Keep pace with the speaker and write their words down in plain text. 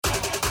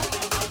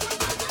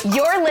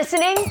You're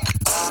listening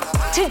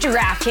to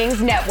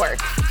DraftKings Network.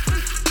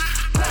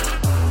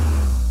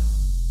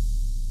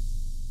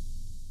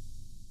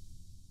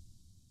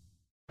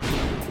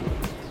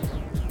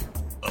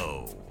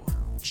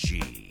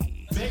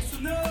 Make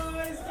some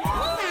noise.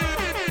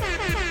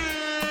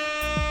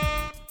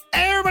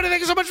 Hey, everybody,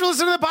 thank you so much for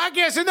listening to the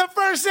podcast. In the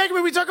first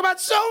segment, we talk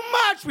about so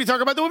much. We talk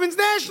about the women's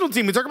national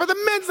team. We talk about the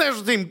men's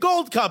national team,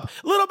 Gold Cup,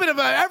 a little bit of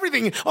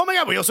everything. Oh, my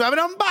God, we also have an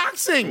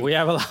unboxing. We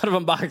have a lot of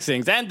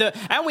unboxings, and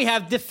we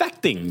have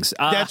defectings.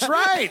 That's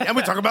right. And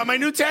we talk about my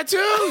new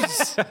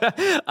tattoos.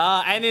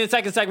 And in the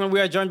second segment, we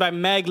are joined by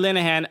Meg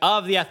Linehan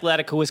of The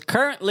Athletic, who is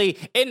currently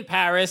in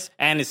Paris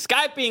and is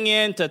Skyping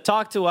in to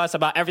talk to us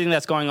about everything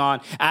that's going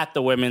on at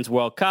the Women's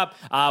World Cup.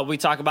 We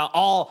talk about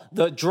all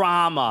the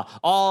drama,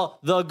 all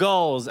the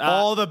goals.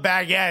 All the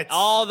baguettes.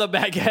 All the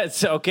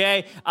baguettes,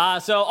 okay?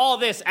 So all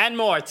this and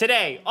more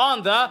today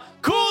on the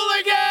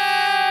Cooligans!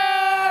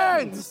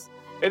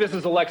 Hey, this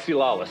is Alexi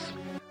Lawless.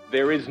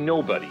 There is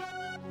nobody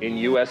in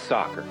U.S.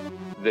 soccer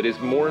that is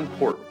more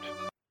important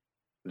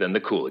than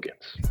the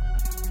Cooligans.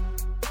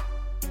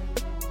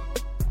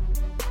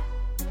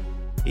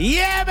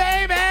 Yeah,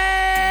 baby! Yes!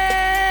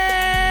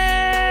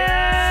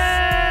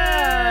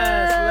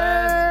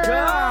 Let's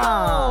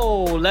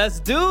go! Let's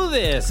do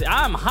this.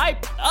 I'm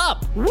hyped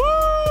up. Woo!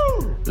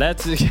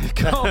 Let's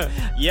go.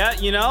 Yeah,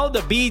 you know,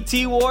 the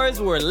BT Wars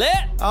were lit.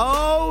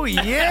 Oh,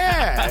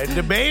 yeah.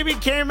 The baby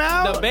came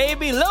out.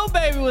 Lil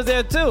Baby was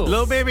there too.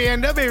 Lil Baby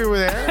and the baby were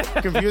there,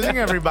 confusing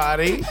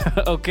everybody.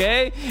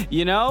 Okay.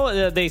 You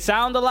know, they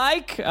sound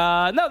alike.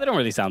 No, they don't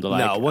really sound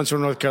alike. No, one's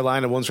from North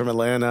Carolina, one's from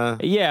Atlanta.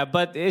 Yeah,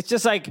 but it's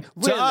just like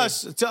really.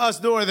 To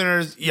us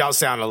Northerners, y'all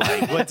sound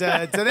alike. But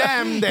to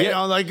them, they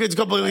don't like it's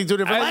completely two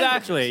different languages.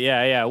 Exactly.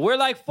 Yeah. We're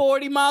like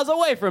 40 miles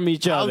away from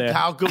each other.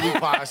 How could we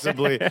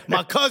possibly?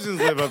 My cousins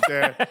live up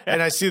there,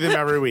 and I see them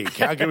every week.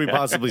 How could we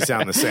possibly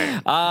sound the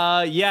same?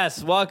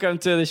 Yes. Welcome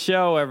to the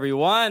show,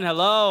 everyone.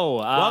 Hello.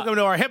 Welcome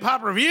to our hip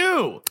hop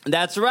review.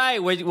 That's right.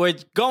 We're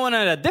going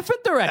in a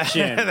different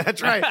direction.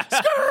 That's right.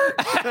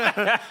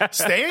 Skirt.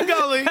 Stay in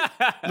gully.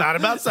 Not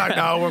about soccer.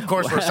 No, of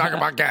course, we're a soccer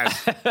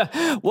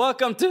podcast.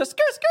 Welcome to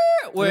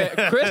Skirt with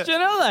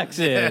Christian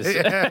Alexis.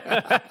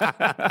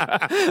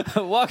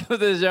 Welcome to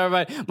the show,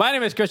 everybody. My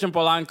name is Christian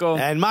Polanco.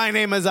 And my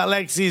name is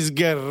Alexis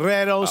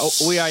Guerrero.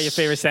 We are your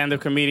favorite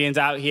stand-up comedians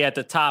out here at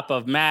the top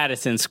of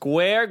Madison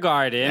Square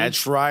Garden.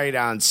 That's right,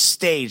 on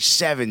stage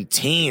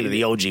 17 of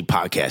the OG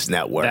Podcast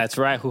Network. That's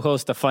right, who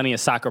hosts the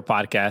funniest soccer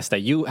podcast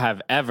that you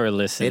have ever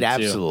listened to. It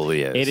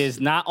absolutely is. It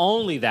is not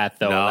only that,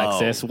 though,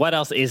 Alexis. What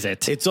else is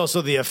it? It's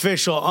also the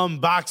official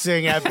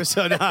unboxing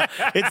episode.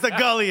 It's the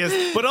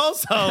gulliest, but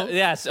also...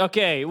 Yes,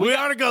 okay. We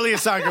are the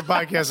gulliest soccer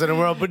podcast in the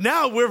world, but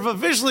now we've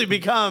officially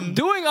become...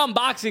 Doing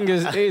unboxing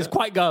is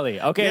quite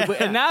gully, okay? Yeah.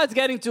 But now it's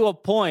getting to a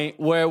point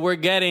where we're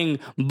getting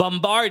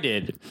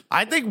bombarded.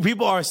 I think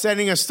people are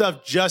sending us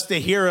stuff just to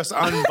hear us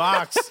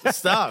unbox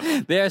stuff.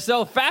 They're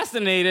so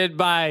fascinated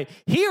by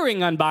hearing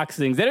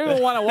unboxings. They don't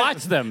even want to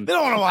watch them. They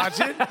don't want to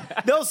watch it.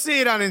 They'll see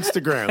it on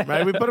Instagram,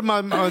 right? We put them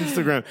on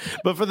Instagram.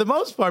 But for the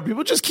most part,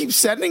 people just keep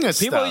sending us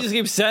People stuff. just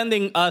keep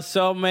sending us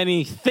so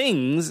many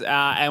things,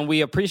 and we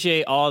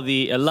appreciate all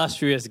the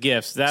illustrious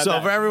gifts.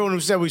 For everyone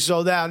who said we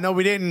sold out, no,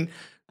 we didn't.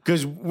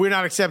 Because we're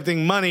not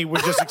accepting money, we're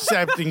just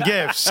accepting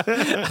gifts.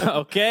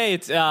 Okay,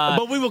 it's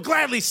but we will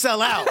gladly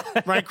sell out,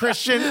 right,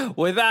 Christian?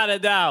 Without a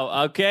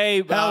doubt.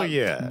 Okay, hell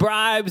yeah,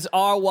 bribes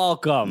are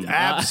welcome.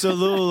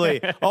 Absolutely,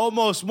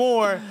 almost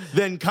more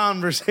than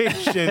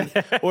conversation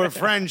or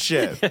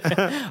friendship.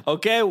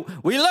 Okay,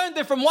 we learned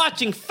it from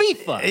watching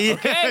FIFA.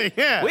 Okay,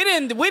 yeah. We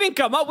didn't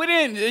come up. We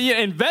didn't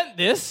invent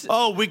this.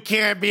 Oh, we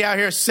can't be out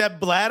here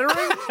Sepp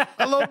Blattering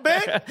a little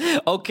bit.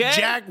 Okay,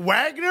 Jack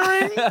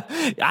Wagnering.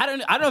 I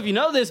don't know if you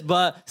know this,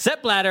 but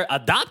Sepp Blatter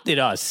adopted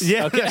us.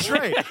 Yeah, okay? That's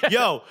right.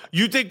 Yo,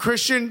 you think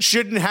Christian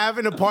shouldn't have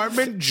an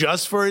apartment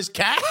just for his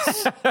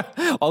cats?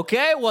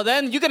 Okay, well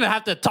then you're gonna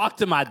have to talk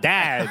to my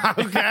dad.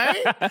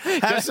 Okay,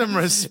 have some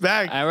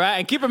respect. All right,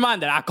 and keep in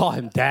mind that I call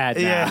him Dad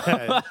now.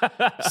 Yeah,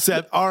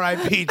 Sepp,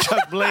 R.I.P.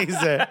 Chuck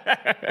Blazer.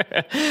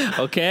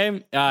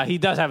 Okay, he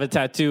does have a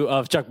tattoo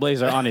of Chuck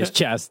Blazer on his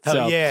chest. Hell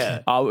so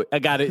yeah.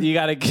 You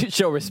gotta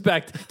show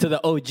respect to the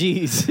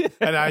OGs.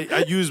 And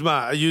I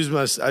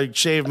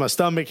shave my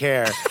stomach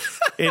hair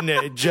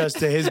just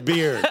to his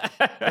beard.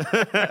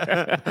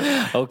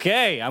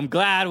 Okay, I'm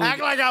glad. Act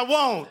like I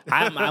won't.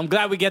 I'm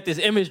glad we get this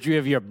imagery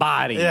of your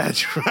body. Yeah,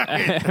 that's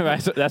right.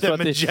 Right, so that's the what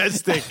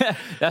majestic.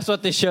 That's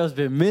what this show's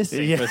been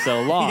missing for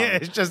so long. Yeah,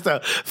 it's just a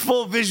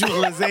full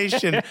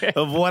visualization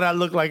of what I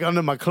look like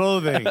under my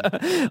clothing.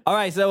 All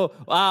right, so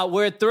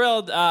we're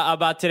thrilled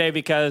about today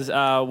because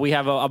we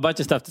have a bunch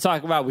of stuff to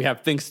talk about. We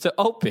have things to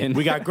open.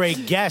 We got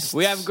great guests.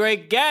 We have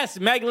great guests.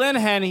 Meg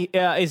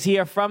Linehan is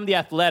here from The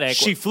Athletic.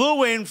 She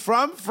flew in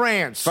from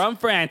France.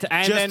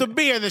 And just to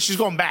be here, and then she's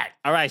going back.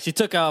 All right, she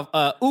took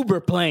a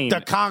Uber plane.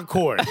 The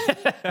Concorde.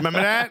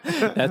 Remember that?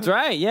 That's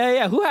right.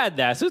 Yeah. Who had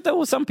that? So there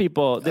was some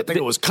people. I think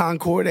it was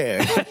Concorde Air.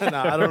 No,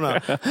 I don't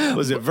know.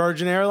 Was it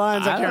Virgin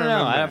Airlines? I don't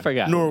know. I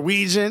forgot.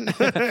 Norwegian.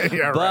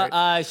 Yeah, but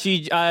right.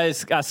 she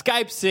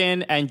Skypes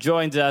in and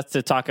joins us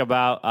to talk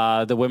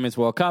about the Women's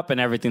World Cup and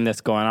everything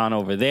that's going on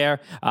over there.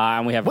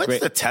 And we have When's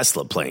the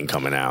Tesla plane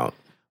coming out?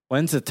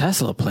 When's the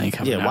Tesla plane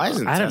coming out? Yeah, why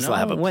doesn't Tesla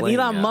have a plane? When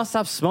Elon yet? Musk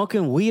stopped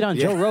smoking weed on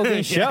Joe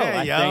Rogan's show,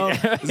 I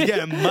think. It's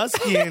getting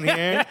musky in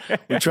here.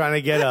 We're trying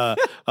to get a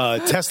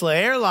Tesla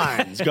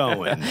Airlines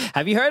going.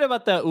 Have you heard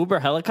about the Uber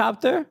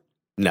helicopter?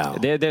 No.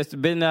 There's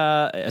been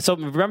so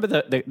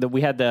remember we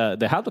had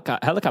the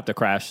helicopter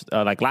crash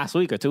like last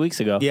week or 2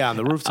 weeks ago. Yeah, on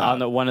the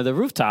rooftop. On one of the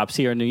rooftops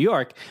here in New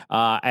York.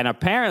 And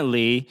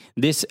apparently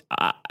this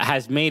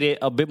has made it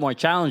a bit more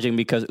challenging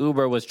because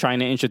Uber was trying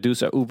to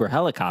introduce a Uber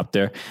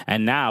helicopter.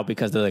 And now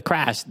because of the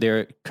crash,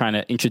 they're trying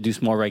to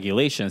introduce more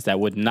regulations that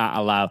would not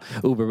allow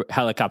Uber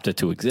helicopter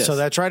to exist. So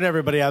that's right,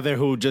 everybody out there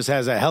who just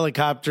has a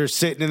helicopter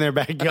sitting in their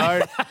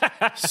backyard.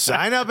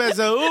 Sign up as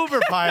an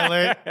Uber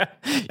pilot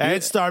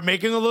and start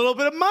making a little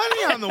bit of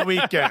money on the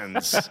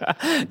weekends.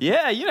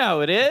 Yeah, you know how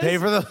it is. Pay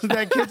for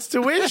that kid's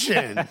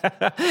tuition.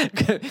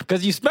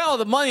 Because you spend all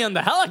the money on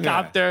the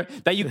helicopter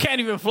that you can't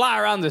even fly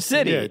around the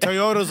city. Yeah,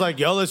 Toyota's like,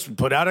 yo, let's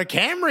put out a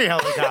Camry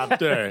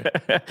helicopter.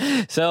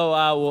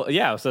 So,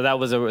 so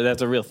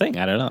that's a real thing.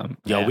 I don't know.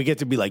 Yo, we get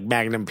to be like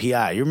Magnum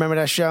P.I. You remember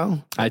that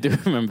show? I do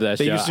remember that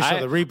They show. used to show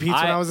the repeats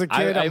when I was a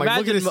kid. I I'm like, look at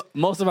imagine this.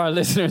 most of our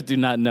listeners do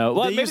not know.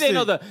 Well, maybe they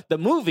know the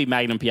movie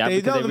Magnum P.I. They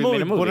because know the remade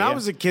movie. a movie. When I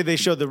was a kid, they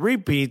showed the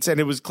repeats, and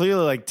it was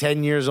clearly like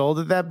 10 years old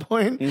at that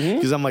point.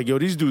 Because I'm like, yo,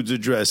 these dudes are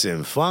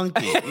dressing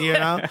funky, you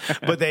know?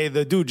 But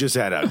the dude just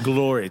had a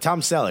glory.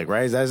 Tom Selleck,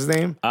 right? Is that his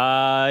name?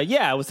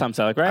 Yeah, it was Tom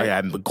Selleck, right? I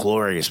had a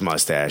glorious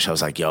mustache. I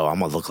was like, yo, I'm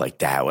going to look like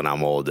that when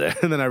I'm older.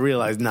 And then I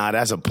realized, nah,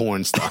 that's a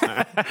porn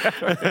star.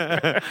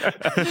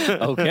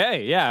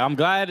 Okay, yeah. I'm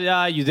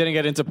glad you didn't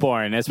get into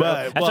porn.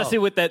 Especially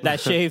with that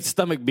shaved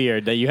stomach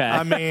beard that you had.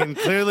 I mean,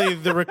 clearly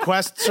the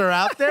requests are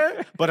out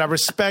there, but I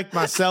respect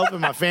myself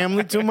and my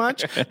family too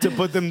much to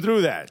put them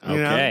through that. You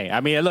know? I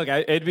mean, look,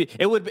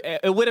 it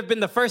would have been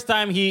the first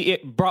time he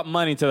brought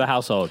money to the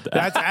household.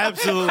 That's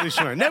absolutely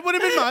sure. That would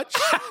have been much.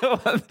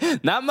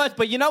 Not much,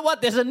 but you know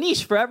what? There's a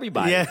niche for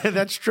everybody. Yeah,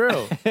 that's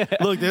true.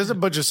 Look, there's a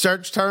bunch of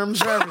search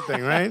terms for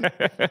everything, right?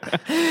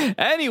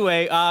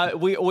 Anyway,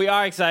 we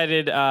are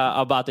excited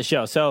about the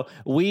show. So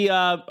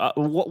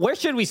where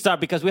should we start?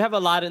 Because we have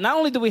not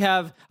only do we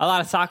have a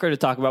lot of soccer to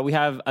talk about, we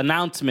have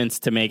announcements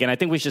to make, and I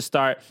think we should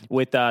start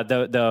with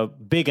the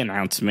big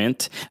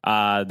announcement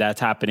that's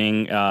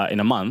happening in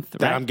a month.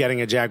 That I'm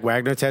getting a Jack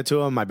Wagner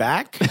tattoo on my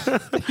back.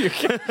 You're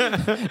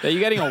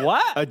getting a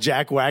what? A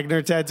Jack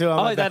Wagner tattoo on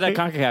my back. Oh, is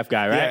that a CONCACAF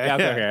guy, right? Yeah.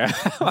 Okay.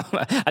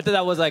 I thought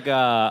that was like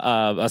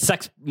a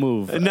sex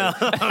move. No.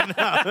 Fine,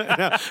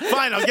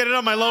 I'll get it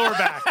on my lower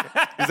back.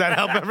 Does that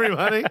help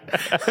everybody?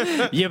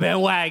 You've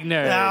been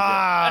Wagner.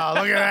 Ah,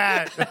 look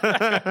at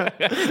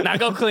that. Now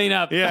go clean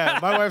up. Yeah,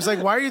 my wife's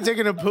like, why are you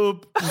taking a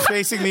poop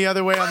facing the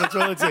other way on the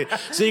toilet seat?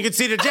 So you can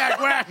see the Jack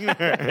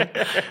Wagner.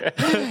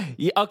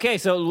 Okay,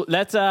 so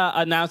let's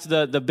announce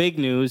the big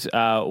news.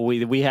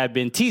 We had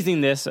been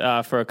teasing this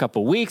for a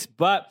couple weeks,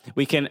 but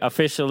we can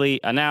officially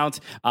announce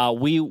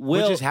we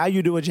will. Which is how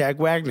you do a Jack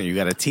Wagner. You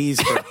got to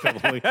tease for a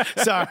couple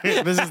weeks.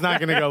 Sorry, this is not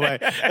going to go away.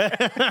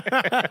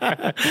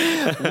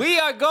 We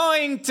are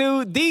going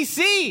to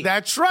D.C.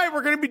 That's right.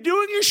 We're going to be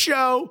doing a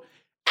show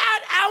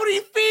at Audi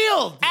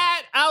Field.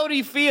 At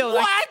Audi Field.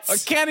 What? I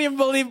can't even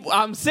believe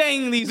I'm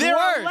saying these They're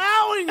words.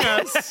 allowing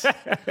us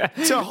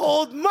to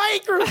hold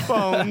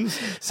microphones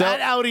at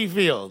Audi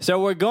Field.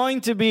 So we're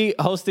going to be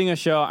hosting a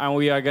show, and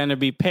we are going to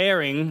be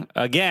pairing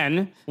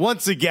again.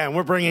 Once again,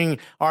 we're bringing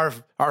our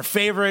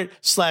favorite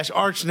 /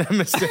 arch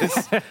nemesis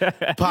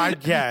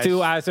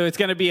podcast. So it's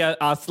going to be a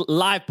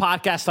live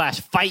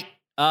podcast / fight.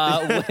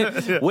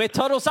 With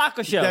Total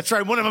Soccer Show. That's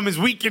right. One of them is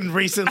weakened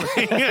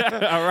recently.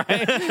 All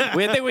right.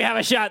 We think we have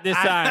a shot this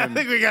time. I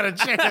think we got a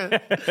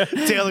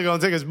chance. Taylor going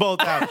to take us both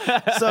out.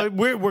 So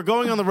we're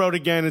going on the road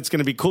again. It's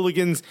going to be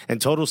Cooligans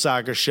and Total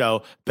Soccer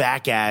Show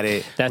back at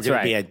it. That's we're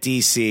right. Be at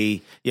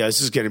DC. Yeah,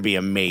 this is going to be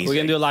amazing. We're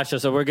going to do a live show.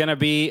 So we're going to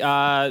be,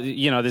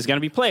 there's going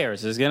to be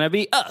players. There's going to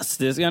be us.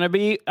 There's going to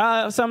be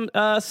some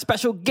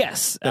special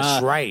guests.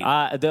 That's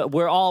right.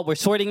 We're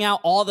sorting out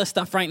all the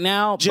stuff right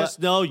now.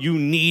 Just know you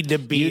need to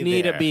be there. You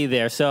need to be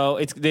there. So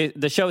it's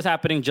the show is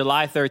happening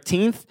July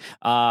 13th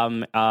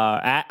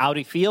at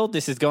Audi Field.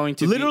 This is going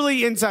to literally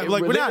be inside.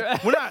 Like we're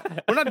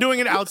not doing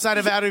it outside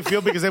of Audi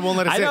Field because they won't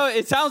let us in. I know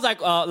it sounds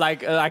like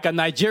a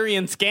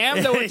Nigerian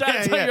scam that we're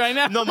trying to tell you right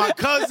now. No, my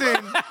cousin,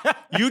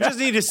 you just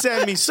need to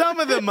send me some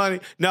of the money.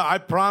 No, I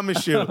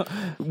promise you,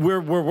 we're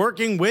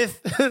working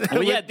with,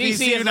 DC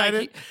is United.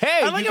 like,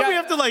 hey, I like how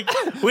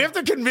we have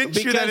to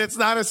convince you that it's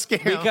not a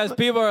scam because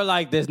people are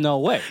like, there's no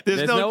way.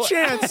 There's no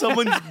chance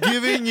someone's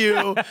giving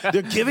you. They're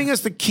They're giving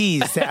us the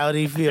keys to how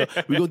they feel.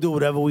 We go do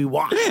whatever we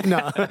want.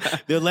 No,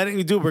 they're letting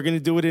you do it. We're going to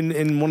do it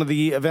in one of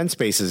the event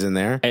spaces in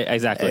there.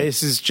 Exactly.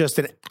 This is just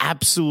an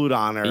absolute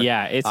honor.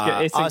 Yeah, it's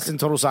us and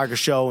Total Soccer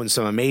Show and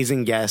some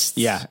amazing guests.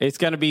 Yeah, it's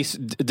going to be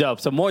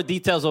dope. So more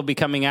details will be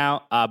coming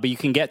out, but you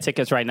can get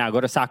tickets right now.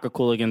 Go to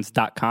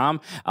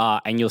soccercooligans.com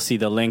and you'll see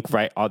the link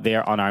right out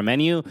there on our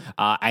menu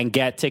and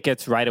get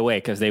tickets right away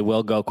because they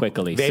will go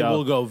quickly. They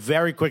will go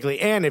very quickly.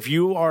 And if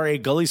you are a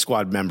Gully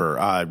Squad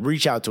member,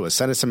 reach out to us.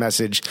 Send us a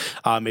message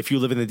if you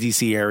live in the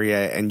D.C.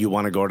 area and you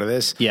want to go to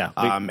this. Yeah,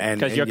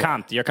 because you're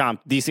comped.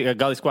 DC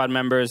Gully Squad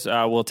members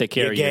will take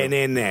care of you. You're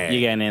getting in there.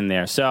 You're getting in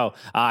there. So,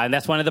 and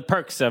that's one of the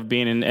perks of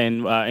being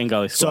in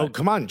Gully Squad. So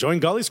come on, join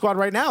Gully Squad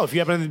right now. If you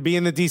happen to be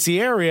in the D.C.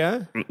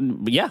 area.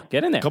 Yeah,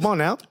 get in there. Come on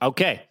now.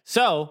 Okay.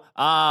 So,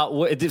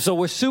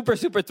 we're super,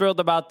 super thrilled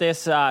about this.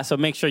 So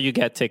make sure you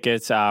get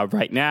tickets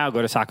right now.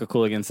 Go to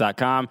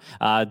soccercooligans.com.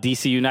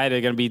 DC United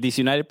are going to be DC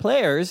United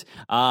players.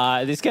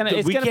 It's going to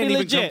be legit. We can't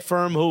even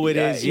confirm who it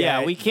is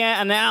yet. Yeah, we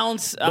can't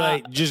announce.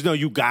 But just know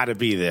you got to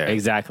be there.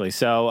 Exactly.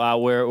 So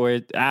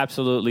we're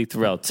absolutely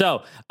thrilled.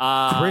 So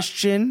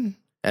Christian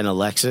and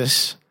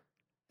Alexis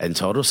and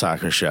Total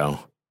Soccer Show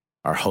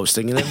are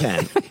hosting an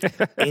event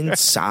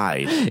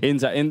indoors,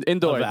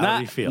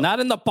 not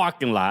in the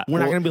parking lot. We're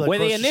not going to be like where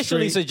they across the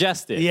initially street.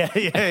 suggested.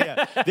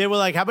 Yeah. They were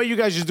like, "How about you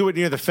guys just do it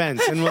near the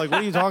fence?" And we're like, "What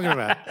are you talking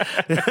about?"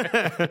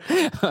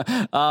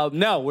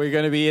 No, we're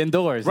going to be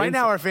indoors. Right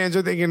now, our fans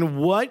are thinking,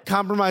 "What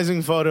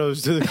compromising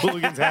photos do the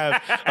Cooligans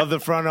have of the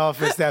front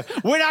office staff?"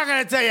 We're not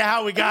going to tell you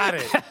how we got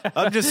it.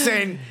 I'm just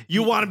saying,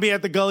 you want to be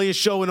at the Gulliest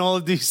show in all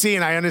of DC,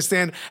 and I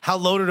understand how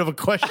loaded of a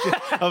question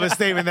of a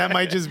statement that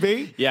might just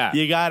be. Yeah,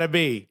 you got to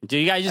be.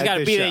 You guys just got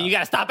to be there. You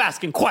got to stop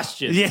asking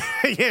questions. Yeah,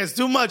 it's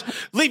too much.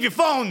 Leave your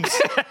phones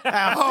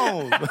at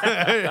home.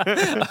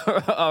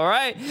 All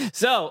right.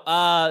 So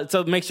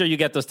make sure you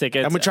get those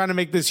tickets. And we're trying to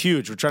make this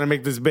huge. We're trying to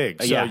make this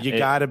big. So you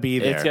got to be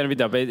there. It's going to be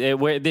dope.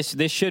 This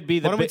should be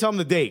the. Why don't we tell them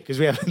the date? Because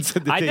we haven't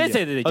said the date. I did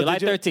say the date. July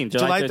 13th.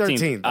 July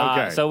 13th.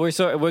 Okay. So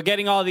we're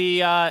getting all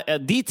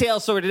the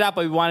details sorted out,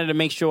 but we wanted to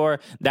make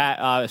sure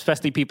that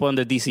especially people in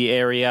the DC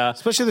area,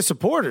 especially the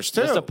supporters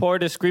too,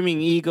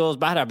 Screaming Eagles,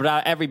 blah,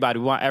 blah, everybody.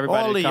 We want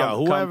everybody all to come.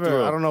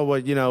 Whoever, I don't know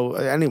what,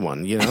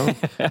 anyone,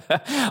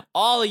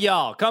 all of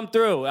y'all come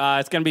through.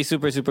 It's going to be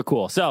super, super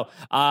cool. So,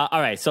 all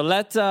right. So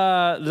let's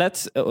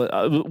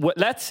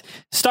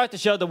start the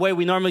show the way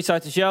we normally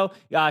start the show,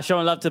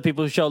 showing love to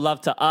people who show love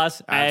to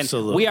us.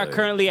 Absolutely. And we are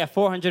currently at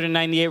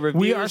 498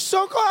 reviews. We are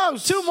so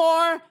close. 2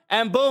 more,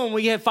 and boom,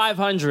 we hit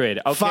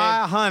 500. Okay?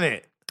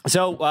 500.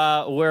 So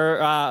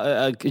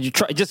we're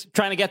just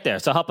trying to get there.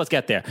 So help us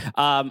get there.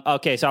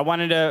 Okay, so I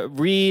wanted to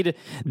read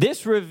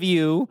this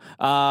review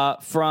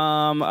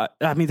from.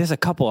 There's a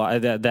couple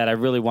that I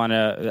really want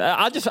to.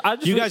 I'll just.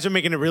 You guys are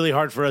making it really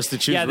hard for us to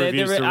choose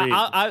reviews to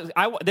read.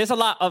 There's a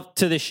lot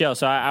to this show,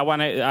 so I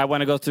want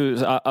to go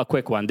through a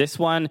quick one. This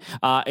one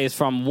is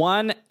from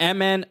one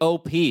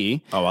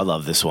MNOP. Oh, I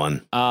love this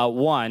one.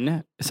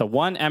 One. So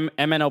one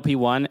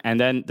MNOP1, and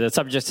then the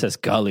subject says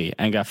Gully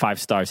and got 5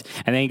 stars,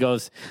 and then he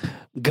goes,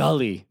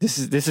 Gully. This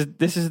is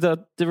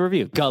the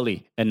review.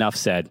 Gully. Enough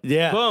said.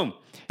 Yeah. Boom.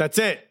 That's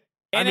it.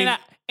 In and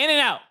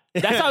out.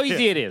 That's how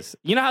easy it is.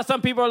 You know how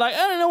some people are like,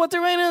 I don't know what to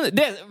write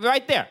in.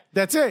 Right there.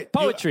 That's it.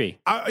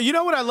 Poetry. You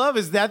know what I love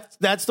is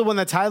that's the one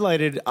that's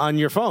highlighted on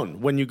your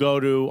phone when you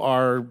go to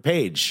our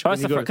page.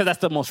 Because that's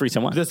the most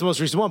recent one. That's the most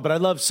recent one. But I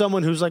love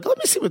someone who's like, let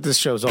me see what this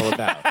show's all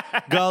about.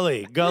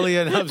 Gully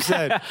enough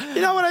said.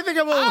 You know what? I think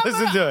I will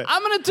listen to it.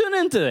 I'm going to tune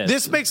into this.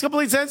 This makes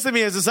complete sense to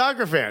me as a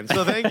soccer fan.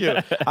 So thank you.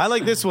 I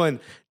like this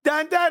one.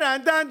 Dun, dun,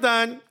 dun, dun,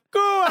 dun.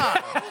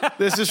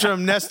 This is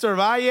from Nestor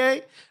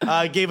Valle.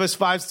 Gave us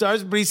 5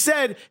 stars, but he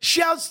said,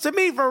 shouts to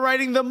me for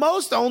writing the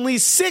most, only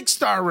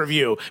 6-star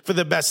review for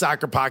the best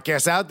soccer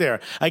podcast out there.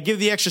 I give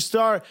the extra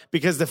star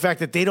because the fact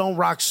that they don't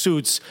rock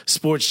suits,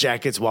 sports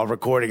jackets while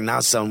recording.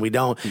 Now some we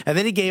don't. And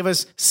then he gave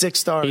us 6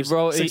 stars. He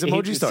wrote 6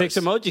 emoji stars. 6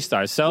 emoji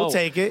stars. So we'll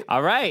take it.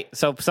 All right.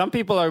 So some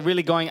people are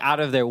really going out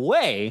of their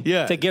way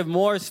to give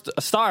more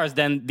stars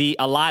than the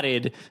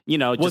allotted,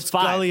 What's just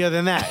 5. gullier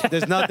than that?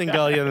 There's nothing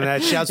gullier than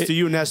that. Shouts to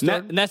you,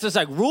 Nestor. Nestor's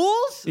like,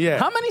 rules? Yeah.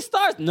 How many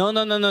stars? No.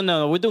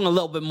 We're doing a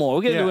little bit more.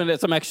 We're going to do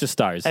some extra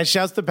stars. And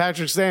shouts to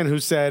Patrick Stan, who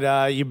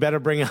said, you better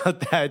bring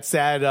out that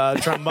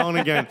sad trombone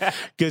again,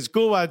 because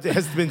Cuba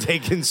has been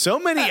taking so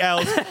many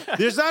L's.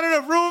 There's not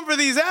enough room for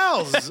these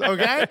L's,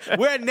 okay?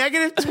 We're at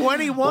negative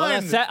 21.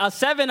 Well, a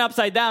 7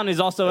 upside down is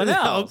also an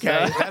L.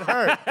 Okay, so. That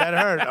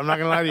hurt. I'm not going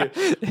to lie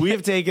to you. We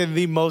have taken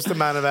the most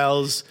amount of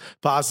L's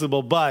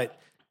possible, but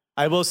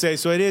I will say,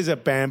 so it is a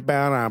bam,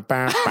 bam,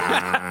 bam,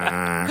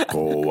 bam,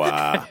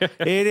 bam,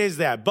 it is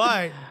that,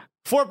 but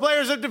 4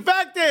 players have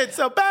defected.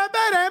 So,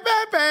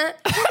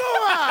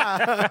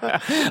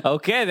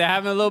 Okay, they're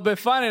having a little bit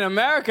fun in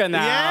America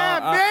now.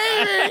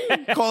 yeah,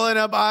 baby. Calling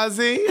up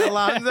Ozzy,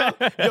 Alonzo.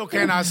 Yo,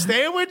 can I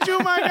stay with you,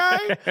 my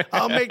guy?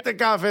 I'll make the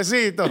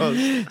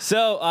cafecitos.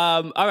 So,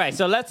 all right.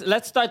 So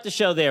let's start the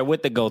show there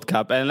with the Gold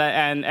Cup,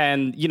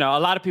 and you know, a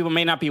lot of people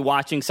may not be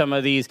watching some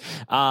of these.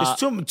 There's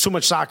too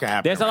much soccer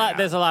happening.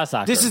 There's a lot of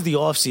soccer. This is the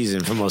off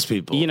season for most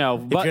people. You know,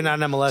 if but you're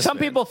not an MLS some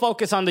fan. people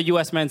focus on the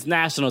U.S. men's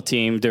national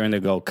team during the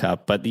Gold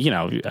Cup, but you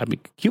know, I mean,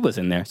 Cuba's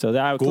in there, so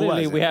that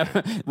clearly we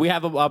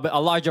have a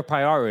larger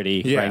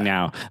priority right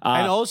now.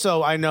 And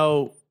also, I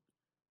know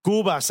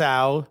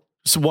Cubasao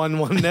won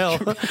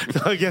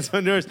 1-0 against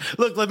Honduras.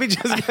 Look, let me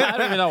just. I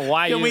don't even know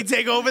why. Can we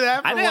take over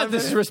that? For I think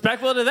that's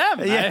disrespectful to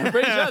them. Yeah. I'm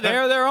pretty sure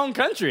they're their own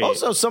country.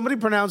 Also, somebody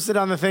pronounced it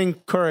on the thing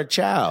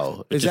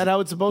Curacao. Is that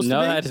how it's supposed to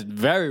be? No, that's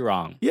very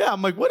wrong. Yeah,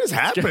 I'm like, what is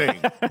happening?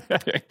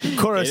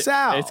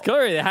 Curacao. It's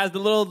clear. It has the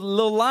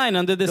little line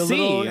under the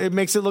C. It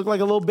makes it look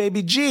like a little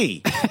baby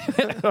G.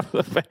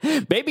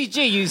 Baby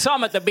G, you saw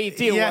him at the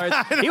BT Awards.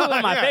 He was one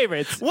of my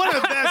favorites. One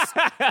of the best.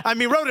 I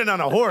mean, rode it on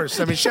a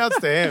horse. I mean, shouts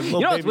to him. You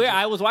know what's weird?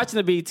 I was watching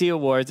the BT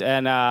Awards,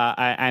 and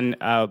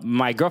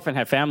my girlfriend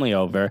had family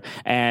over,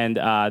 and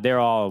they're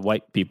all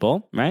white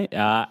people, right?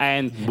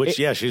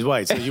 She's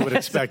white, so you would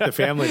expect the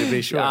family to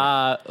be sure.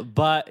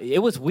 But it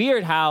was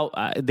weird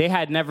how they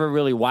had never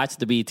really watched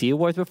the BT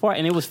Awards before,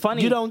 and it was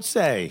funny. You don't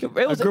say.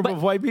 It was a group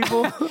of white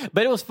people?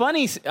 But it was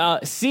funny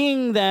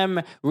seeing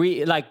them,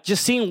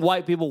 just seeing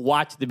white people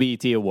watch the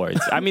BT Awards.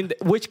 I mean,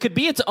 which could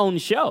be its own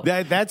show.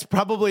 That's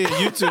probably a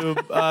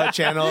YouTube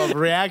channel of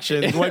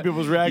reactions, white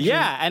people's reactions.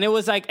 Yeah, and it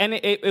was like, and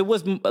it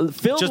was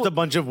filled just a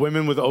bunch of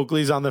women with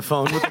Oakleys on the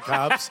phone with the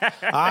cops.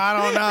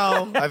 I don't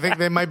know. I think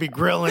they might be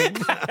grilling.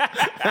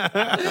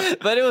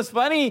 But it was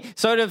funny,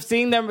 sort of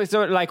seeing them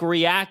sort of like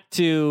react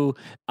to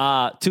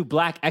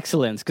black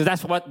excellence, because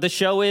that's what the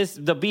show is.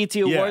 The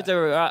BT Awards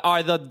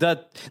are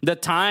the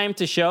time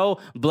to show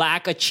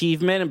black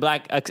achievement and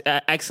black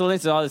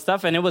excellence and all this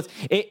stuff. And it was.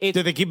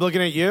 Did they keep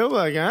looking at you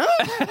like, huh?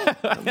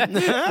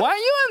 Why are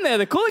you in there?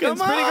 The Cooligans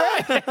pretty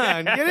great.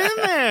 Get in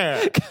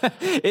there.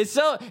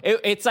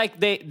 It's like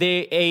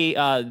they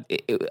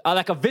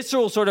like a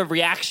visceral sort of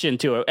reaction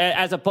to it,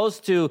 as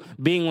opposed to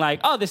being like,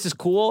 oh, this is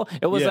cool.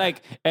 It was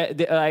like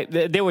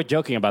they were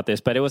joking about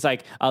this, but it was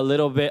like a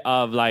little bit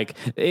of like,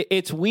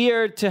 it's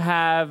weird to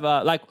have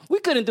like, we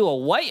couldn't do a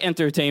white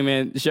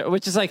entertainment show,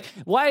 which is like,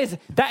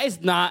 that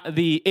is not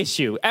the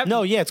issue.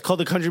 It's called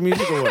the Country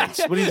Music Awards.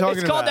 What are you talking about?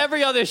 It's called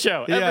every other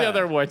show, every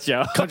other award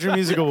show. Country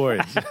Music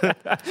Awards.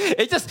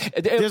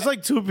 There's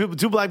like two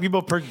black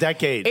people per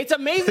decade. It's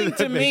amazing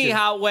to me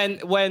how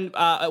when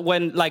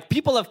like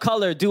people of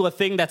color do a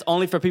thing that's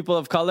only for people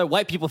of color,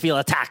 white people feel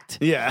attacked.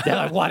 Yeah. They're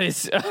like, what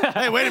is...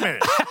 Hey, wait a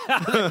minute.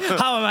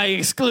 How am I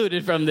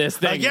excluded from this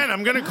thing? Again,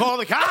 I'm going to call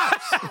the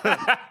cops.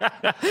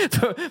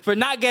 for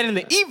not getting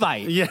the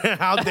Evite. Yeah,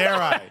 how dare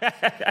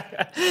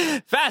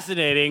I?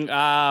 Fascinating.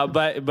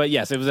 But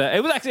yes, it was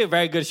actually a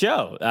very good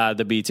show,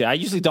 the BT. I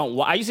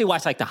usually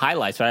watch like the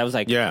highlights, but I was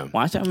like,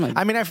 watch it. I'm like,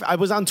 I mean, I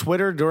was on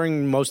Twitter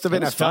during most of it,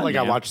 and I felt like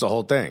I watched the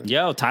whole thing.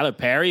 Yo, Tyler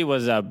Perry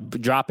was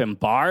dropping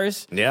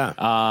bars.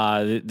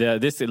 Yeah.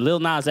 This Lil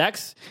Nas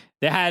X,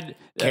 they had...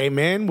 Came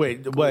in?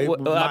 Wait.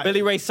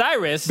 Billy Ray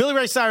Cyrus. Billy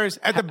Ray Cyrus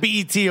at the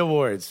BET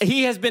Awards.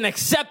 He has been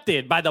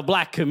accepted by the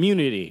black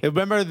community.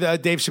 Remember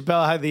Dave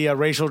Chappelle had the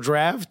racial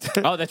draft?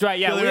 Oh, that's right.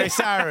 Yeah, Billy Ray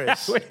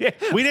Cyrus.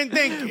 We didn't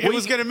think it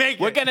was going to make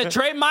it. We're going to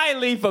trade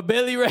Miley for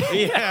Billy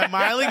Ray. Yeah,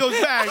 Miley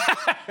goes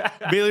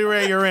back. Billy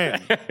Ray, you're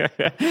in.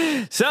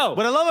 So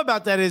what I love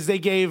about that is they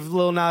gave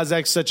Lil Nas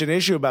X such an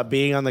issue about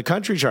being on the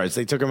country charts.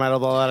 They took him out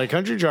of a lot of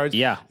country charts.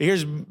 Yeah.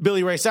 Here's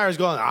Billy Ray Cyrus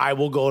going,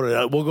 we'll go to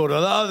the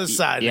other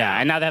side. Yeah,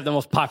 and now they have the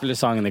most popular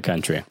song in the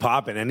country.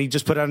 Poppin'. And he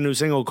just put out a new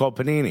single called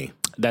Panini.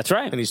 That's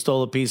right. And he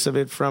stole a piece of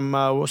it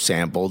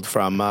sampled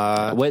from...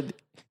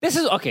 This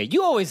is okay.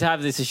 You always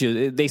have this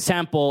issue. They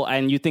sample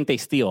and you think they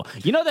steal.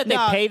 You know that they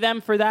pay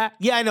them for that?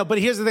 Yeah, I know. But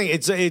here's the thing.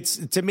 It's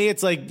to me,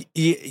 it's like,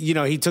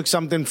 he took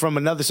something from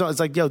another song. It's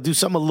like, do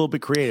something a little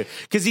bit creative.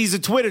 Because he's a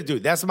Twitter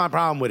dude. That's my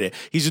problem with it.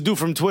 He's a dude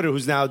from Twitter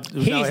who's not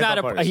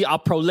a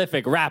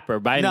prolific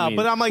rapper by any means.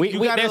 But I'm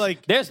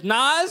like, there's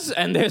Nas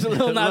and there's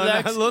Lil Nas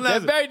X. They're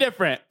very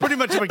different. Pretty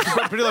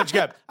much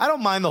gap. I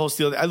don't mind the whole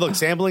steal. Look,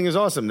 sampling is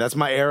awesome. That's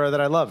my era that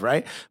I love,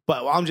 right?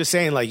 But I'm just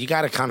saying, like, you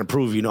got to kind of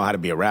prove you know how to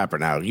be a rapper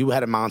now. You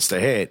had a monster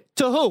hit.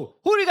 To who?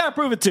 Who do you got to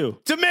prove it to?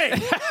 To me.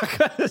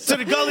 To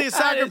the Gulliest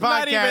Soccer Podcast.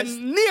 Not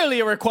even nearly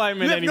a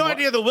requirement anymore. You have no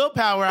idea the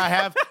willpower I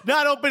have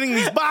not opening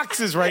these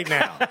boxes right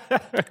now.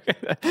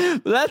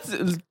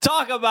 Let's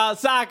talk about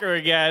soccer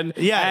again.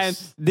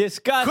 Yes. And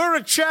discuss...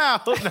 Curacao.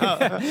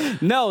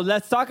 No,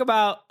 let's talk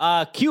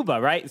about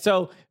Cuba, right?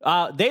 So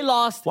they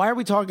lost... Why are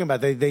we talking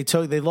about they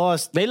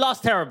lost... They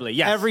lost terribly,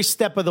 yes. Every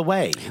step of the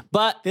way.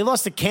 But... They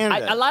lost to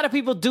Canada. A lot of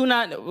people do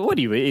not... What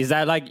do you... Is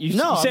that like... You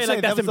say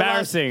like that's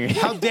embarrassing.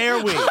 How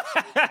dare we?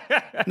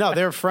 No,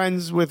 they're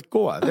friends with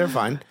Goa. They're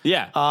fine.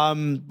 Yeah. I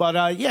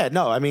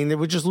mean, they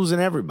were just losing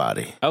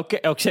everybody.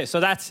 Okay. So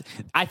that's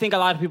I think a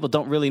lot of people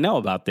don't really know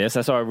about this.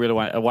 That's what I really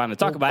want to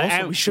talk about. Also,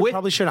 And we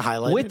probably should have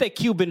highlighted with a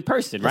Cuban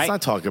person, right? Let's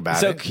not talk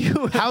about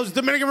it. How's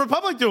Dominican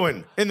Republic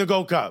doing in the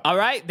Gold Cup? All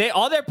right,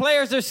 all their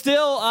players are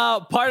still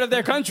part of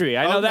their country.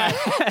 I know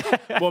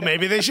that. Well,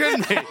 maybe they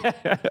shouldn't be.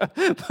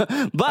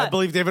 But I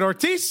believe David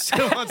Ortiz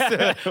wants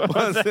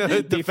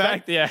to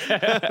defect. Yeah.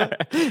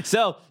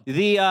 So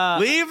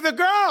Leave the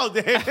girl,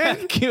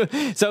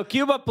 David. So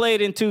Cuba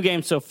played in 2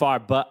 games so far,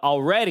 but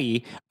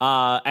already,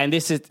 and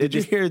this is. Did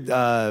you hear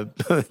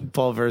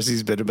Paul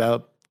Versi's bit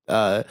about?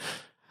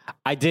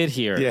 I did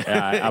hear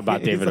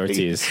about David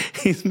Ortiz.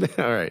 He's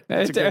all right.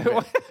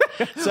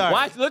 Sorry.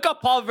 Watch, look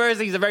up Paul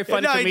Verzi. He's a very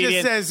funny comedian.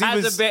 He just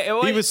says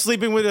he was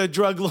sleeping with a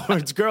drug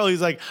lord's girl.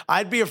 He's like,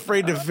 I'd be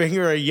afraid to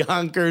finger a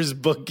Yonkers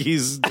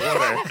bookie's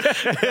daughter.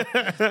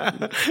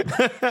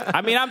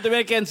 I mean, I'm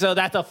Dominican, so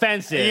that's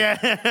offensive.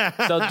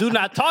 Yeah. So do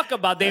not talk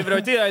about David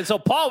Ortiz. So,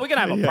 Paul, we're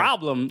going to have a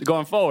problem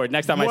going forward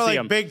next time More I see like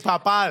him. Big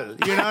Papal.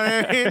 You know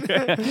what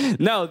I mean?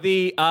 No,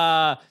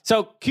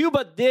 so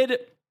Cuba did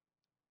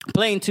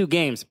play in 2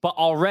 games, but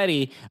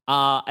already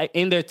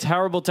in their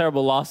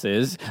terrible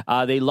losses,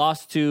 they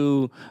lost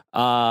to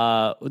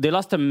Mexico.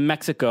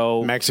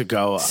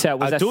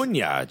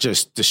 Acuña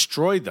just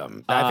destroyed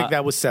them. I think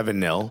that was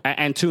 7-0.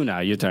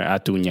 Antuna, you're talking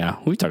Acuña.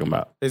 Who are you talking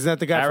about? Isn't that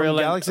the guy from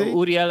Galaxy?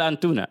 Uriel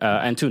Antuna,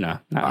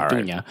 not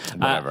Acuña.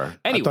 Whatever.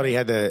 Anyway, I thought he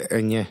had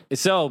the.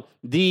 So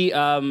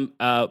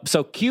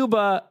so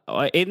Cuba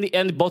in the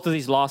end, both of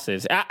these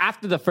losses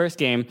after the first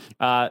game,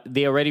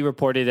 they already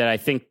reported that I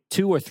think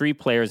 2 or 3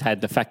 players had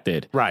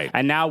defected. Right.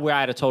 And now we're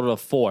at a total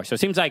of 4. So it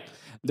seems like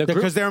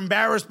because they're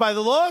embarrassed by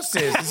the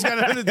losses. It's got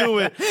nothing to do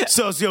with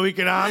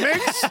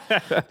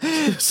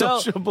socioeconomics,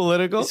 social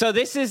political. So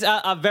this is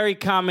a very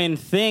common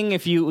thing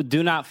if you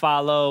do not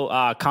follow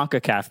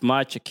CONCACAF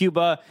much.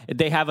 Cuba,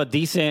 they have a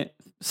decent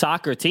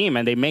soccer team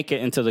and they make it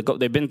into the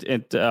they've been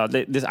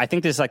I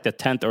think this is like the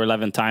 10th or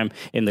 11th time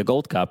in the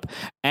Gold Cup,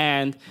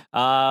 and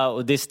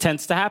this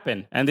tends to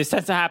happen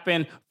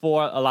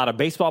for a lot of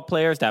baseball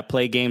players that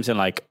play games in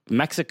like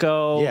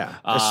Mexico.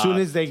 As soon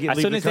as they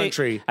leave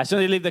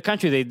the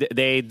country,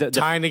 they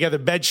tying together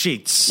bed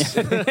sheets.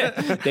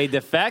 They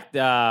defect.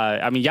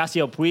 I mean,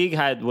 Yasiel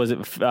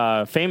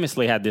Puig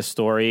famously had this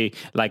story,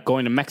 like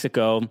going to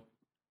Mexico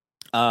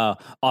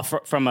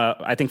from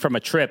a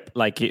trip,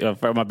 like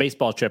from a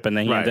baseball trip, and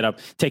then he ended up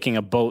taking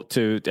a boat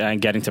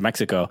and getting to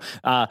Mexico.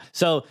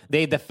 So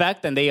they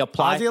defect and they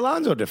apply. Ozzie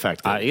Alonso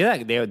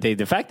defected. They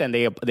defect and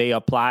they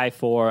apply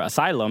for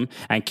asylum.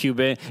 And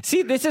Cuba.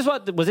 See, this is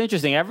what was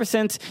interesting. Ever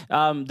since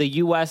the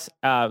U.S.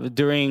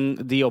 During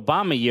the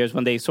Obama years,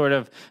 when they sort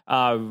of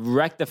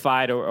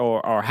rectified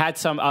or had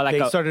some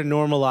they started to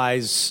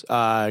normalize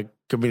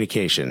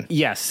communication.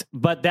 Yes,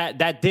 but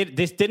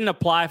this didn't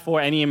apply for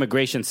any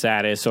immigration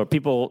status or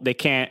people they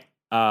can't.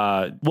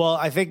 Well,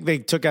 I think they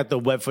took out the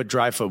wet foot,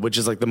 dry foot, which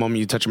is like the moment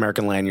you touch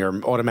American land,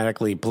 you're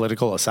automatically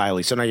political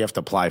asylee. So now you have to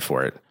apply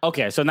for it.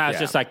 Okay, so now it's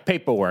just like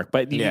paperwork,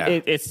 but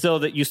it's still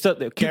that you still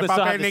Cubans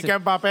still have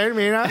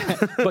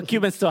but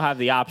Cubans still have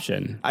the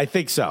option. I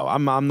think so.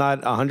 I'm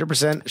not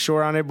 100%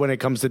 sure on it when it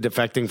comes to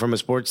defecting from a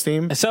sports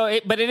team. So,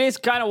 but it is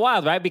kind of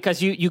wild, right?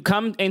 Because you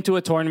come into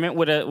a tournament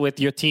with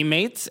your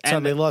teammates,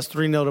 and they lost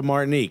 3-0 to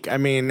Martinique. I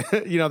mean,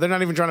 they're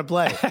not even trying to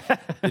play.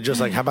 They're just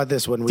like, how about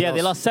this one?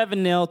 They lost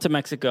 7-0 to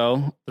Mexico.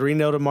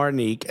 3-0 to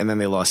Martinique, and then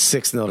they lost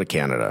 6-0 to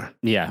Canada.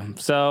 Yeah.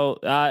 So,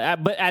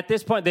 but at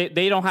this point,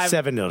 they don't have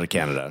 7-0 to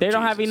Canada. They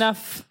don't have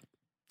enough.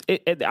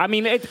 I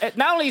mean,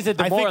 not only is it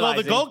demoralizing. I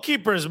think all the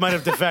goalkeepers might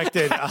have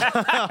defected.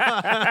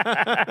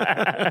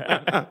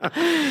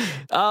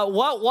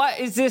 What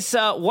is this?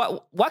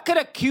 What could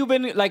a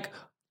Cuban like?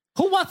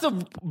 Who wants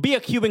to be a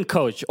Cuban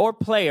coach or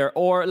player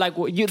or like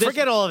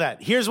forget all of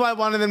that. Here's why I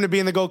wanted them to be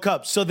in the Gold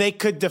Cup so they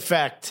could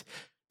defect.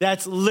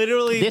 That's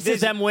literally... This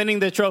is them winning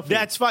the trophy.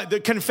 That's fine.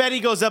 The confetti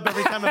goes up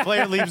every time a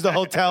player leaves the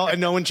hotel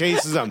and no one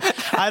chases them.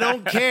 I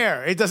don't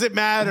care. It doesn't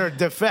matter.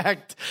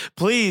 Defect.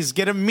 Please,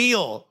 get a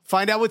meal.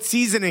 Find out what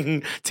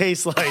seasoning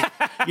tastes like.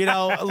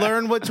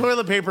 Learn what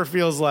toilet paper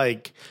feels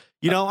like.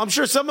 I'm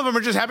sure some of them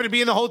are just happy to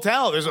be in the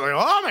hotel. They're like,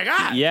 oh my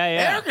God. Yeah.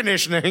 Air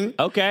conditioning.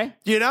 Okay.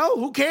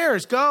 Who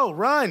cares? Go,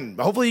 run.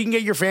 Hopefully you can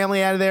get your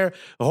family out of there.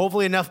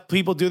 Hopefully enough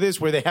people do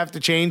this where they have to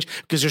change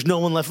because there's no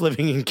one left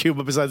living in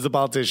Cuba besides the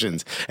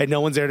politicians. And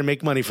no one's there to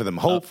make money for them.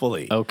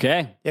 Hopefully.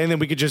 Okay. And then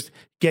we could just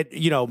get,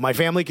 my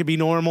family could be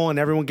normal and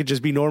everyone could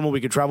just be normal.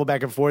 We could travel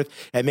back and forth.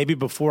 And maybe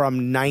before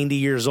I'm 90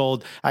 years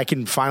old, I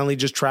can finally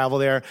just travel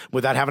there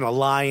without having to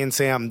lie and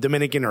say I'm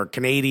Dominican or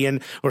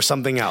Canadian or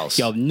something else.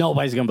 Yo,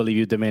 nobody's going to believe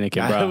you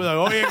Dominican, bro. I was like,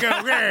 oh,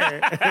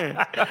 yeah, okay.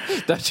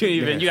 Don't you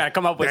even, you got to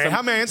come up with you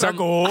got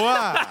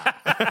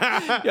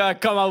to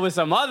come up with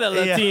some other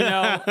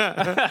Latino.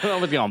 Yeah.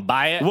 Nobody's going to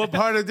buy it. What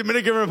part of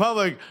Dominican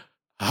Republic?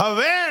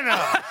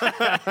 Havana.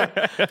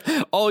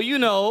 Oh, you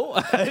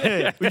know.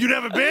 You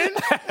never been?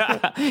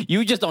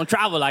 You just don't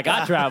travel like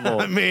I travel.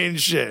 I mean,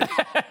 shit.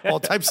 All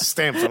types of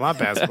stamps on my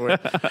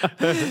passport.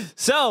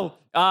 So,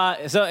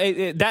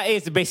 that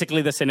is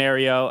basically the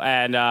scenario.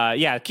 And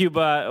yeah,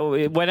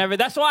 Cuba, whenever.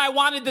 That's why I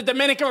wanted the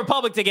Dominican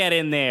Republic to get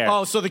in there.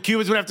 Oh, so the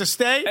Cubans would have to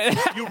stay?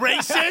 You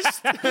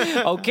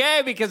racist?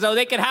 Okay, because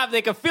they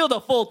could field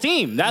a full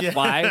team. That's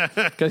why.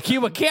 Because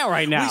Cuba can't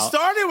right now. We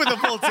started with a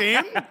full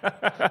team.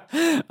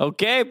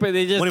 Okay, but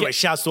they just. Well, anyway,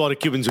 shouts to all the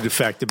Cubans who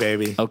defected,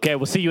 baby. Okay,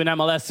 we'll see you in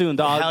MLS soon,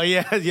 dog. Hell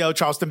yeah. Yo,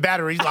 Charleston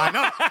Batteries, line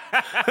up.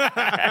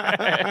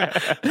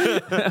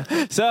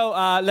 So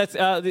let's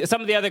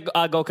some of the other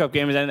Gold Cup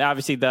games, and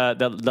obviously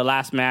the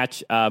last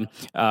match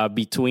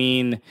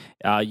between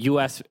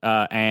U.S.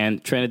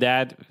 And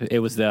Trinidad. It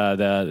was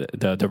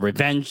the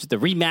revenge, the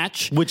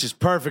rematch, Which is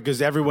perfect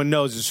because everyone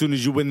knows as soon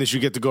as you win this, you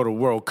get to go to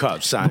World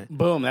Cup, son.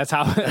 Boom. That's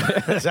how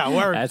That's how it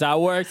works. That's how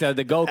it works.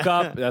 The Gold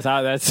Cup.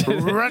 That's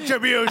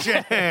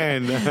Retribution.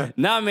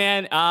 No,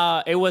 man.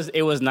 It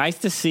was nice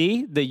to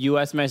see the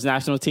U.S. men's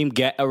national team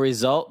get a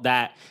result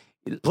that.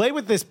 Play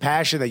with this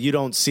passion that you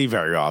don't see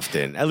very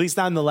often, at least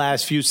not in the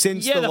last few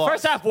since Yeah, the loss.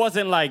 first half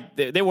wasn't like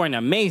they weren't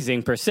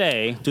amazing per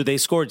se. Dude, they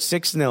scored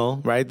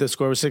 6-0, right? The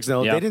score was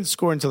 6-0. Yep. They didn't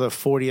score until the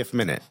 40th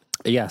minute.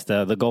 Yes,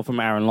 the goal from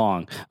Aaron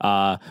Long.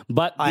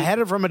 But I had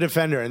it from a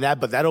defender,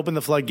 but that opened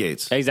the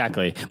floodgates.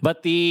 Exactly.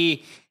 But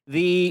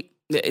I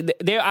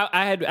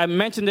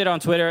mentioned it on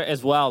Twitter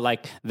as well,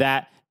 like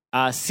that.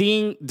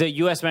 Seeing the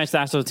U.S. men's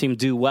national team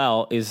do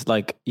well is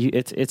like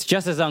it's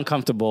just as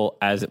uncomfortable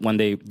as when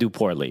they do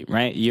poorly,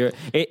 right?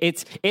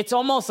 It's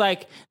almost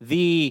like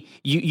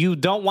you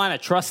don't want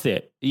to trust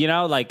it, you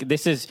know? Like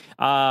this is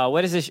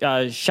what is this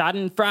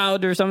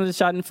Schadenfreude or something?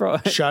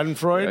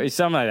 Schadenfreude,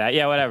 something like that.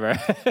 Yeah, whatever.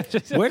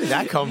 Where did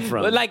that come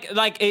from? Like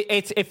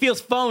it feels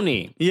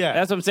phony. Yeah,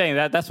 that's what I'm saying.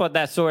 That's what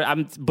that sort.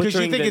 I'm because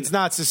you think it's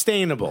not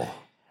sustainable.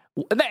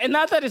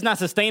 Not that it's not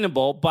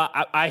sustainable, but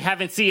I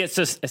haven't seen it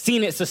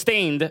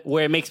sustained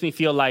where it makes me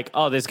feel like,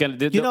 oh, there's gonna.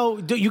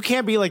 You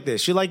can't be like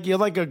this. You're like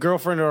a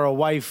girlfriend or a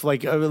wife,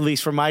 like at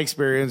least from my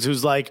experience,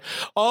 who's like,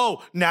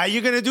 oh, now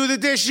you're gonna do the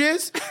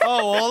dishes.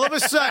 Oh, all of a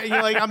sudden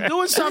you're like, I'm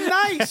doing something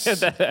nice.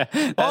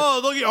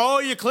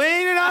 You're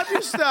cleaning up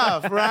your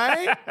stuff,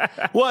 right?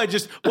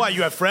 What?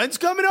 You have friends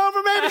coming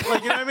over, maybe?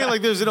 Like, you know what I mean?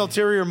 Like, there's an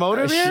ulterior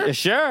motive here.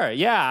 Sure,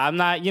 yeah. I'm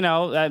not.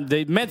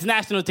 The men's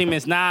national team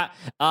is not.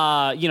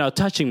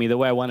 Touching me the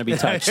way I want to be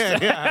touched.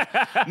 Yeah.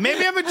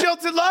 Maybe I'm a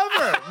jilted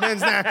lover, men's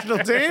national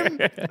team.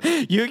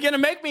 You're going to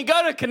make me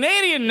go to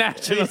Canadian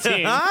national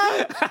team.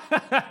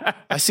 Huh?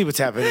 I see what's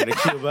happening in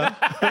Cuba.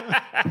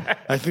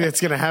 I think that's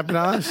going to happen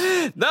to us.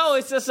 No,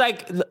 it's just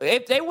like,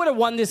 if they would have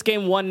won this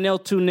game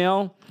 1-0,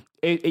 2-0,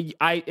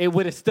 it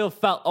would have still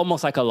felt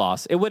almost like a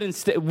loss. It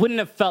wouldn't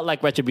have felt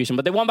like retribution,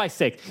 but they won by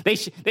 6. They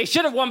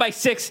should have won by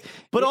 6.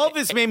 But all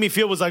this made me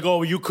feel was like,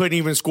 oh, you couldn't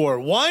even score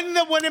one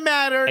when it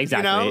mattered.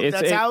 Exactly.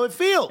 That's how it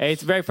feels.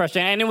 It's very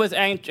frustrating.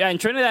 And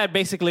Trinidad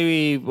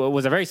basically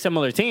was a very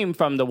similar team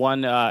from the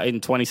one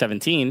in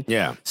 2017.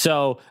 Yeah.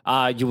 So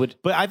you would.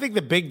 But I think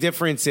the big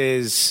difference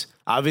is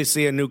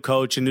obviously a new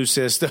coach, a new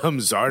system.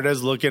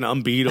 Zarda's looking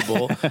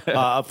unbeatable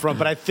up front.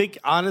 But I think,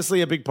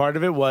 honestly, a big part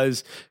of it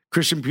was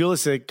Christian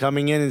Pulisic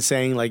coming in and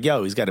saying, like,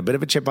 yo, he's got a bit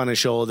of a chip on his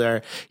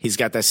shoulder. He's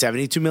got that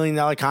 $72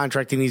 million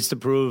contract he needs to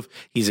prove.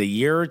 He's a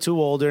year or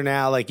two older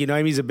now. Like, you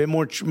know, he's a bit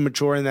more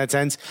mature in that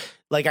sense.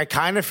 Like, I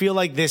kind of feel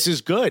like this is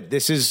good.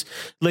 This is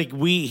like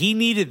he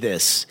needed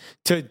this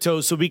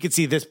so we could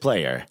see this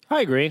player.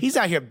 I agree. He's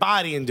out here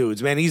bodying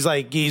dudes, man. He's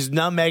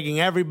nutmegging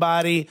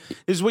everybody.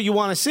 This is what you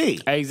want to see.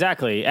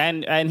 Exactly.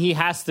 And he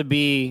has to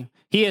be.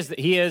 He is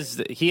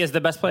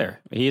the best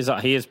player. He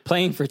is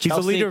playing for Chelsea.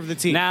 He's the leader of the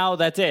team. Now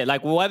that's it.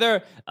 Like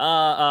whether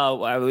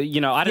I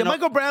don't know.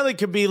 Michael Bradley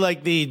could be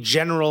like the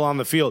general on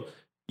the field.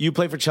 You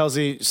play for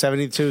Chelsea,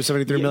 72,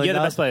 73 million. You're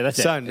the best player.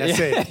 That's Son, it.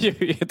 That's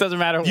it. It doesn't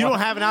matter. You don't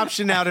have an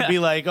option now to be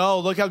like,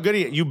 oh, look how good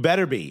he is. You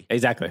better be.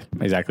 Exactly.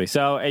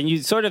 So, and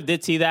you sort of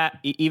did see that,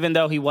 even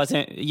though he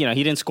wasn't, he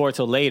didn't score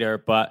till later,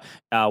 but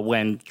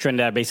when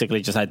Trinidad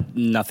basically just had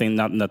nothing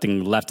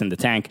left in the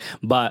tank.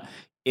 But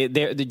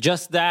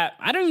just that,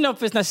 I don't even know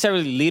if it's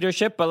necessarily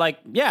leadership, but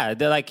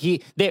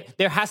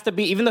there has to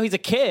be, even though he's a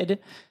kid,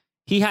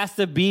 he has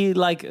to be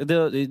like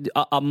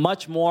a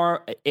much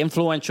more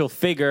influential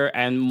figure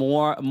and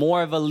more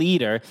of a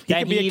leader. He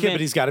can be a kid, but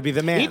he's got to be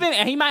the man.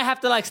 And he might have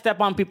to like step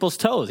on people's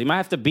toes. He might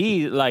have to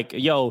be like,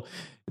 yo,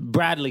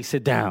 Bradley,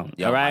 sit down.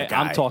 Yo, all right,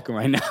 I'm talking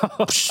right now.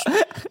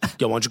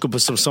 Yo, why don't you go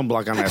put some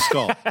sunblock on that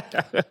skull?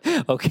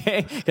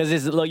 Okay, because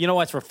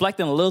it's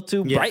reflecting a little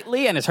too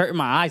brightly and it's hurting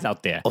my eyes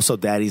out there. Also,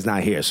 Daddy's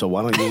not here, so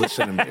why don't you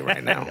listen to me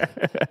right now?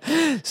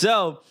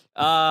 So,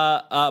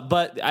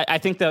 but I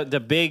think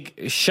the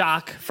big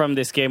shock from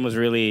this game was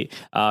really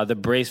the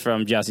brace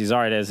from Gyasi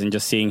Zardes and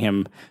just seeing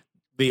him.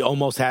 The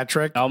almost hat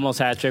trick? Almost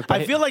hat trick.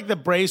 I feel like the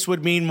brace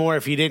would mean more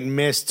if he didn't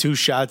miss 2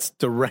 shots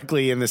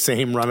directly in the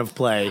same run of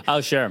play.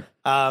 Oh, sure.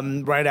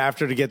 Right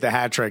after to get the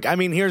hat trick. I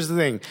mean, here's the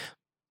thing.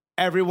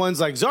 Everyone's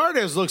like,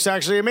 Zardes looks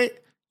actually amazing.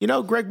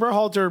 Greg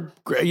Berhalter,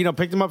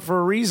 picked him up for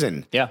a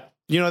reason. Yeah.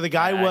 The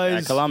guy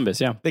at Columbus,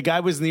 yeah. The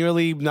guy was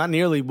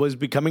was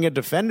becoming a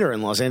defender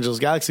in Los Angeles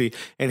Galaxy.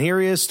 And here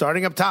he is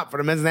starting up top for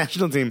the men's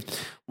national team.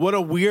 What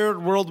a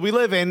weird world we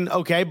live in,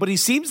 okay? But he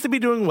seems to be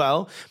doing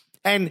well.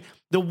 And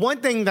the one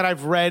thing that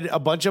I've read a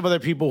bunch of other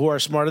people who are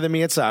smarter than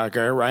me at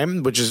soccer, right,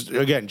 which is,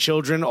 again,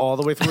 children all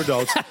the way through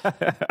adults,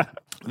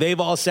 they've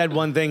all said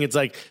one thing. It's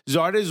like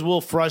Zardes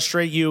will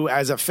frustrate you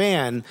as a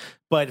fan,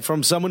 but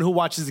from someone who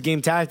watches the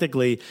game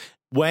tactically,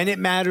 when it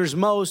matters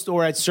most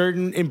or at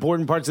certain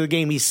important parts of the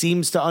game, he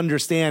seems to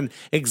understand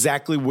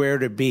exactly where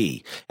to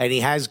be. And he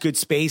has good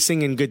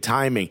spacing and good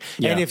timing.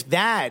 Yeah.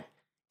 And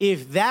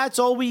if that's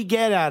all we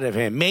get out of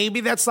him,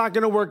 maybe that's not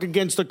going to work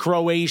against the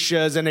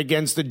Croatias and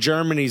against the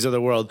Germanys of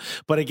the world,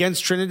 but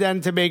against Trinidad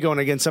and Tobago and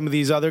against some of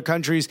these other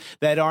countries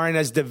that aren't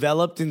as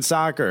developed in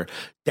soccer,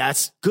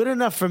 that's good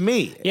enough for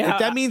me. Yeah, if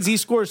that means he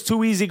scores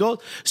 2 easy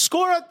goals,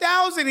 score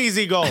 1,000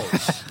 easy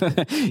goals.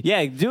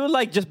 Yeah,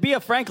 just be a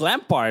Frank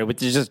Lampard,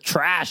 which is just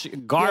trash,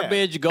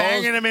 garbage goals.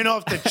 Banging him in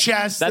off the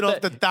chest and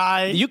off the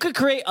thigh. You could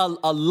create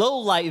a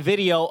low-light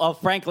video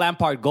of Frank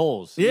Lampard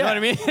goals. You know what I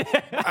mean?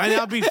 And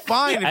that'll be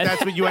fine if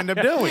that's what you end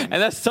up doing.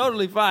 And that's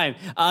totally fine.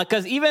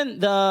 Because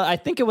even I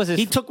think it was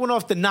he took one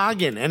off the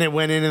noggin and it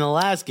went in the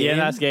last game.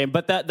 Yeah, last game.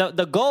 But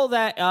the goal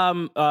that,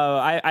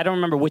 I don't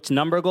remember which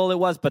number goal it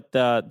was, but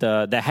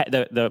the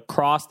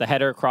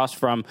header cross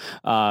from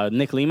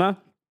Nick Lima.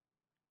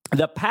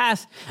 The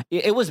pass,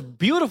 it was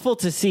beautiful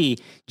to see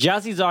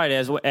Jazzy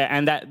Zardes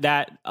and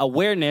that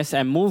awareness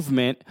and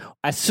movement.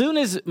 As soon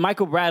as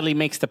Michael Bradley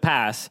makes the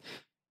pass,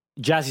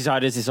 Jazzy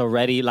Zardes is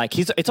already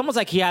it's almost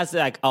like he has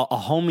like a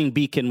homing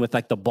beacon with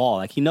like the ball.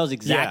 Like he knows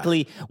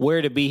exactly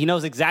where to be. He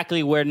knows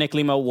exactly where Nick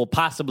Lima will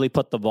possibly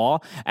put the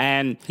ball.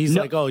 And he's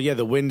like, oh yeah,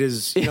 the wind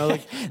is,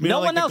 no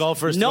one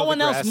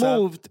else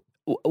moved.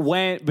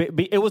 When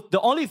it was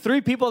the only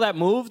 3 people that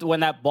moved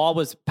when that ball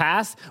was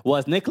passed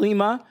was Nick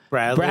Lima,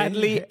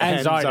 Bradley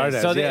and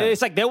Zardes. So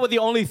it's like they were the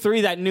only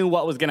 3 that knew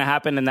what was going to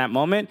happen in that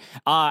moment.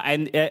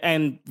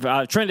 And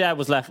Trinidad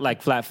was left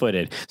like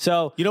flat-footed.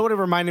 So you know what it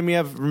reminded me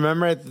of?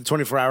 Remember at the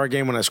 24-hour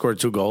game when I scored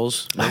 2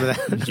 goals? Remember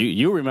that?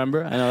 you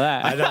remember? I know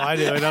that. I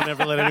do. I don't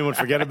ever let anyone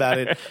forget about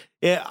it.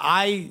 Yeah,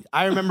 I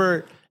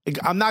remember.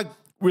 I'm not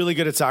really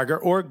good at soccer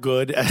or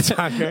good at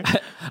soccer.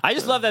 I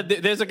just love that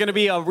there's going to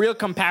be a real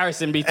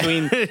comparison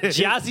between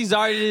Jazzy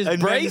Zardes'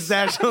 brace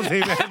national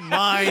team and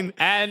mine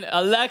and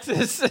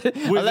Alexis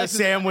a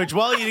sandwich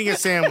while eating a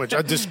sandwich,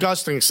 a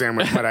disgusting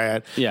sandwich that I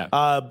had. Yeah.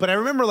 But I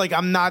remember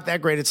I'm not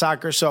that great at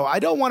soccer, so I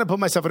don't want to put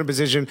myself in a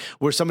position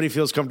where somebody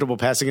feels comfortable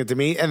passing it to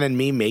me and then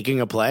me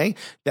making a play.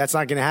 That's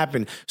not going to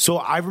happen. So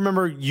I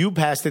remember you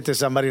passed it to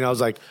somebody and I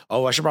was like,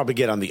 oh, I should probably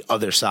get on the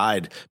other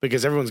side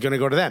because everyone's going to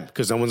go to them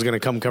because no one's going to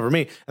come cover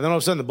me. And then all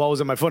of a sudden the ball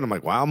was in my foot. And I'm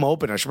like, wow, I'm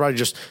open. I should probably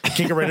just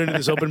kick it right into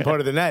this open part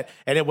of the net.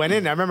 And it went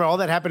in. I remember all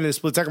that happened in a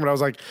split second, but I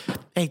was like,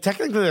 hey,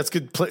 technically that's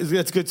good.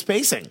 That's good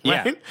spacing.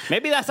 Right? Yeah.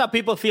 Maybe that's how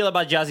people feel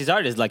about Jazzy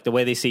Zardes, like the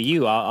way they see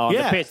you on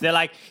the pitch. They're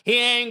like, he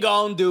ain't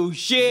gonna do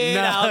shit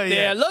out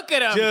there. Look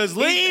at him. Just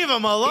leave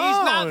him alone.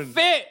 He's not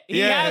fit. He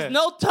has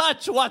no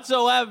touch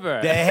whatsoever.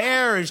 The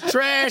hair is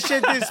trash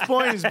at this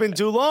point. It's been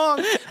too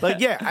long.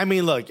 I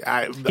mean, look.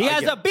 He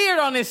has a beard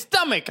on his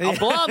stomach, a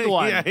blonde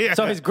one,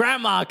 so his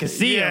grandma can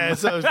see him. Yeah,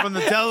 so it's from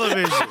the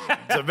television.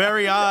 It's a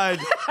very odd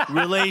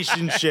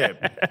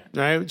relationship.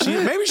 Right?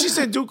 Maybe she's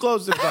sitting too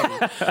close to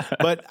something.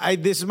 But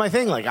this is my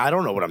thing. I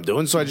don't know what I'm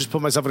doing, so I just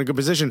put myself in a good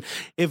position.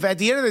 If at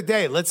the end of the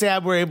day, let's say I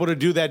were able to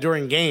do that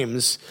during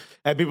games,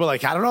 and people are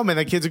like, I don't know, man,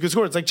 that kid's a good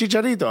scorer. It's like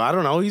Chicharito. I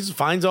don't know.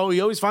 He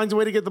always finds a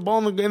way to get the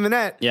ball in the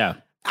net. Yeah.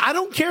 I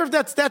don't care if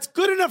that's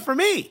good enough for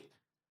me.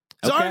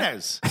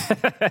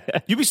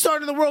 Zardes. You be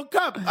starting the World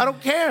Cup. I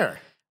don't care.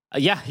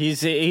 Yeah,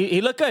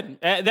 he looked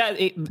good.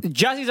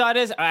 Jazzy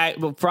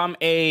Zardes from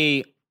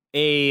a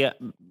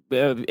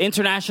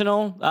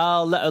international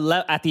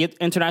at the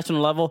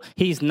international level,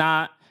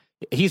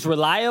 he's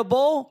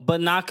reliable,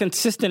 but not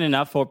consistent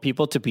enough for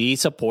people to be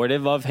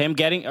supportive of him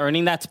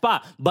earning that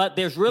spot. But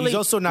there's really he's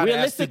also not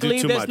realistically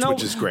asked to do too much,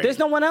 which is great. There's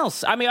no one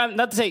else. I mean, I'm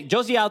not to say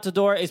Josie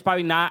Altidore is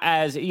probably not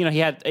as he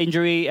had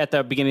injury at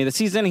the beginning of the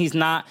season. He's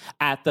not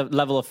at the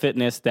level of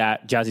fitness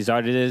that Jazzy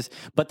Zardes is.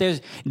 But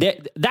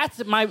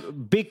that's my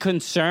big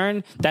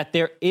concern, that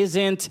there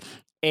isn't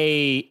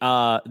any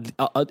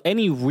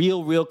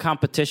real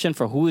competition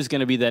for who is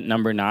going to be that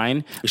number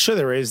 9. Sure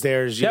there is.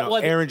 There's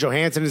Aaron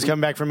Johansson has come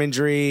back from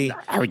injury.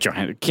 Aaron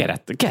Johansson, get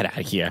out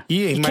of here.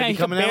 He might be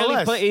coming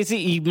MLS.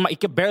 He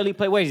could barely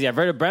play. Wait, is he at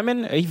Werder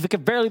Bremen? He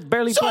could barely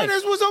play.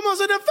 Zardes was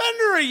almost a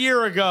defender a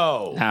year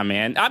ago. Ah,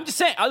 man, I'm just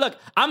saying. Look,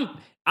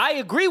 I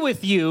agree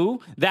with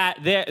you that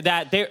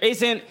there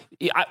isn't.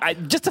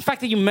 just the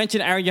fact that you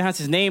mentioned Aaron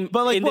Johansson's name,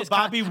 but like in this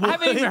Bobby Wood, I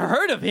haven't even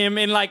heard of him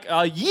in like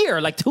a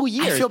year, like 2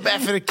 years. I feel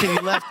bad for the kid.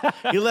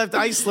 He left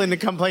Iceland to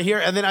come play here,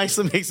 and then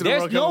Iceland makes it.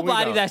 There's a World Cup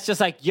nobody that's just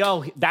like,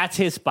 yo, that's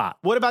his spot.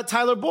 What about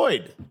Tyler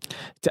Boyd?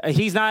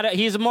 He's not.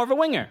 He's more of a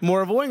winger.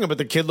 More of a winger, but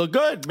the kid looked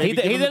good. Maybe He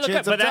give him did a look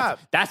chance good, but up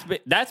top.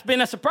 that's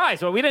been a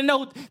surprise. Well, we didn't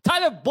know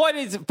Tyler Boyd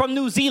is from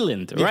New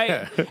Zealand,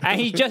 right? Yeah. And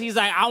he's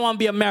like, I want to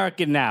be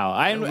American now.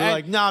 And we're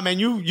like, nah, man,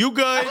 you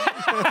good.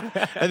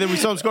 And then we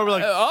saw him score. We're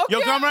like, okay.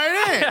 yo, come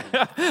right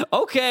in.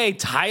 Okay,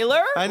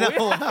 Tyler. I know.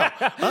 Wow.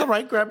 All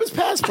right, grab his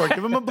passport.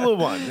 Give him a blue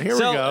one. Here we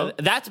go.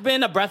 That's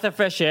been a breath of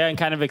fresh air and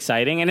kind of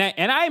exciting.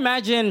 And I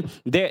imagine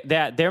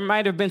that there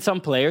might have been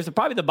some players,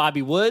 probably the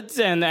Bobby Woods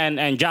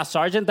and Josh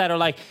Sargent, that are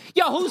like,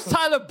 yo, who's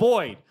Tyler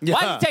Boyd? Yeah.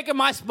 Why is he taking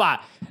my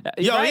spot?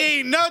 Yo, Right? he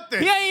ain't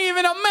nothing. He ain't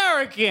even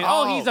American.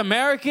 Oh, he's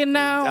American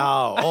now?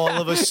 Oh,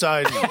 all of a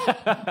sudden.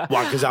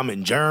 Why? Because I'm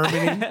in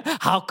Germany?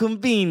 How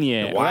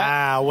convenient.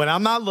 Wow, Right? when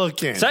I'm not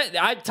looking. So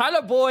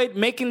Tyler Boyd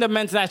making the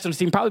men's national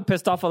team probably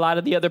pissed off a lot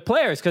of the other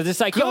players because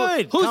it's like,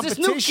 yo, who's this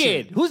new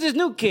kid? Who's this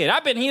new kid?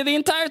 I've been here the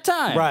entire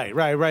time. Right.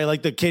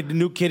 Like the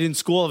new kid in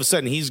school, all of a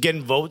sudden he's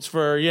getting votes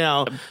for,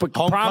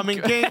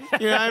 homecoming king.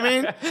 You know what I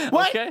mean?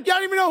 What? Okay. Y'all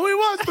don't even know who he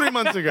was 3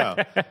 months ago.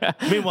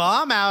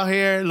 Meanwhile, I'm out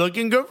here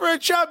looking good for a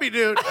chubby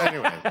dude.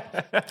 Anyway.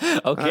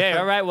 Okay,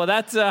 all right. Well,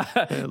 that's a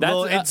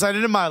little insight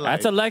into my life.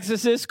 That's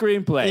Alexis's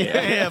screenplay.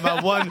 Yeah,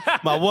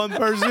 my one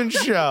person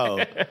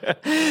show.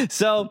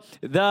 So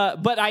there's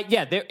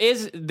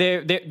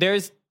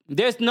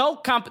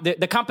no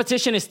the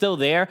competition is still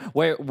there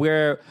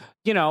where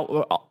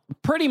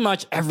pretty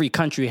much every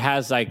country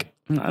has like,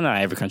 not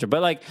every country,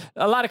 but like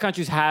a lot of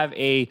countries have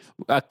a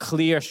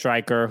clear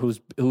striker who's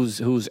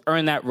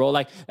earned that role.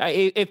 Like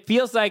it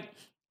feels like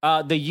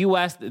the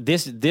U.S.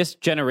 this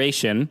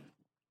generation.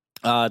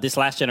 This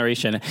last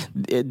generation,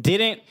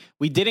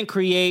 we didn't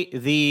create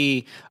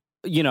the,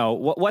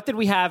 what did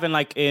we have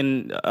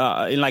in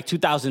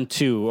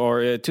 2002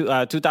 or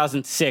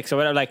 2006 or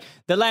whatever, like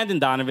the Landon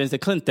Donovans, the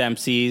Clint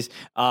Dempseys,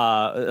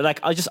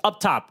 just up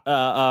top.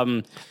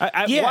 Why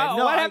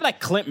have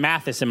like Clint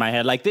Mathis in my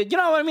head? Like, you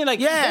know what I mean? Like,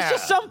 there's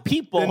just some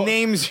people. The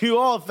names you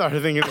all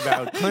started thinking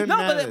about. Clint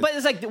Mathis. but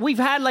it's like we've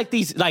had like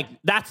these, like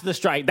that's the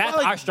strike. That's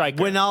our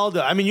striker.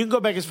 Ronaldo. I mean, you can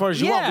go back as far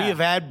as you want. We have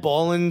had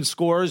ball-in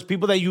scorers,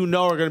 people that are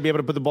going to be able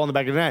to put the ball in the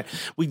back of the net.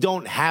 We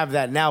don't have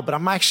that now, but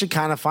I'm actually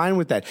kind of fine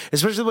with that,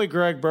 especially the way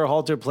Greg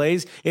Berhalter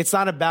plays. It's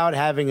not about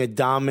having a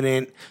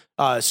dominant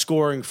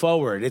scoring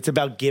forward. It's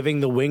about giving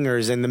the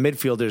wingers and the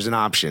midfielders an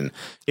option.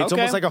 It's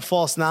almost like a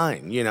false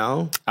nine,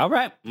 All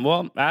right.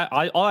 Well,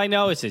 all I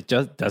know is it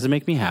just doesn't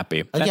make me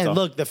happy. Again,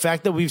 look, the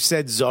fact that we've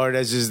said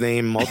Zardez's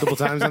name multiple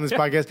times on this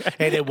podcast,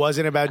 and it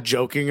wasn't about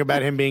joking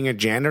about him being a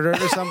janitor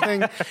or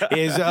something,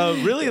 is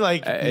really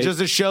just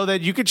a show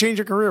that you could change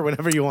your career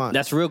whenever you want.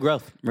 That's real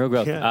growth. Real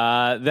growth.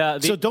 Yeah.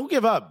 So don't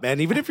give up,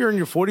 man. Even if you're in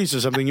your 40s or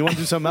something, you want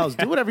to do something else,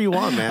 do whatever you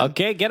want, man.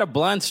 Okay, get a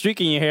blonde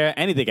streak in your hair.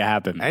 Anything can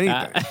happen.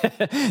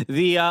 Anything.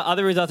 The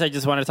other results I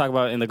just wanted to talk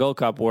about in the Gold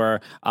Cup were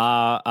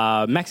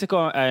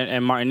Mexico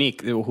and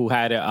Martinique, who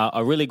had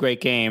a really great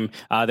game.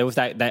 There was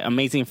that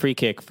amazing free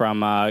kick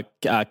from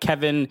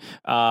Kevin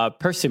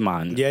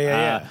Persiman.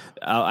 Yeah.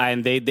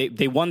 And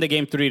they won the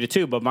game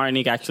 3-2, but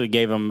Martinique actually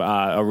gave them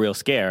a real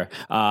scare.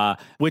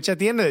 Which at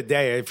the end of the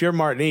day, if you're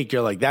Martinique,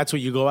 you're like, that's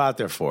what you go out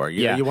there for.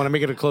 You want to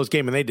make it a close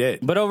game, and they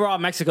did. But overall,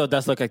 Mexico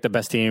does look like the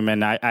best team,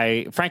 and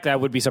I frankly, I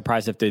would be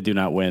surprised if they do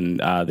not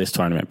win this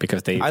tournament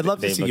because I'd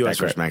love to see U.S.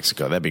 versus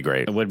Mexico. That'd be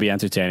great. It would be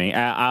entertaining.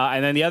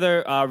 And then the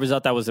other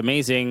result that was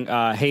amazing,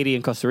 Haiti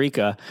and Costa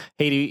Rica.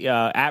 Haiti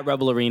at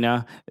Rebel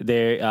Arena,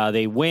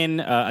 they win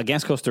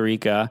against Costa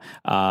Rica,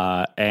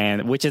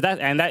 and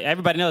that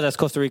everybody knows that's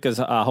Costa Rica's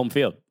home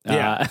field.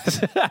 Yeah,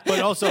 but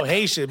also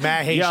Haitians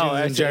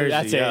in Jersey.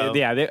 That's it.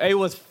 Yeah, it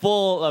was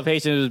full of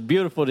Haitians. It was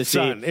beautiful to see.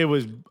 It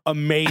was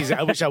amazing.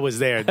 I wish I was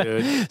there,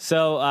 dude.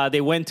 So they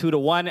win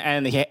 2-1,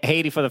 and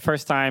Haiti for the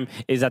first time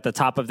is at the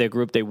top of their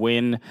group. They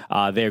win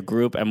their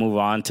group and move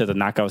on to the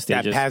knockout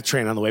stages. That PATH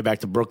train on the way back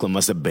to Brooklyn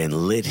must have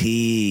been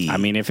litty. I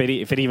mean, if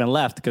it even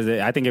left, because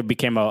I think it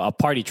became a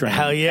party train.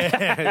 Hell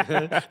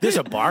yeah! There's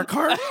a bar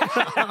cart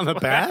on the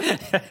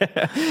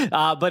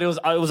PATH. But it was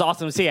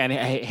awesome to see, and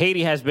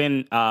Haiti has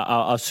been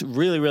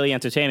really, really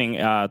entertaining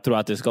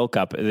throughout this Gold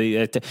Cup.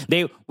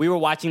 We were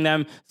watching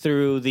them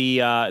through the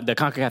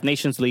CONCACAF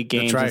Nations League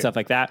games and stuff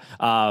like that.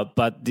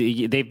 But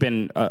they've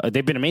been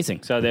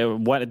amazing. So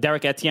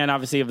Derek Etienne,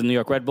 obviously of the New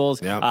York Red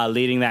Bulls,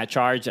 leading that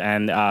charge,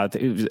 and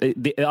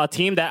a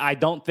team that I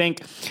don't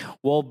think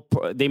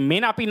they may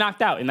not be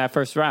knocked out in that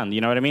first round.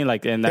 You know what I mean?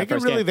 Like in that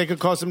first game. They could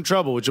cause some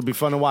trouble, which will be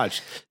fun to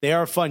watch. They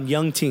are a fun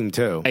young team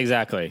too.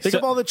 Exactly. Think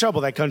of all the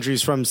trouble that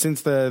country's from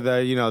since the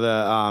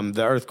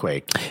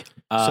earthquake.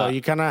 So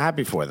you're kind of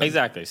happy for them.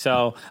 Exactly.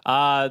 So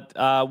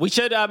we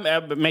should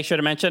make sure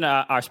to mention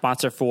our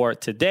sponsor for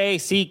today,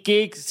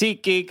 SeatGeek.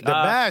 SeatGeek, the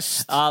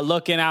best.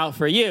 Looking out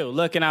for you,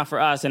 looking out for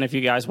us. And if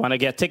you guys want to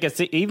get tickets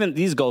to even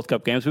these Gold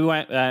Cup games, we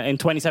went in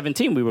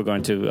 2017. We were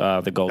going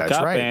to the Gold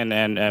Cup, right.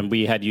 and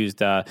we had used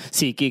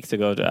SeatGeek to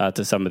go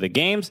to some of the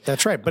games.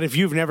 That's right. But if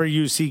you've never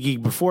used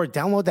SeatGeek before,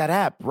 download that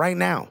app right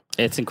now.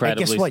 It's incredible.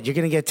 Guess what? You're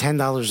going to get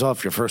 $10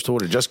 off your first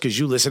order just because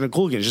you listen to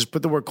Cooligans. Just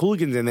put the word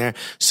Cooligans in there.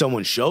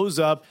 Someone shows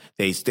up.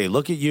 They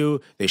look at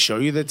you. They show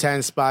you the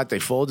 10 spot. They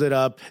fold it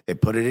up. They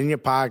put it in your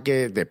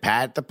pocket. They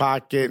pat the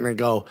pocket and they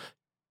go,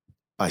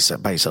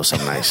 buy yourself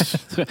something nice.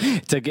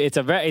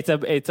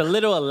 it's a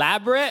little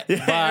elaborate.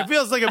 Yeah, but, it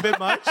feels like a bit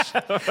much.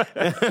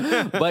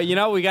 But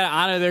we got to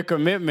honor their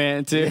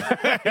commitment to.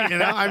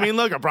 I mean,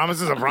 look, a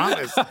promise is a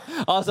promise.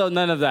 Also,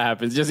 none of that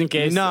happens. Just in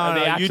case they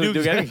actually you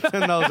do get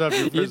 $10 off your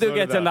first you do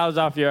order, get $10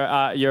 off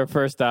your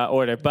first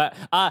order. But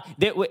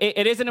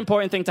it is an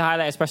important thing to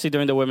highlight, especially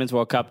during the Women's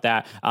World Cup,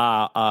 that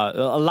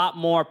a lot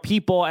more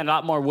people and a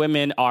lot more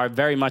women are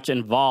very much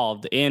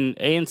involved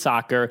in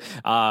soccer.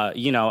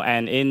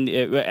 And in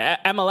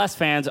MLS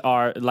fans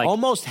are like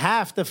almost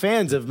half the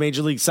fans of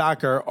Major League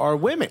Soccer are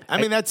women.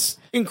 I mean, that's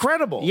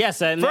incredible.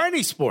 Yes, and for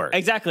any sport.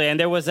 Exactly. And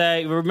there was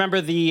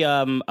remember the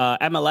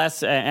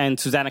MLS and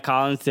Susanna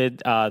Collins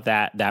did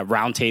that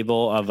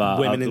roundtable of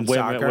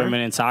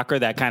women in soccer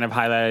that kind of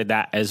highlighted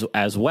that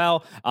as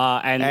well.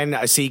 And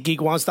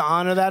SeatGeek wants to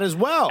honor that as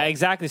well.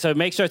 Exactly. So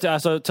make sure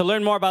to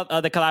learn more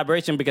about the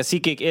collaboration, because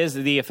SeatGeek is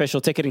the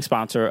official ticketing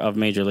sponsor of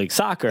Major League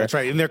Soccer. That's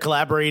right. And they're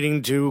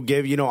collaborating to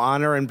give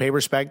honor and pay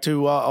respect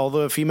to all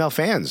the female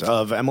fans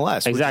of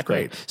MLS.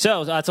 Exactly. Which is great.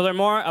 So to learn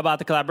more about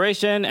the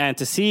collaboration and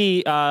to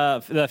see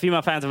the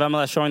female fans of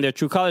MLS showing their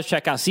true colors,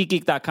 check out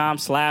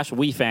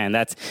SeatGeek.com/WeFan.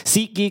 That's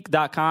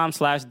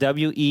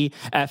SeatGeek.com/WEFAN.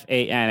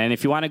 And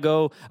if you want to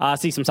go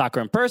see some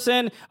soccer in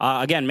person,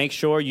 again, make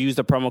sure you use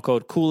the promo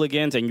code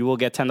Cooligans and you will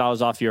get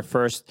 $10 off your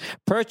first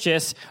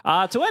purchase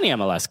to any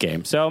MLS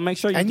game. So make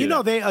sure you And do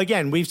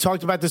that. we've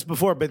talked about this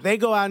before, but they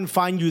go out and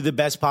find you the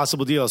best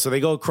possible deal. So they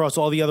go across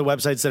all the other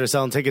websites that are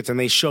selling tickets and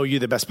they show you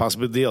the best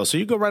possible deal. So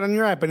you go right on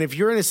your app. And if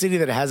you're in a city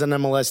that has an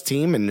MLS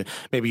team and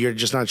maybe you're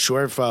just not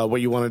sure if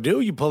what you want to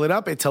do, you pull it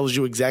up. It tells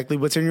you exactly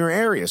what's in your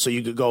area. So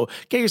you could go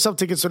get yourself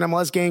tickets to an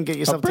MLS game, get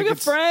yourself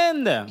tickets. Bring a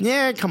friend.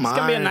 Yeah, come on. It's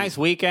going to be a nice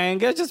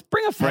weekend. Just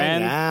bring a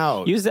friend. Hang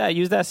out. Use that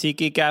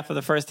SeatGeek app for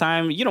the first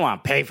time. You don't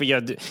want to pay for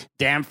your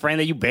damn friend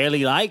that you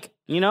barely like.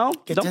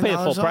 Don't pay the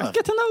full price.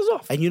 Get $10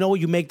 off. And you know what?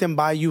 You make them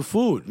buy you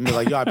food. And be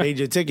like, yo, I paid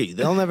your ticket.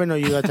 They'll never know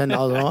you got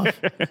 $10 off.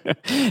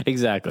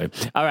 Exactly.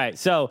 All right.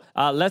 So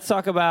let's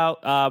talk about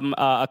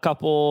a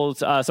couple,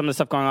 some of the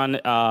stuff going on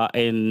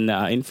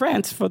in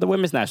France for the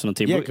women's national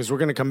team. Yeah, because we're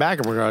going to come back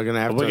and we're going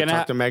to have to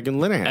talk to Megan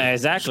Linehan.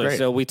 Exactly.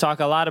 So we talk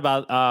a lot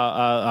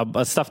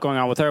about stuff going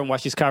on with her and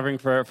what she's covering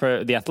for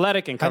The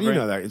Athletic. And covering. How do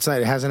you know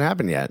that? It hasn't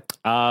happened yet.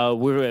 I'm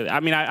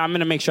going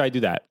to make sure I do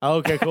that.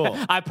 Okay, cool.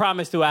 I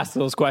promise to ask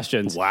those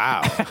questions.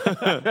 Wow.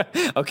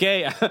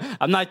 Okay,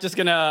 I'm not just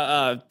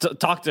gonna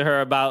talk to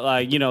her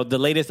about the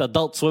latest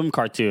Adult Swim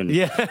cartoon.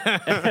 Yeah.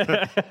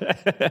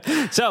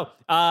 So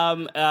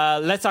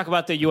let's talk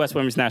about the U.S.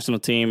 women's national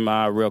team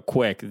real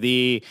quick.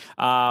 The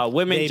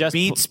women they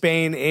beat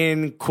Spain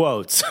in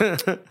quotes.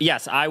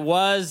 Yes, I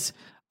was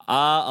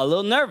a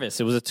little nervous.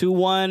 It was a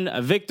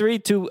 2-1 victory,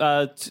 two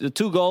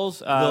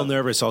goals. A little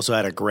nervous. Also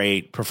had a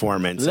great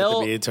performance at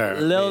the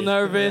BET. Little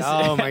nervous.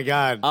 Oh my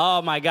god.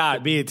 Oh my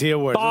god. The BET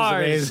Awards was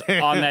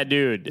amazing on that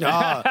dude.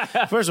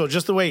 First of all,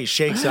 just the way he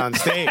shakes on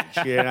stage.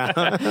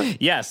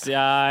 Yes,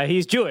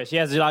 he's Jewish. He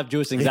has a lot of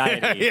Jewish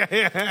anxiety.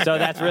 Yeah. So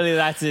that's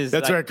his.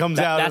 That's where it comes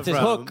out. That's his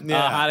hook.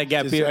 How to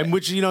get people. And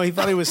which he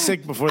thought he was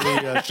sick before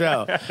the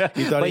show.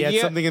 He thought he had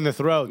something in the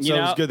throat. So it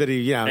was good that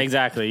he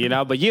exactly.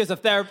 But years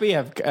of therapy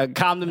have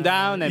calmed him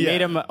down and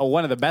made him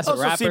one of the best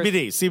rappers.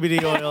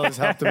 CBD oil has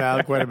helped him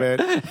out quite a bit.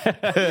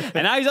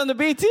 And now he's on the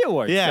BET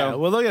Awards. Yeah,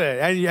 well, look at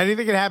it.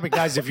 Anything can happen,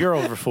 guys, if you're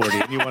over 40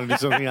 and you want to do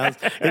something else.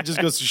 It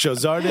just goes to show.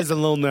 Zardes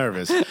and Lil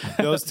Nervous.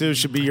 Those two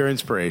should be your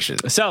inspiration.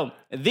 So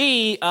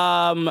the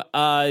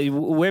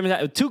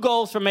women, 2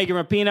 goals from Megan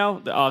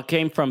Rapinoe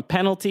came from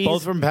penalties.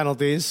 Both from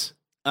penalties.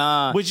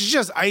 Which is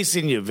just ice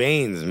in your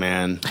veins,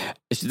 man.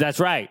 That's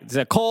right. It's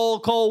a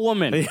cold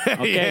woman.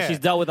 Okay, yeah. She's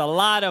dealt with a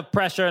lot of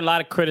pressure and a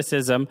lot of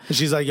criticism.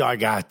 She's like, yo, I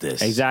got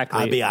this. Exactly.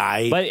 I'll be all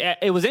right. But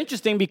it was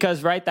interesting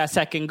because, that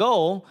second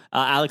goal,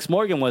 Alex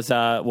Morgan was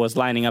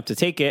lining up to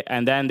take it,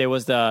 and then there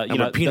was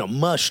Rapinoe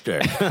mushed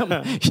her.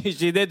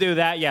 She did do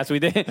that. Yes, we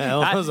did.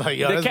 I was like,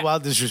 yo, that's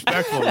wild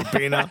disrespectful,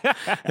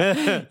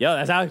 Rapinoe. Yo,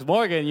 that's Alex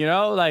Morgan,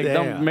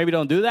 maybe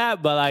don't do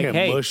that, but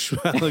can't mush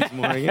Alex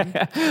Morgan.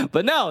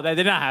 But no, that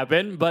did not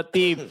happen. But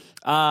the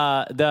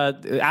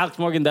Alex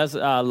Morgan does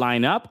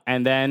line up,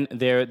 and then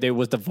there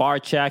was the VAR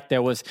check.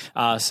 There was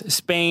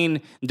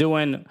Spain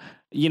doing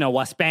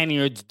what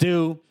Spaniards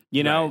do.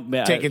 you know,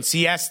 taking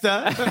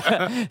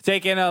siesta,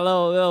 taking a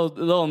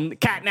little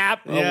cat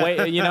nap,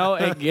 away, you know,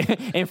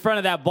 in front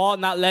of that ball,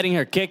 not letting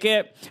her kick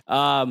it.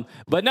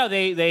 But no,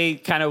 they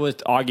kind of was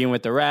arguing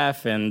with the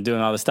ref and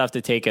doing all the stuff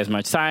to take as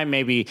much time,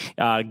 maybe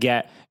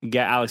get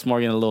Alex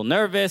Morgan a little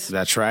nervous.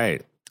 That's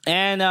right.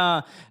 And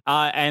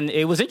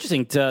it was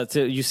interesting to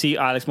you see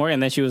Alex Morgan,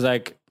 and then she was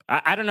like,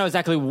 I don't know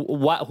exactly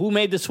who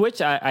made the switch.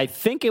 I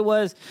think it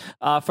was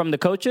from the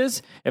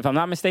coaches, if I'm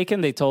not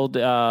mistaken. They told,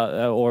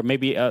 or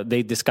maybe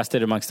they discussed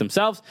it amongst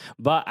themselves.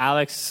 But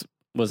Alex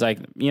was like,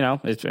 you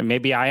know,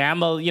 maybe I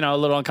am a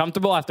little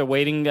uncomfortable after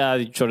waiting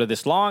sort of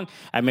this long.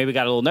 I maybe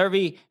got a little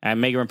nervy, and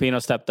Megan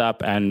Rapinoe stepped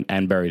up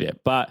and buried it.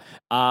 But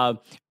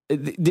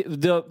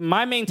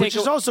my main take, which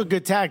is also a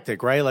good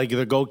tactic, right? Like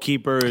the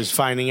goalkeeper is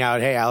finding out,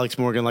 hey, Alex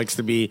Morgan likes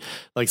to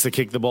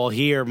kick the ball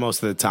here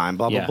most of the time.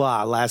 Blah blah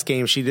blah. Last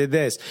game she did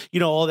this. You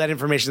know, all that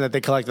information that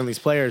they collect on these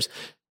players.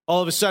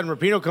 All of a sudden,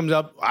 Rapinoe comes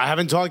up. I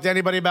haven't talked to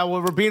anybody about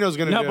what Rapinoe's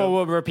going to do.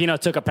 No, but Rapinoe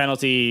took a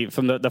penalty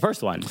from the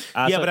first one.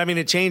 But I mean,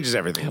 it changes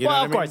everything. You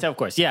know of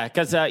course. Yeah,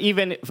 because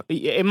even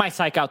it might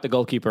psych out the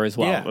goalkeeper as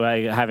well.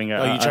 Right? Having you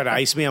try to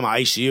ice me, I'm going to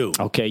ice you.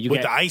 Okay.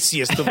 With the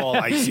iciest of all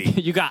icy.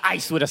 You got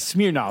ice with a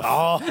Smirnoff.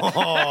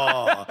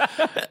 Oh,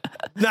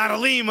 not a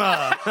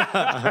Lima.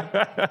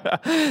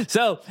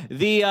 So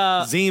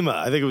the... Zima.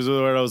 I think it was the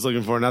word I was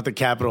looking for, not the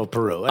capital of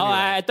Peru. Anyway.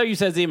 I thought you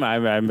said Zima.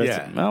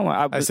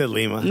 I said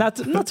Lima.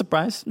 Not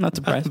surprised. Not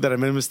surprised. That I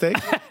made a mistake.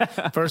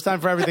 First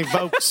time for everything,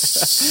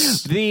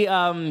 folks.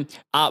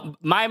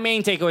 My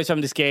main takeaways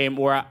from this game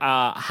were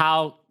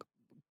how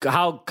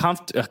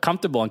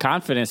comfortable and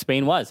confident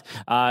Spain was.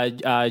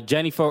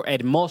 Jennifer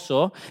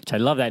Hermoso, which I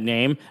love that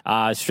name,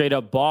 straight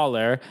up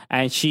baller,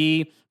 and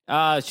she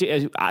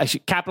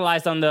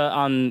capitalized on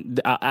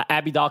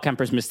Abby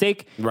Dahlkemper's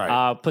mistake.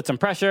 Right. Put some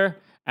pressure.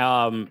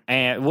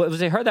 And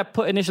was it her that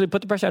initially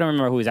put the pressure? I don't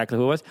remember who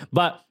it was,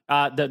 but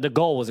the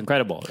goal was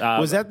incredible.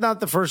 Was that not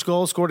the first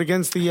goal scored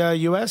against the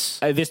U.S.?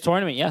 This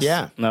tournament? Yes.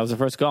 Yeah, that was the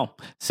first goal.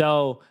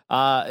 So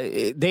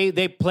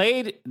they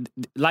played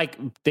like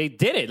they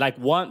did it like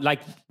one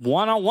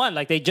on one.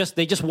 Like they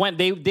just went.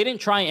 They didn't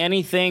try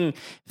anything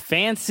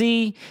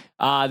fancy.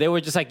 They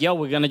were just like, yo,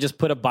 we're gonna just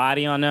put a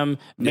body on them,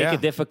 make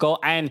it difficult.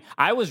 And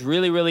I was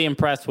really, really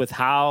impressed with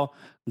how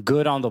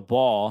good on the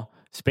ball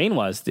Spain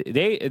was.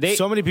 They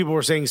so many people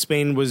were saying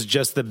Spain was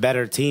just the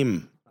better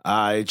team.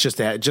 It just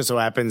so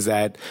happens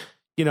that,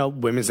 you know,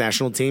 women's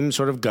national team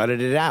sort of gutted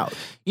it out.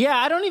 Yeah,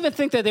 I don't even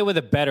think that they were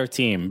the better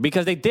team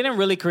because they didn't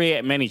really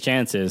create many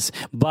chances,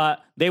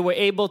 but they were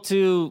able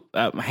to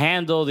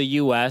handle the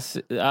U.S.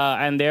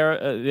 And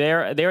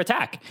their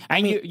attack.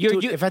 And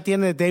if at the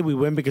end of the day we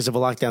win because of a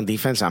lockdown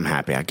defense, I'm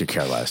happy. I could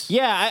care less.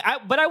 Yeah,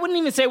 but I wouldn't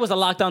even say it was a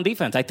lockdown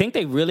defense. I think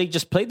they really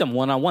just played them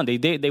one-on-one.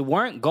 They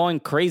weren't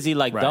going crazy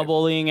like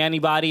doubling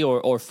anybody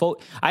or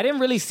I didn't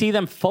really see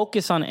them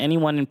focus on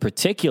anyone in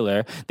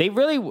particular. They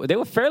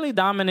were fairly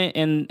dominant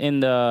in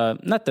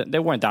the they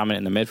weren't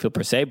dominant in the midfield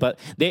per se, but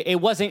it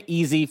wasn't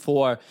easy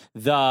for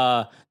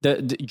the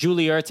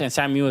Julie Ertz and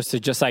Sam Mewis to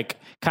just like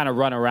kind of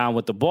run around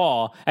with the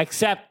ball,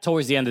 except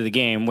towards the end of the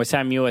game where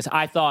Sam Mewis,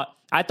 I thought,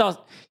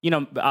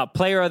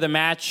 player of the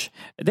match.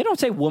 They don't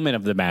say woman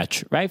of the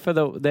match, right? For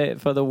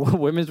the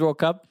Women's World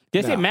Cup.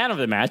 They say man of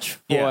the match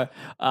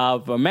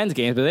for men's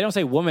games, but they don't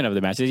say woman of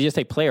the match. They just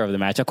say player of the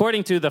match,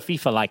 according to the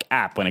FIFA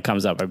app when it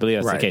comes up. I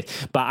believe that's the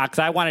case. But because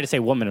I wanted to say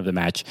woman of the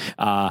match.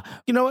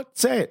 You know what?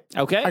 Say it.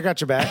 Okay, I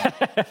got your back.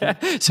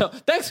 So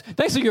thanks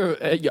for your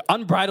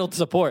unbridled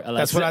support,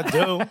 Alexa. That's what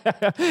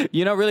I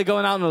do. Really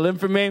going out on a limb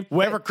for me.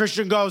 Wherever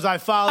Christian goes, I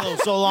follow,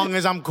 so long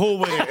as I'm cool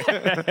with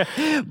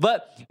it.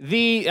 But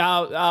the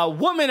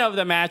woman of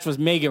the match was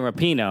Megan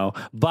Rapinoe,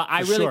 but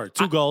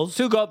two goals,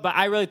 but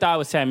I really thought it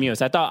was Sam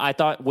Mewis. I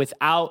thought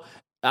without.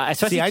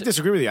 Especially I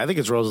disagree with you. I think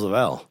it's Rose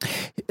Lavelle.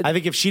 I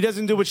think if she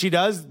doesn't do what she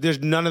does, there's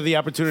none of the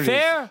opportunities.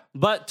 Fair,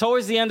 but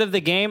towards the end of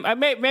the game,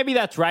 maybe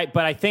that's right.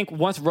 But I think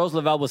once Rose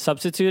Lavelle was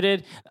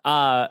substituted,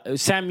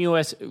 Sam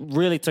Mewis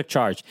really took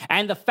charge.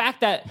 And the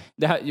fact that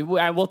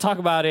we'll talk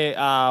about it,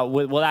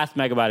 we'll ask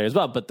Meg about it as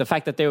well. But the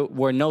fact that there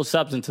were no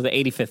subs until the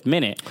 85th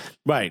minute,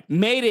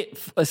 made it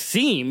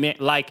seem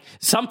like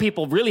some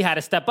people really had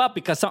to step up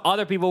because some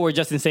other people were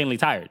just insanely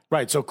tired.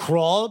 Right. So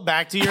crawl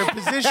back to your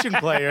position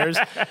players.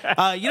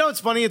 It's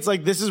funny. It's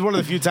like this is one of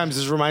the few times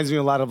this reminds me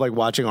a lot of like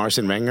watching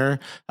Arsene Wenger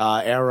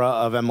era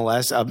of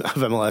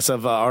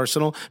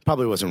Arsenal.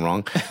 Probably wasn't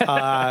wrong.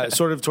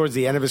 Sort of towards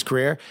the end of his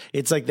career,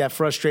 it's like that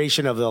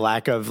frustration of the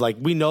lack of like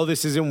we know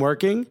this isn't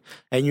working,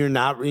 and you're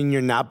not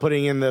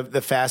putting in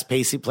the fast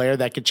pacey player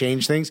that could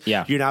change things.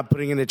 Yeah, you're not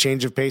putting in a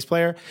change of pace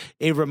player.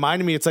 It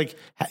reminded me.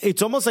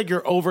 It's almost like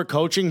you're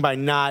overcoaching by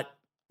not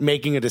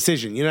making a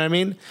decision. You know what I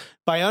mean?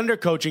 By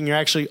undercoaching, you're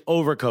actually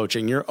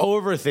overcoaching. You're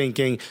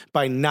overthinking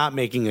by not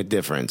making a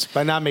difference,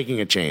 by not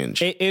making a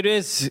change. It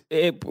is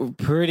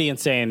pretty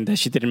insane that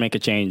she didn't make a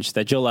change,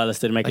 that Jill Ellis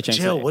didn't make a change.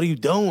 Jill, what are you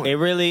doing? It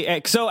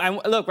really... So,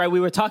 look, right, we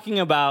were talking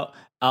about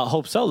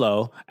Hope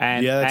Solo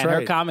and her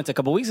right. comments a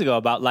couple weeks ago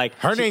about like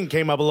Her name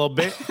came up a little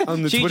bit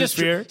on the Twitter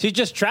sphere. She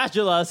just trashed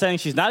Gilla, saying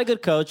she's not a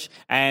good coach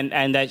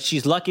and that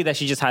she's lucky that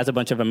she just has a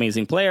bunch of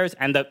amazing players,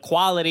 and the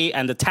quality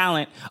and the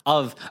talent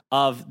of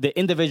the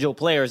individual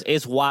players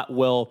is what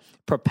will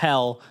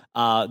propel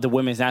the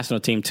women's national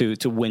team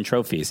to win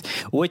trophies,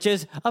 which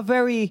is a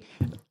very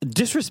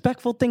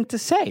disrespectful thing to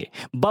say.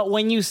 But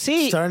when you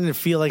see... Starting to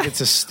feel like it's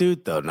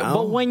astute, though, now.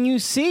 But when you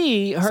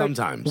see her...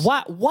 Sometimes.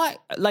 What?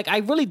 Like, I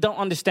really don't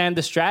understand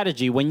the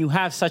strategy when you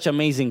have such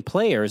amazing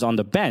players on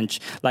the bench,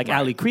 like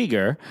Ali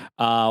Krieger.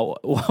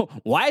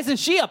 Why isn't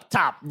she up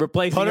top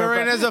replacing Put her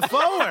in as a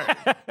forward.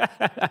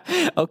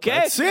 Okay.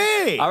 Let's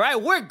see. All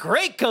right, we're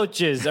great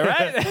coaches, all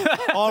right?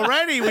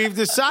 Already, we've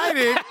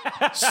decided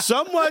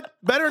somewhat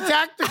better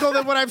tactical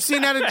than what I've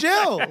seen out of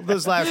Jill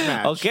this last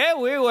match. Okay,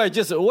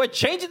 we're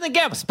changing the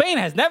game. Spain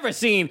has never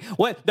seen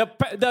what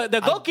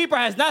the goalkeeper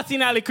has not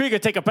seen Ali Krieger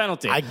take a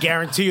penalty. I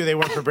guarantee you they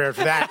weren't prepared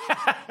for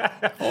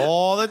that.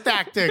 All the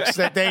tactics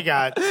that they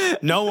got,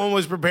 no one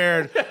was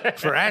prepared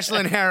for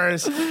Ashlyn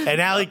Harris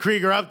and Ali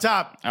Krieger up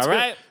top. All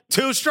right.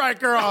 Two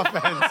striker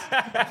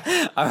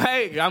offense. All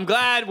right, I'm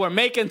glad we're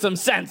making some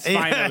sense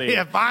finally.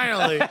 Yeah,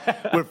 finally.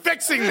 We're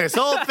fixing this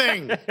whole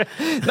thing.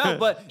 No,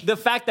 but the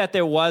fact that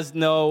there was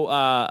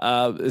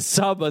no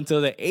sub until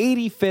the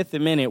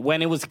 85th minute,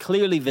 when it was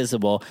clearly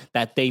visible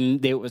that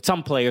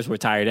some players were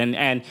tired,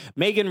 and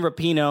Megan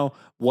Rapinoe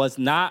was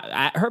not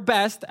at her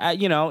best,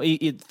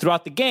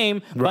 throughout the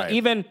game, Right. but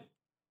even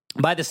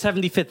by the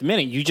 75th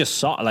minute, you just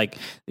saw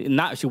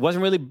she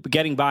wasn't really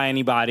getting by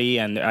anybody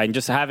and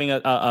just having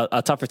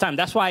a tougher time.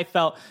 That's why I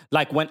felt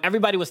like when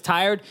everybody was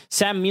tired,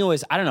 Sam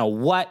Mewis, I don't know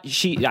what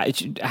she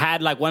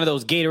had, like one of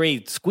those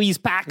Gatorade squeeze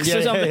packs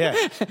or something.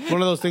 Yeah.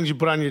 One of those things you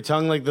put on your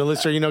tongue, like the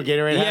Lister,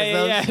 Gatorade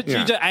has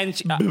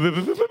those.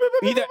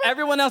 Either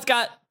everyone else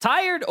got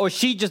tired or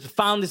she just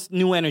found this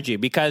new energy,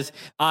 because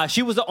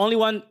she was the only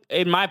one,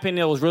 in my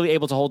opinion, that was really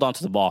able to hold on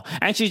to the ball.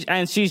 And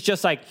she's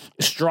just like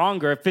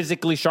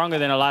physically stronger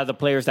than a lot of the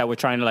players that were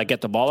trying to like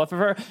get the ball off of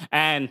her.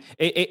 And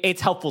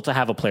it's helpful to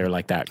have a player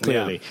like that,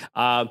 clearly.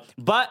 Yeah.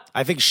 But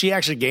I think she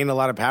actually gained a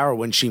lot of power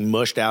when she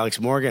mushed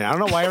Alex Morgan. I don't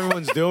know why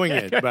everyone's doing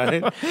it,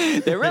 but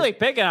they're really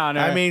picking on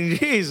her. I mean,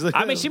 geez.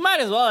 I mean, she might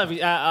as well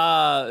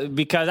have,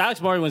 because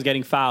Alex Morgan was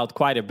getting fouled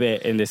quite a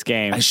bit in this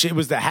game. It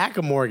was the hack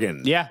of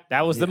Morgan. Yeah,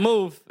 that was the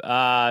move.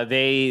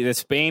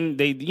 Spain, and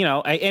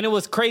it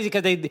was crazy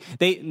because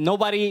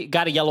nobody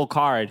got a yellow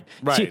card.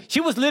 Right.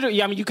 She was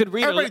literally, I mean, you could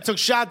read Everybody took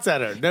shots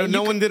at her.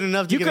 No one did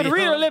enough to get You could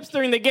read her lips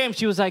during the game.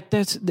 She was like,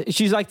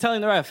 she's like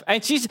telling the ref.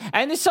 And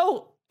it's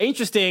so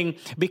interesting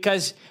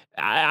because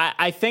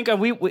I think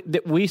we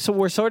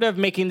were sort of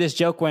making this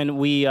joke when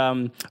we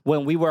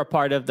were a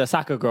part of the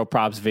Soccer Girl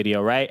props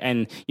video, right?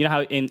 And you know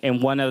how in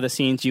one of the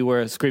scenes you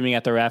were screaming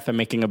at the ref and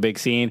making a big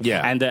scene,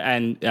 yeah.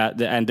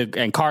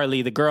 And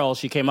Carly, the girl,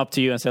 she came up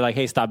to you and said like,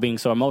 "Hey, stop being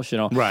so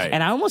emotional." Right.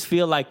 And I almost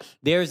feel like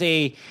there's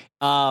a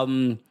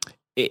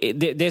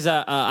there's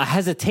a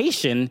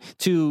hesitation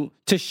to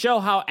show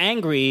how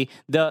angry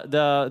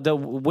the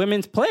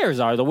women's players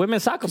are, the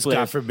women's soccer players.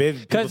 God forbid,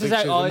 because it's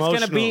like,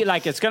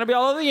 it's gonna be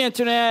all over the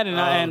internet,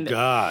 and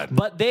God.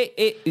 But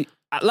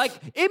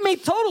it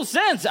made total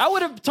sense. I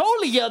would have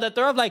totally yelled at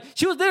the ref. Like,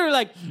 she was literally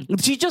like,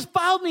 she just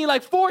fouled me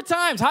like 4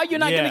 times. How are you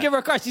not going to give her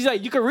a card? She's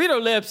like, you can read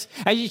her lips.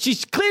 And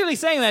she's clearly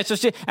saying that.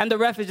 And the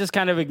ref is just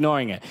kind of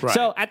ignoring it. Right.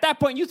 So at that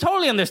point, you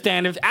totally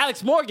understand if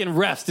Alex Morgan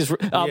refs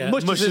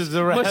mushes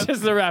the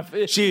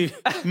ref. She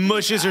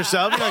mushes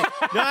herself. You're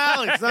like, no,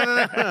 Alex,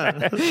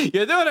 no.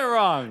 You're doing it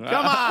wrong.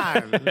 Come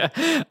on.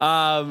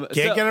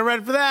 Can't get a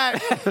red for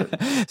that.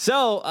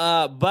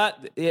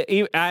 But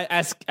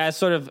as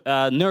sort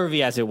of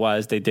nervy as it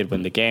was, they did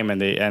win the game, and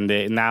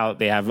they now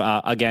they have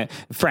again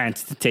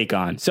France to take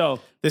on. So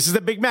this is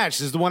the big match.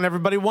 This is the one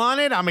everybody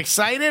wanted. I'm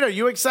excited. Are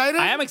you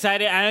excited? I am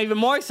excited. I'm even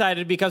more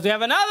excited because we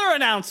have another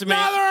announcement.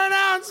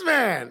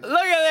 Look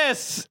at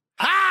this.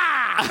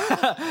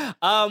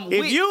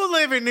 If you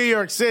live in New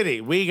York City,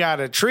 we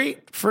got a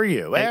treat for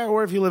you.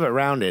 Or if you live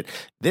around it,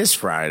 this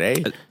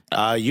Friday,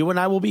 you and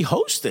I will be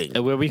hosting.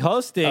 We'll be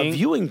hosting a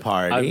viewing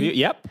party.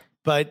 Yep.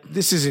 But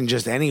this isn't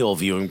just any old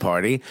viewing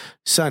party.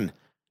 Son,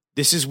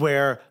 this is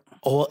where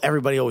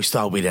everybody always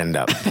thought we'd end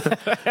up.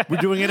 We're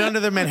doing it under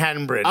the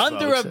Manhattan Bridge.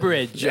 Under folks. a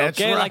bridge, That's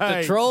okay? right.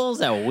 Like the trolls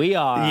that we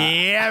are.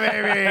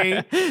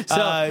 Yeah, baby.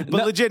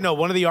 Legit,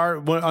 no, under the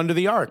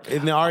arc.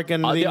 In the arc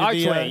and the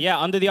archway.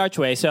 Under the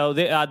archway. So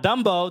the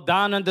Dumbo,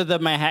 down under the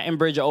Manhattan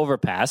Bridge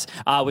overpass,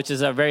 which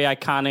is a very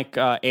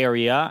iconic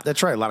area.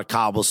 That's right. A lot of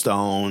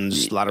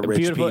cobblestones, a lot of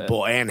rich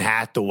people. Anne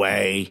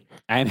Hathaway.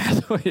 Anne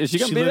Hathaway. Is she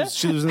going to be there?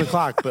 She lives in the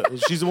clock, but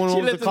she's the one who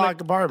owns the clock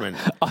apartment.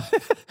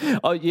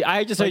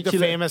 I just heard the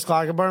famous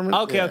clock apartment.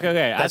 Okay.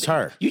 That's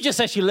her. You just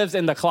said she lives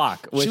in the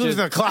clock. She lives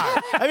in the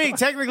clock. I mean,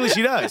 technically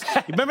she does.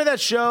 You remember that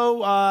show?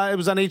 It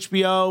was on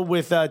HBO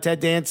with Ted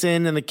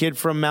Danson and the kid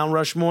from Mount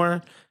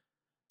Rushmore.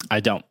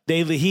 I don't.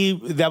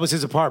 That was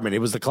his apartment. It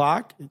was the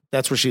clock.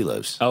 That's where she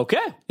lives.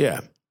 Okay. Yeah.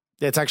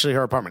 It's actually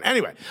her apartment.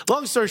 Anyway,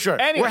 long story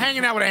short, we're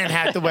hanging out with Anne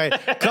Hathaway.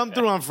 Come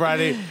through on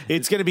Friday.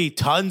 It's going to be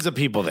tons of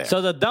people there.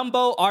 So the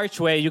Dumbo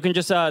Archway, you can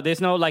just,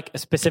 there's no like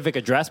specific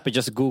address, but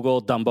just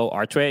Google Dumbo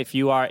Archway. If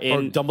you are in...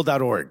 Or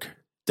Dumbo.org.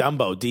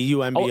 Dumbo,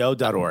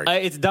 Dumbo.org.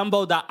 It's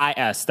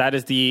Dumbo.is. That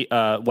is the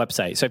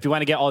website. So if you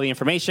want to get all the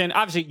information,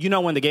 obviously, you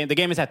know when the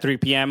game is at 3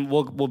 p.m.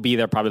 We'll be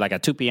there probably like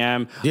at 2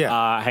 p.m.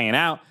 Hanging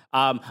out.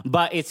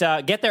 But it's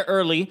get there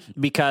early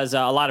because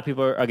a lot of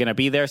people are going to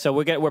be there. So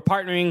we're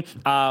partnering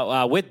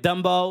with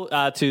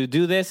Dumbo to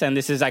do this, and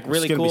this is like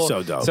really cool. Be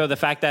so dope. So the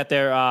fact that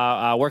they're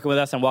working with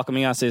us and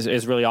welcoming us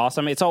is really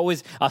awesome. It's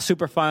always a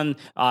super fun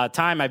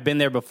time. I've been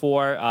there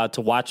before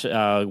to watch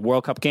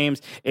World Cup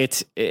games.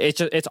 It's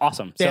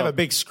awesome. They have a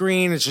big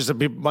screen. It's just a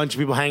bunch of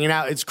people hanging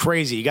out. It's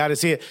crazy. You got to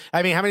see it.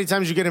 I mean, how many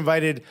times you get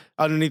invited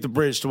underneath the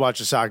bridge to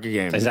watch a soccer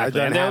game? Exactly.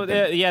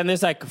 And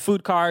there's like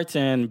food carts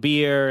and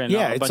beer and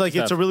it's like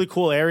it's a really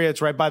cool area.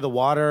 It's right by the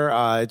water.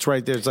 It's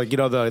right there. It's like,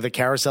 the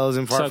carousel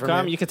isn't far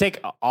from it. You can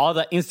take all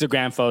the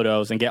Instagram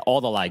photos and get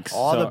all the likes.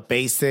 All the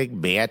basic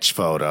match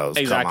photos.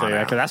 Exactly.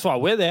 Because that's why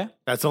we're there.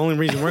 That's the only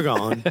reason we're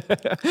going.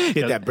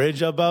 Get that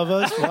bridge above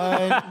us.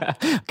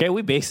 What? Okay,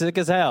 we basic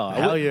as hell.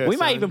 Hell yeah, we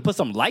might even put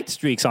some light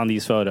streaks on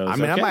these photos. I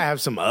mean, I might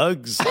have some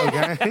Uggs.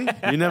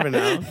 Okay, you never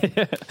know.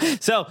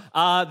 So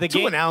the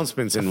two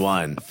announcements in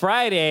one.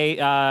 Friday.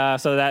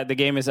 So that the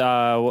game is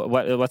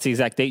what's the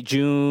exact date?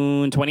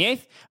 June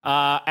 28th.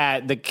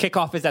 At the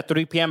kickoff is at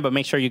 3 p.m. But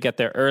make sure you get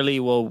there early.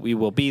 We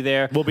will be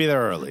there. We'll be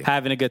there early,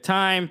 having a good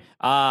time.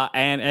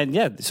 And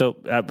yeah, so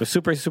we're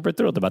super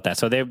thrilled about that.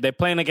 So they're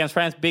playing against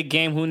France. Big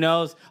game. Who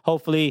knows?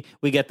 Hopefully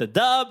we get the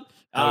dub.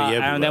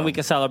 And then we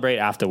can celebrate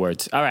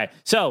afterwards. All right.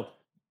 So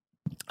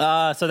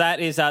that's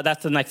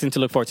the next thing to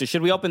look forward to.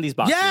 Should we open these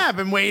boxes? Yeah, I've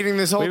been waiting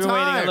this whole time. We've been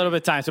waiting a little bit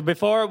of time. So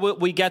before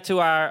we get to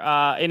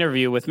our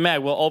interview with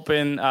Meg, we'll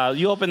open.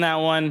 You open that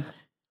one.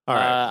 All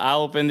right.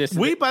 I'll open this.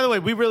 By the way,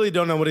 we really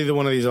don't know what either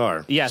one of these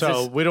are. Yes.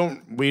 So we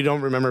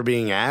don't remember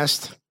being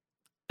asked.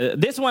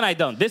 This one I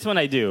don't. This one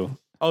I do.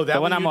 Oh,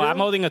 that one I'm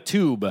holding a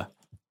tube.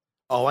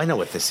 Oh, I know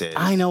what this is. Now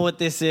I know.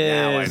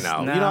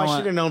 I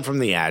should have known from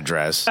the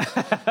address.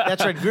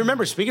 That's right.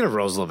 Remember, speaking of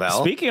Rose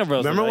Lavelle.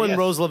 Remember when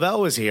Rose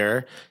Lavelle was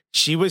here?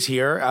 She was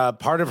here.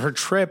 Part of her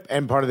trip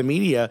and part of the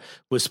media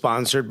was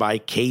sponsored by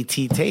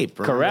KT Tape.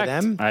 Remember Correct.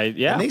 them?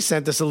 Yeah. And they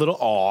sent us a little,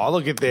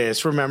 look at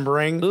this.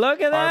 Remembering.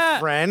 Look at our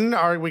friend.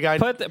 We got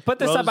put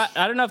this Rose. up.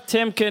 I don't know if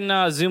Tim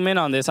can zoom in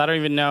on this. I don't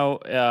even know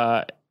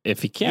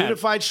if he can.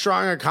 Unified,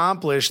 strong,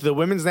 accomplished. The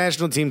women's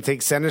national team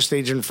takes center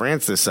stage in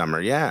France this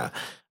summer. Yeah.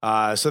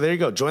 So there you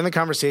go. Join the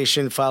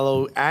conversation.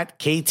 Follow at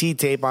KT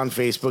Tape on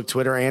Facebook,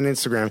 Twitter, and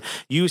Instagram.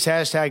 Use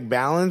hashtag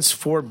Balance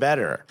for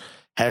Better.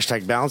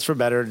 Hashtag Balance for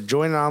Better.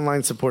 Join and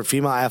online support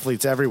female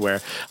athletes everywhere.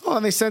 Oh,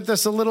 and they sent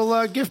us a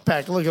little gift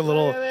pack. Look, a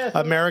little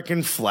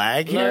American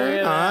flag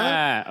here.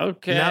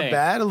 Okay. Not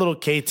bad. A little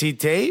KT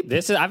Tape.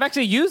 I've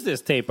actually used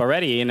this tape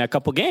already in a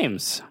couple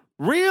games.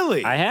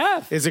 Really? I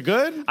have. Is it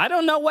good? I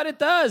don't know what it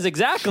does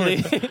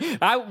exactly.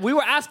 We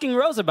were asking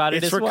Rose about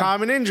it. It's for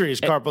common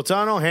injuries: carpal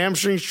tunnel,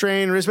 hamstring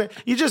strain, wristband.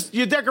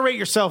 You decorate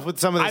yourself with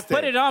some of this. I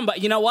put it on,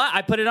 but you know what?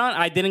 I put it on.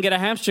 I didn't get a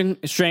hamstring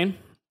strain.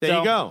 There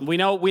you go. We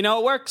know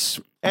it works.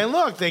 And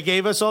look, they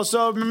gave us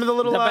also, remember the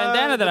little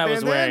bandana that I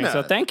was wearing.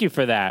 So thank you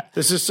for that.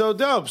 This is so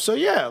dope. So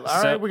yeah,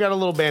 all right, we got a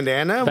little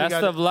bandana. Best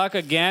of luck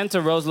again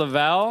to Rose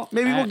Lavelle.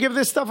 Maybe we'll give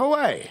this stuff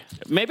away.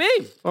 Maybe.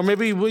 Or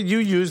maybe you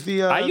use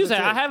the. I use it.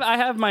 I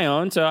have my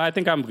own, so I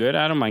think I'm good.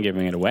 I don't mind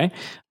giving it away.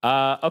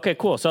 Okay,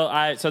 cool. So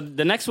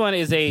the next one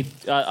is a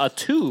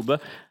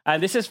tube.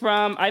 This is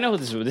from, I know who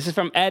this is. This is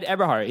from Ed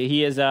Eberhardt.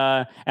 He is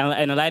an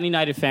Atlanta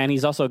United fan.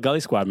 He's also a Gully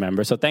Squad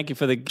member. So thank you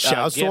for the shout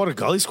out to all the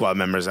Gully Squad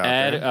members out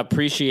there. Ed,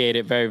 appreciate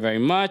it very, very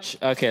much.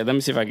 Okay, let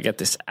me see if I can get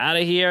this out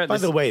of here. By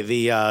the way,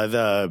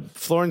 the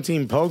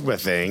Florentine Pogba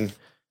thing.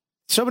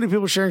 So many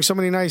people sharing so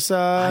many nice.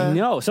 I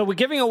know. So we're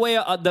giving away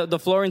the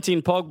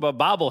Florentine Pogba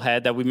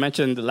bobblehead that we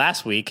mentioned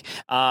last week,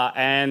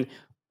 and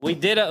we're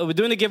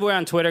doing the giveaway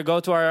on Twitter. Go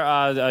to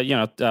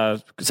our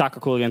Soccer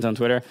Cooligans on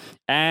Twitter,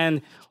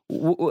 and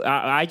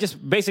we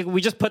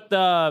just put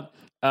the.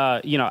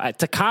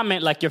 To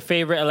comment like your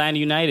favorite Atlanta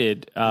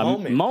United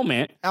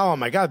moment. Oh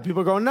my God,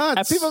 people are going nuts.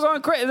 And people are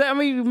going crazy. I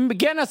mean,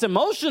 getting us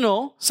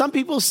emotional. Some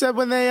people said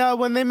when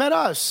they met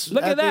us.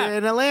 Look at that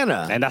in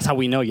Atlanta, and that's how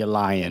we know you're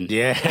lying.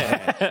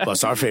 Yeah,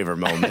 that's our favorite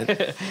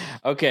moment.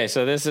 Okay,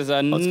 so this is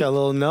it's got a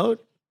little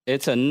note.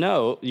 It's a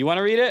note. You want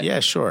to read it? Yeah,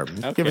 sure.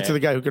 Okay. Give it to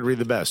the guy who could read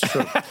the best.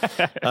 Sure.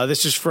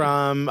 This is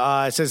from,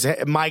 it says,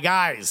 hey, my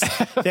guys,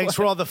 thanks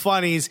for all the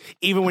funnies,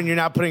 even when you're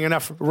not putting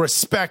enough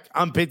respect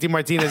on Pity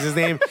Martinez's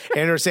name,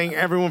 and are saying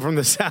everyone from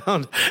the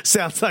sound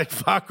sounds like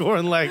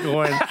Foghorn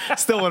Leghorn.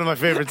 Still one of my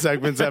favorite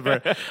segments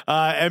ever.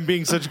 And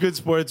being such good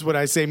sports when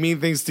I say mean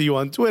things to you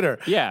on Twitter.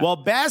 Yeah. While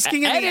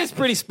basking in Ed is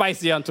pretty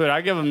spicy on Twitter.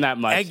 I'll give him that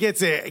much. Ed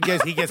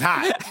he gets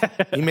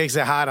hot. He makes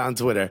it hot on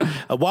Twitter.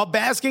 While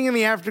basking in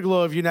the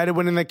afterglow of United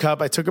winning the the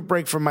cup, I took a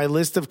break from my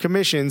list of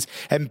commissions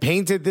and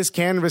painted this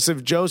canvas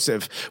of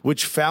Joseph,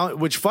 which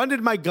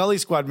funded my Gully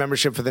Squad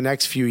membership for the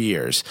next few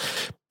years.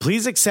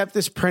 Please accept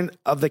this print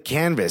of the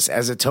canvas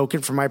as a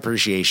token for my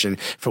appreciation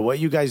for what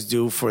you guys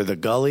do for the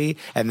Gully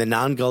and the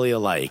non-Gully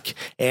alike,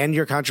 and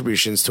your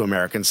contributions to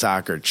American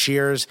soccer.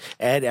 Cheers,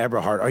 Ed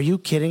Eberhardt. Are you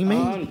kidding me?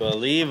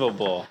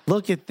 Unbelievable.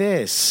 Look at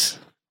this.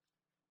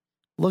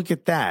 Look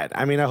at that.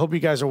 I mean, I hope you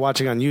guys are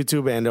watching on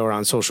YouTube and or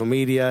on social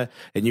media,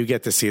 and you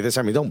get to see this.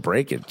 I mean, don't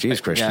break it.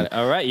 Jeez, Christian. Yeah,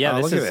 all right. Yeah,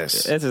 look at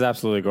this. This is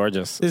absolutely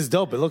gorgeous. This is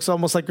dope. It looks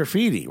almost like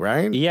graffiti,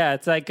 right? Yeah,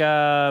 it's like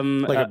a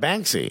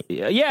Banksy.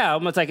 Yeah,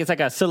 almost like it's like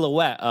a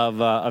silhouette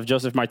of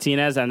Joseph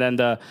Martinez, and then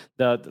the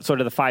sort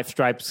of the five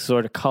stripes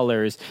sort of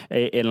colors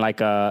in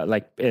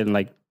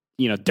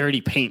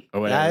dirty paint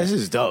or whatever. Yeah, this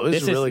is dope.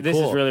 This is really cool. This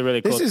is really,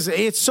 really cool.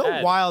 It's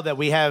so wild that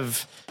we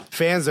have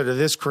fans that are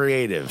this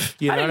creative.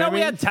 You know I didn't what know I mean?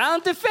 we had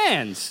talented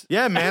fans.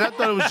 Yeah, man. I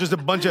thought it was just a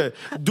bunch of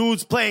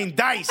dudes playing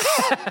dice,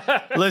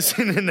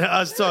 listening to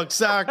us talk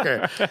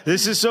soccer.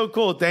 This is so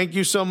cool. Thank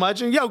you so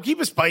much. And,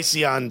 keep it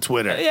spicy on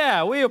Twitter.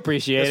 Yeah, we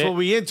appreciate it. That's what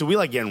we into. We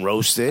like getting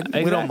roasted.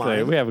 Exactly. We don't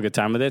mind. We have a good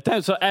time with it.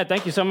 So, Ed,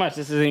 thank you so much.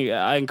 This is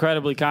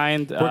incredibly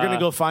kind. We're going to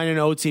go find an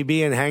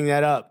OTB and hang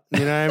that up.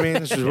 You know what I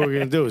mean? This is what we're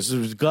going to do. This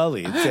is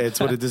Gully. It's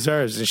what it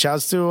deserves. And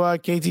shouts to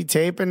KT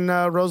Tape and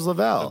Rose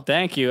Lavelle.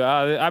 Thank you.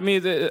 I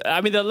mean,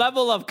 the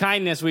level of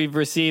kindness we've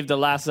received the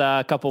last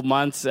couple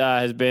months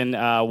has been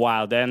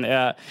wild.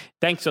 And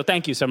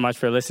thank you so much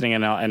for listening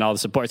and all the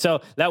support.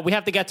 So we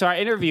have to get to our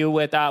interview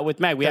with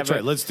Meg. That's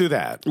right. Let's do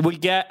that. We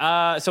get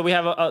so we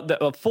have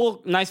a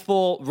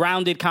full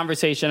rounded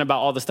conversation about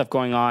all the stuff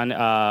going on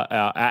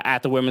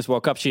at the Women's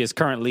World Cup. She is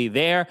currently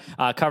there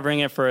covering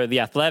it for The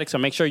Athletic. So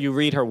make sure you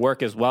read her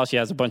work as well. She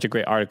has a bunch of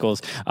great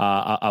articles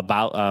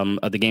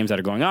about the games that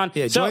are going on.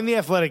 Yeah, join The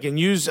Athletic and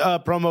use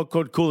promo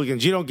code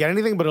Cooligans. You don't get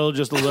anything, but it'll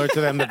just alert to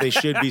them that they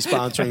should be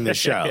sponsoring the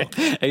show.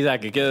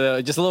 Exactly.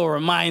 Just a little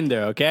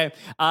reminder, okay?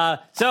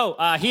 So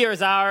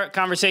here's our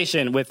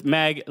conversation with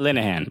Meg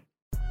Linehan.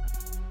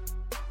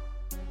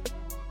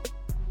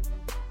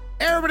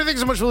 Everybody, thanks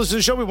so much for listening to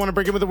the show. We want to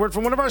break in with a word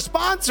from one of our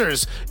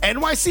sponsors,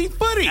 NYC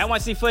Footy.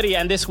 NYC Footy,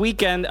 and this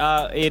weekend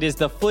it is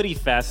the Footy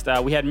Fest.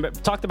 We had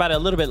talked about it a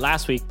little bit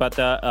last week, but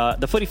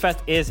the Footy Fest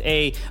is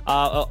a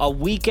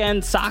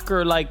weekend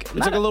soccer it's like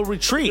a little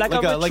retreat, like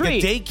a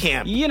day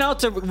camp. You know,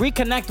 to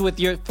reconnect with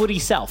your footy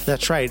self.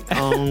 That's right.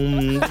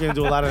 You're gonna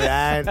do a lot of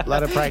that, a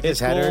lot of practice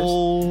headers.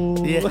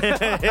 Yeah.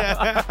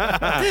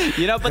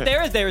 But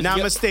there's now I'm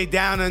gonna stay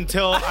down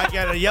until I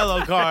get a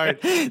yellow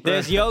card.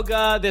 There's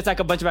yoga. There's like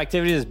a bunch of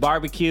activities. There's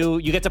barbecue.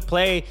 You get to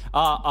play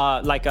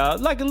like a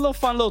little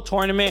fun little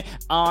tournament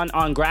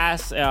on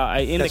grass in the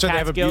Catskills. They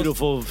have a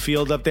beautiful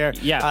field up there.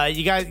 Yeah.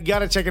 You got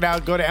to check it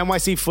out. Go to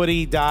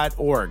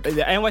nycfooty.org.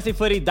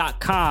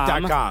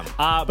 nycfooty.com.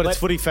 But it's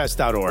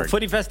footyfest.org.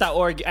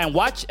 Footyfest.org. And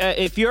watch,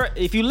 if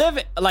you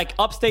live like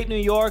upstate New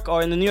York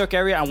or in the New York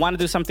area and want to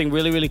do something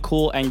really, really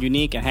cool and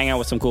unique and hang out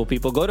with some cool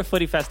people, go to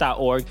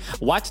footyfest.org.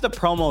 Watch the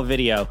promo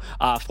video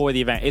for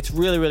the event. It's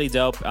really, really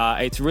dope.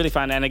 It's really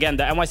fun. And again,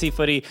 the NYC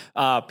Footy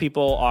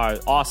people are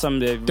awesome.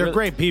 They're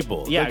great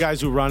people. Yeah. The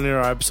guys who run it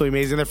are absolutely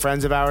amazing. They're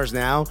friends of ours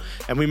now,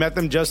 and we met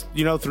them just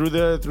through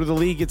the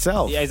league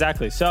itself. Yeah,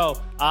 exactly. So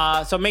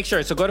make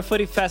sure. So go to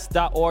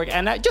footyfest.org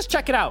and just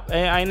check it out.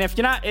 And if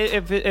you're not,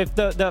 if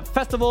the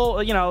festival,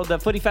 the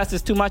Footy Fest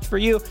is too much for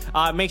you,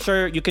 make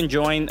sure you can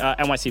join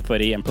NYC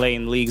Footy and play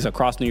in leagues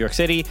across New York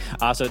City.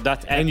 So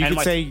that's and you can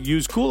say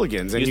use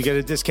Cooligans, and you get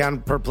a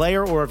discount per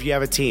player, or if you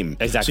have a team.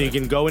 Exactly. So you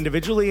can go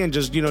individually and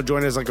just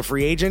join as like a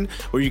free agent,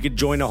 or you could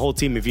join a whole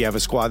team if you have a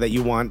squad that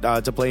you want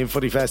to play in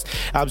Footy Fest.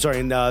 I'm sorry,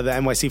 in the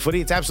NYC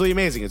Footy. It's absolutely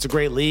amazing. It's a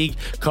great league,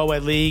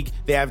 co-ed league.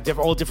 They have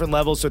all different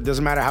levels, so it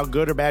doesn't matter how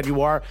good or bad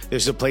you are.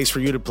 There's a place for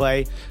you to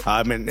play.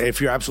 And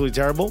if you're absolutely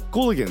terrible,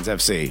 Cooligans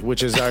FC,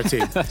 which is our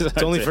team.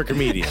 It's only for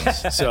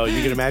comedians, so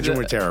you can imagine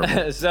we're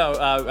terrible.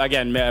 So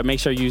again, make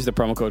sure you use the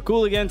promo code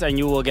Cooligans, and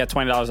you will get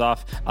 $20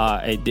 off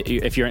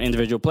if you're an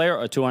individual player,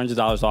 or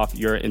 $200 off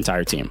your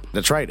entire team.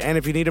 That's right. And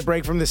if you need a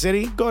break from the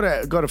city, go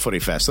to Footy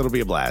Fest. It'll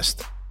be a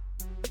blast.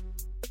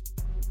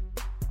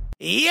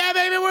 Yeah,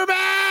 baby, we're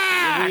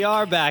back. We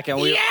are back, and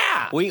we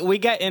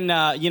getting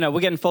we're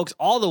getting folks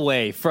all the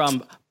way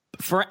from.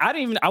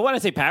 I want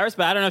to say Paris,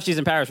 but I don't know if she's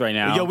in Paris right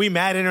now. Yo, we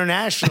mad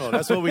international.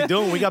 That's what we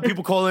doing. We got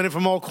people calling in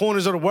from all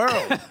corners of the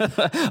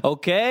world.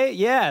 Okay,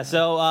 yeah.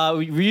 So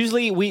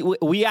usually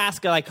we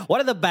ask like,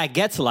 what are the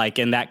baguettes like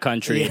in that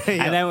country? Yeah.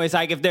 And then it's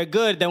like, if they're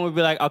good, then we'll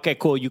be like, okay,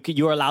 cool.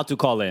 You're allowed to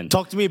call in.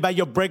 Talk to me about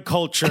your bread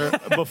culture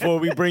before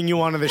we bring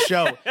you onto the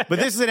show. But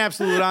this is an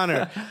absolute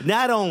honor.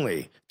 Not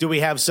only do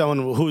we have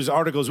someone whose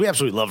articles we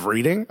absolutely love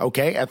reading,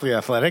 okay, at The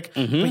Athletic,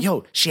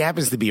 but she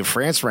happens to be in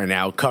France right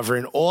now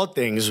covering all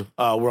things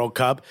World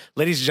Cup.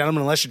 Ladies and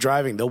gentlemen, unless you're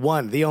driving, the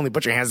one, the only,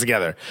 put your hands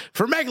together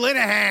for Meg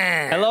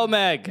Linehan. Hello,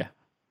 Meg.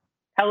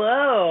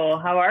 Hello,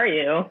 how are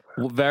you?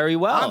 Very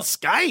well. On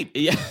Skype.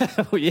 Yeah,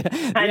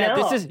 I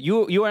know. This is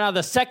you are now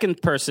the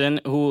second person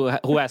who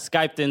has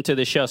Skyped into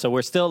the show, so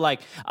we're still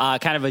like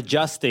kind of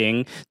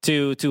adjusting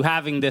to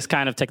having this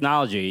kind of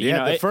technology. Yeah, You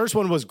know, the first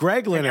one was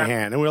Greg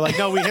Linehan, and we were like,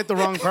 no, we hit the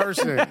wrong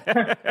person.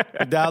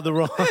 We dialed the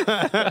wrong.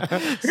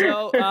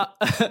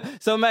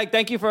 So Meg,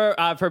 thank you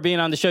for being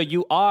on the show.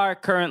 You are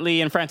currently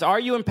in France. Are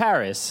you in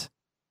Paris?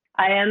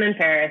 I am in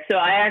Paris. So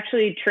I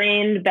actually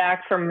trained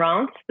back from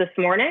Reims this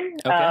morning.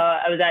 Okay.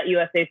 I was at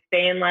USA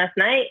Spain last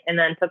night and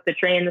then took the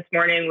train this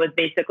morning with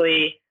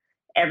basically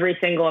every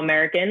single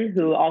American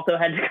who also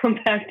had to come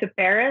back to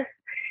Paris.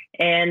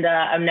 And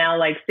I'm now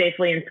like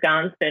safely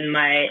ensconced in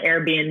my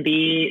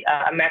Airbnb.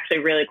 I'm actually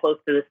really close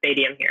to the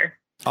stadium here.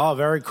 Oh,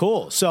 very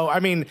cool. So, I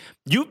mean,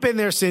 you've been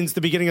there since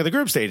the beginning of the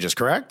group stages,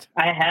 correct?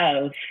 I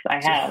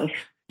have.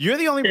 You're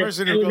the only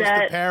person who goes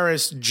to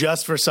Paris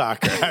just for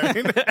soccer. I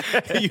mean,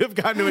 you've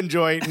gotten to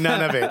enjoy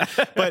none of it.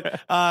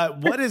 But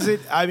what is it?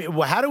 I mean,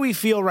 how do we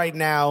feel right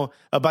now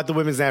about the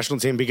women's national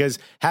team? Because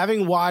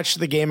having watched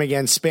the game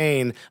against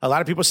Spain, a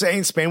lot of people are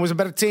saying Spain was a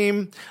better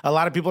team. A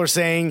lot of people are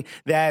saying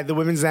that the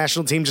women's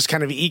national team just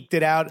kind of eked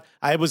it out.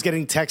 I was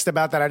getting text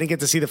about that. I didn't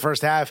get to see the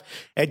first half.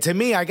 And to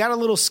me, I got a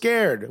little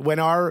scared when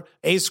our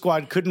A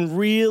squad couldn't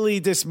really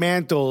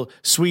dismantle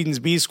Sweden's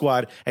B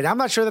squad. And I'm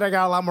not sure that I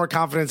got a lot more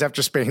confidence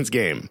after Spain's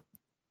game.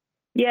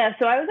 Yeah,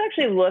 so I was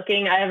actually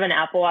looking. I have an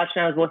Apple Watch,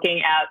 and I was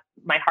looking at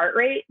my heart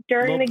rate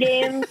during the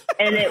game,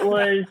 and it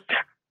was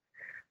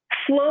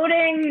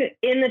floating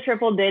in the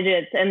triple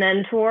digits. And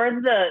then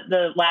towards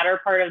the latter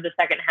part of the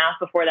second half,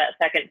 before that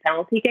second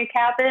penalty kick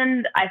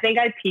happened, I think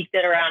I peaked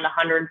at around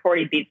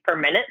 140 beats per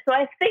minute. So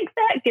I think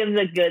that gives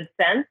a good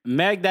sense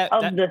Meg,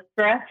 the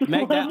stress.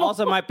 Meg, that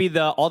also might be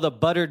all the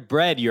buttered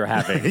bread you're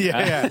having.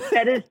 Yeah.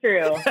 That is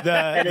true.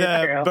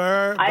 The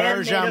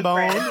beurre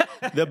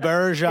jambon, the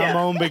beurre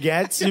jambon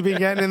baguettes you've been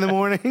getting in the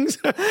mornings.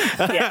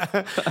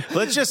 Yeah.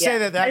 Let's just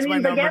say that's my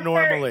number baguettes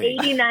normally.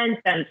 Are 89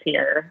 cents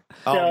here.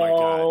 Oh, my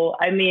God.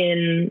 I mean,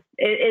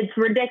 it's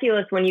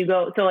ridiculous when you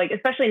go. So like,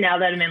 especially now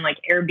that I'm in like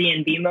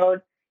Airbnb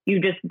mode,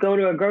 you just go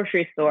to a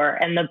grocery store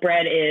and the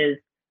bread is,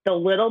 the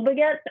little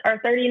baguettes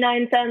are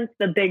 39 cents.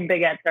 The big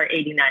baguettes are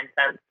 89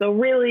 cents. So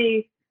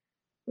really,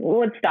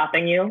 what's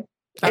stopping you?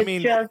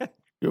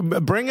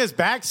 Bring us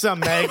back some,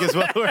 Meg, is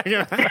what we're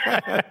going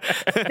to.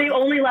 They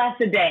only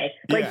last a day.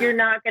 Like, you're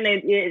not going to,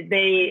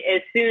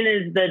 as soon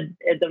as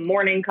the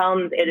morning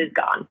comes, it is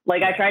gone.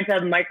 Like, I tried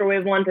to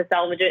microwave one to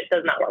salvage it. It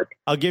does not work.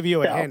 I'll give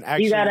you a hint.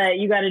 Actually,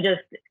 you gotta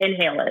just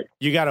inhale it.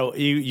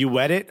 You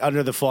wet it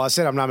under the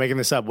faucet. I'm not making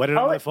this up. Wet it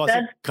under the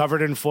faucet,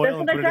 covered in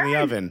foil, and put it in the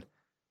oven.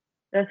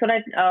 That's what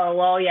I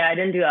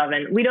didn't do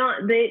oven. We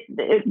don't,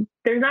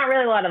 there's not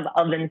really a lot of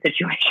oven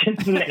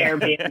situations in the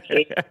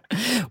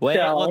Airbnb.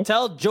 Well,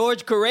 tell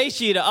George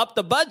Qureshi to up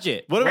the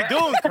budget. What are we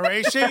doing,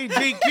 Qureshi?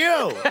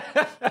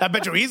 GQ. I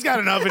bet you he's got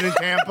an oven in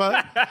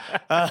Tampa.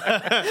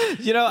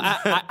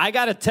 I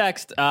got a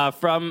text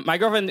from my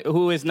girlfriend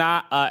who is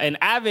not an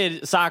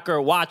avid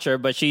soccer watcher,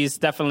 but she's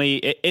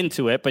definitely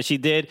into it. But she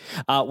did,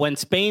 when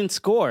Spain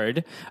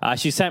scored,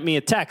 she sent me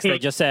a text that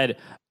just said,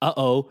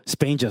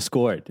 Spain just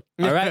scored.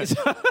 All right.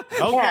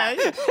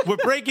 Okay. We're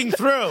breaking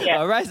through. Yeah.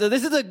 All right. So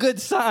this is a good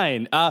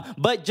sign.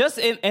 But just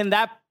in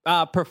that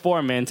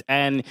performance,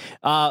 and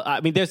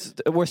I mean, there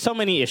were so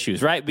many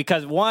issues, right?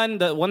 Because the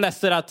one that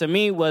stood out to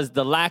me was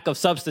the lack of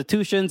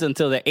substitutions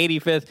until the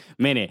 85th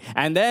minute,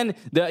 and then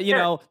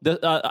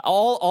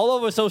all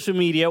over social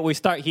media we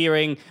start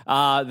hearing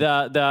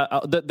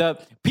the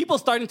people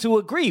starting to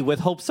agree with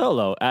Hope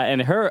Solo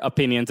and her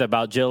opinions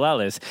about Jill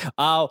Ellis.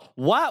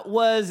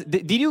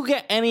 Did you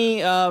get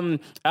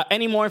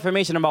any more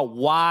information about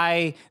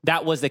why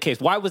that was the case?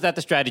 Why was that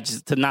the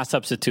strategy to not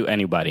substitute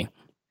anybody?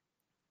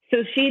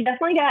 So she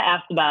definitely got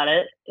asked about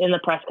it in the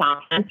press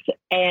conference,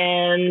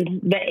 and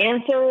the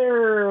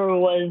answer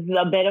was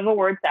a bit of a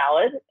word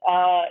salad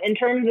in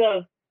terms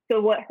of,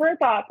 so what her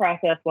thought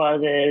process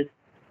is,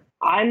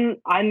 I'm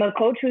a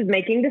coach who's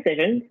making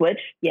decisions, which,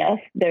 yes,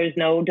 there's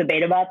no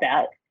debate about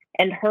that.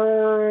 And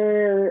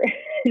her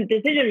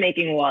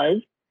decision-making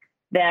was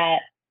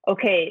that,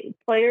 okay,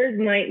 players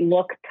might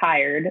look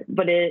tired,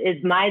 but it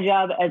is my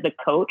job as a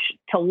coach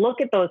to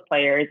look at those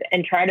players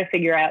and try to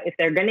figure out if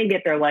they're going to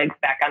get their legs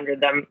back under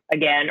them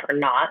again or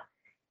not.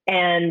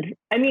 And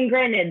I mean,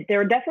 granted,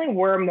 there definitely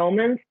were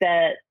moments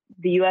that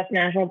the U.S.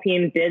 national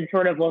team did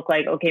sort of look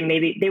like, okay,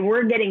 maybe they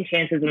were getting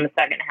chances in the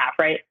second half,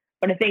 right?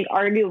 But I think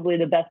arguably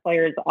the best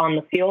players on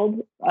the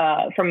field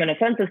from an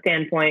offensive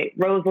standpoint,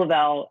 Rose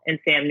Lavelle and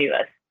Sam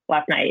Newis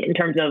last night, in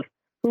terms of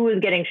who was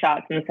getting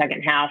shots in the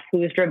second half, who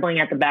was dribbling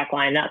at the back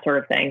line, that sort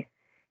of thing.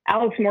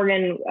 Alex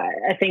Morgan,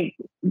 I think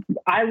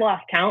I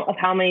lost count of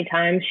how many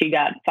times she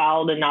got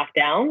fouled and knocked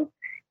down,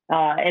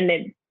 and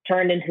it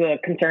turned into a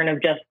concern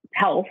of just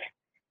health.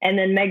 And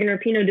then Megan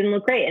Rapinoe didn't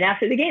look great. And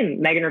after the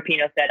game, Megan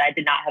Rapinoe said, I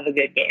did not have a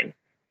good game.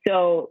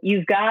 So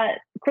you've got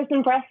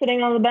Kristen Press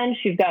sitting on the bench.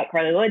 You've got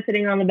Carly Lloyd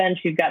sitting on the bench.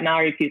 You've got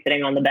Mallory Pugh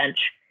sitting on the bench.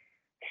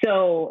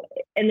 So,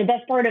 and the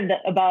best part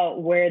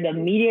about where the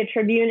media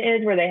tribune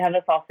is, where they have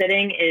us all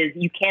sitting, is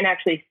you can't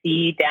actually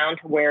see down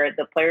to where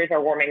the players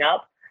are warming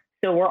up.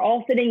 So we're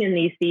all sitting in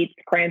these seats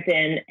cramped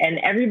in, and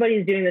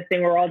everybody's doing this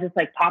thing. We're all just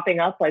like popping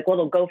up like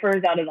little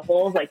gophers out of the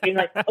holes, like being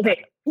like,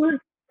 okay, who's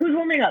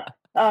warming up?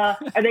 Are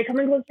they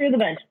coming closer to the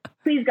bench?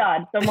 Please,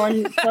 God,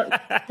 someone,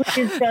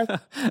 please just.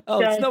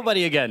 It's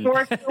nobody again.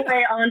 Force their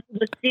way onto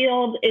the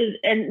field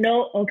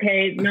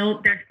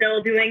no, they're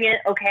still doing it.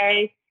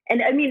 Okay.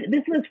 And I mean,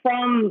 this was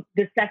from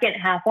the second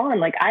half on.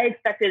 Like, I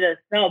expected a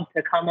sub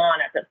to come on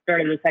at the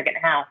start of the second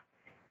half,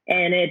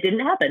 and it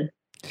didn't happen.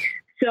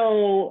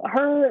 So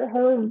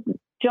her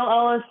Jill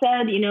Ellis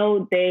said,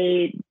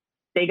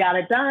 they got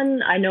it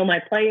done. I know my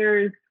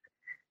players.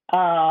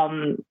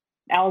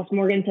 Alice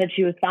Morgan said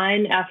she was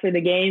fine after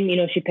the game.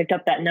 She picked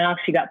up that knock.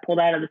 She got pulled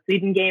out of the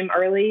Sweden game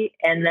early,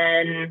 and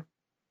then,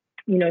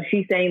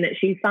 she's saying that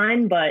she's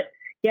fine, but.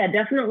 Yeah,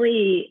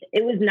 definitely.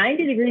 It was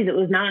 90 degrees. It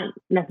was not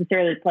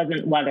necessarily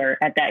pleasant weather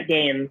at that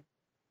game.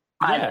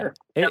 Yeah,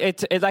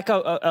 it's like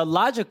a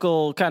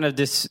logical kind of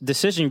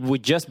decision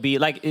would just be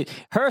like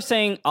her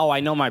saying, "Oh, I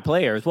know my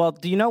players." Well,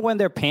 do you know when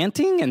they're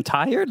panting and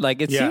tired? Like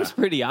it seems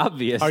pretty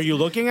obvious. Are you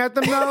looking at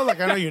them though?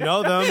 Like I know you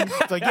know them.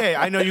 It's like, yeah,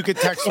 I know you could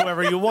text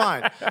whoever you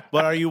want,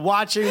 but are you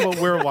watching what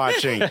we're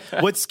watching?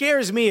 What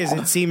scares me is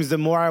it seems the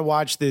more I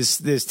watch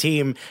this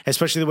team,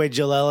 especially the way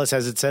Jill Ellis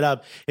has it set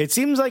up, it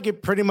seems like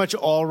it pretty much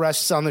all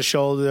rests on the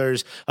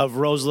shoulders of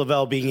Rose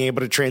Lavelle being able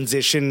to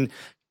transition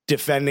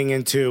defending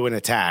into an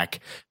attack.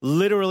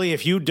 Literally,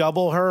 if you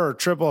double her or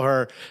triple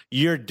her,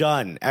 you're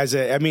done.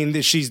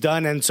 She's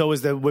done, and so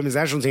is the women's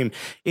national team.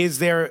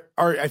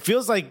 It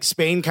feels like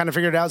Spain kind of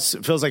figured it out.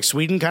 Feels like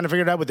Sweden kind of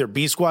figured it out with their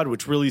B squad,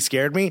 which really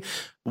scared me.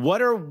 What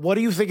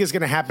do you think is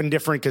going to happen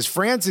different? Because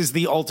France is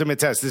the ultimate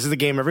test. This is the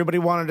game everybody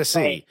wanted to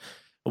see.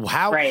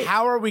 Right.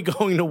 How are we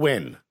going to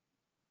win?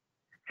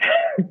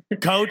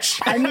 Coach?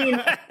 I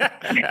mean,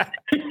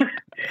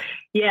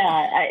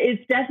 yeah,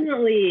 it's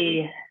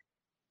definitely...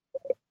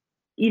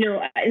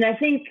 and I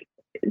think,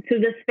 so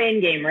the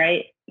Spain game,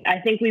 right? I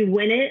think we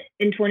win it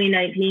in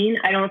 2019.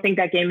 I don't think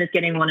that game is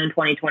getting won in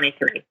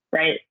 2023,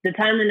 right? The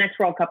time the next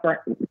World Cup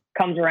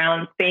comes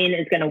around, Spain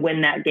is going to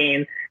win that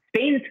game.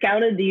 Spain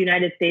scouted the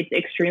United States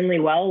extremely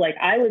well. Like,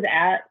 I was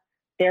at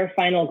their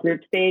final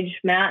group stage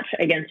match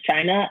against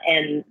China,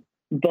 and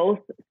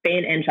both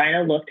Spain and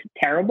China looked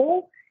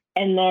terrible.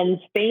 And then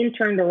Spain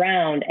turned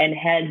around and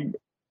had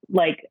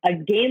like a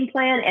game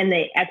plan, and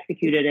they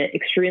executed it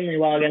extremely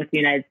well against the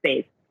United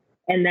States.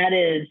 And that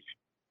is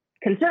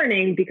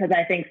concerning because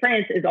I think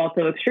France is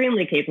also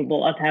extremely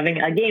capable of having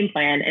a game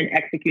plan and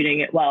executing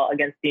it well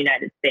against the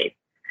United States.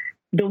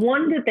 The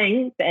one good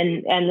thing,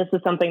 and this is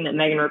something that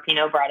Megan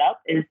Rapinoe brought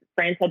up, is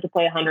France had to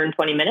play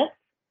 120 minutes.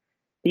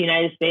 The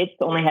United States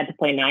only had to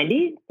play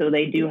 90, so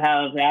they do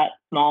have that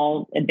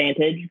small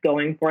advantage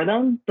going for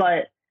them.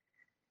 But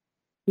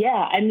yeah,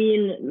 I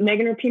mean,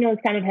 Megan Rapinoe has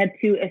kind of had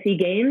two iffy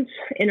games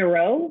in a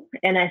row,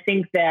 and I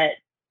think that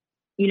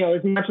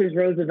as much as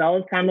Rose Lavelle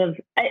is kind of,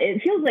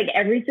 it feels like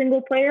every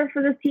single player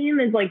for this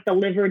team is like the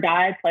live or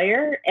die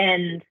player.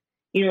 And,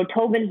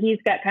 Tobin, he's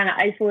got kind of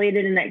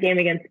isolated in that game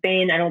against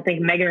Spain. I don't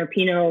think Megan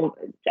Rapinoe,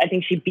 I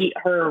think she beat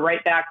her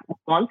right back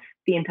once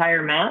the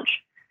entire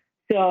match.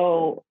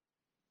 So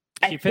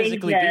she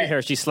physically beat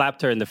her. She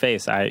slapped her in the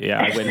face. I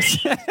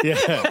witnessed.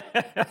 Yeah.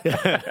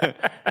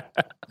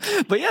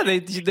 But yeah, they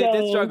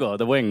did struggle,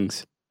 the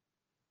wings.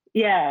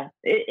 Yeah,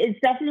 it's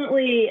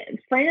definitely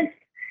France.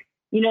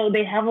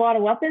 They have a lot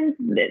of weapons.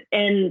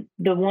 And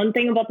the one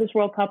thing about this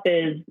World Cup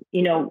is,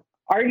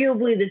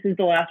 arguably this is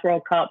the last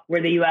World Cup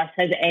where the U.S.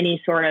 has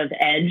any sort of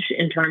edge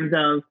in terms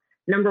of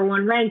number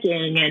one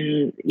ranking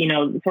and,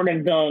 sort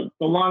of the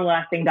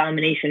long-lasting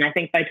domination. I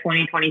think by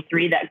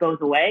 2023 that goes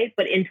away.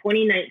 But in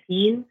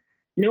 2019,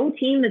 no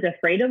team is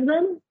afraid of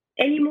them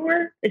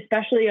anymore,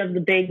 especially of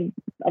the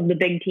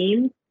big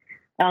teams.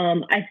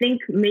 I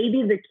think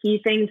maybe the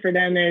key thing for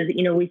them is,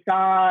 we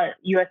saw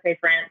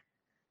USA-France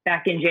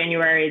back in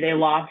January. They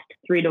lost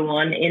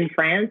 3-1 in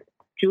France.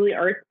 Julie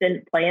Ertz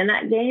didn't play in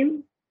that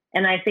game.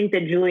 And I think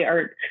that Julie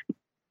Ertz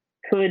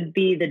could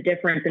be the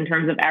difference in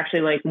terms of actually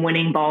like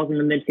winning balls in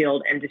the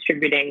midfield and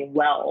distributing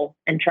well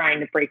and trying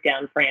to break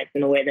down France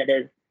in a way that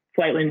is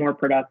slightly more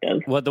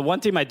productive. Well, the one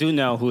team I do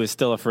know who is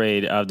still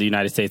afraid of the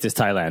United States is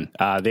Thailand.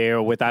 They,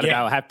 without a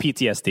doubt, have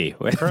PTSD.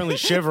 Currently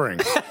shivering.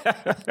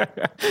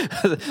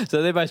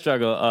 So they might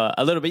struggle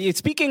a little bit.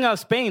 Speaking of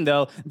Spain,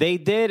 though, they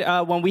did,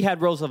 when we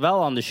had Rose Lavelle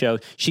on the show,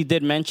 she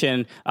did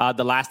mention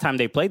the last time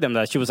they played them,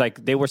 that she was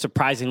like, they were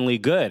surprisingly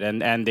good,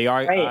 and they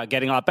are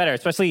getting a lot better.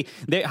 Especially,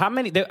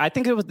 I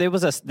think there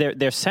was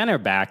their center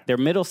back, their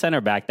middle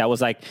center back that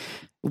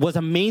was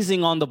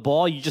amazing on the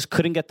ball. You just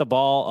couldn't get the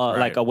ball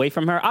like away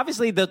from her.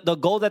 Obviously, the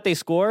goal that they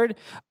scored,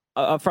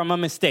 from a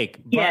mistake.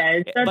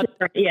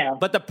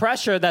 But the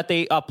pressure that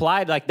they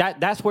applied, like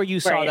that's where you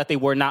saw that they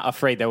were not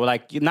afraid. They were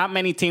like, not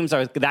many teams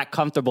are that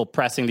comfortable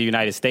pressing the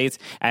United States,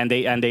 and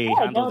they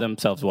handled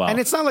themselves well. And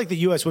it's not like the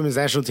U.S. women's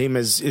national team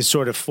is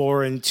sort of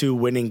foreign to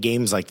winning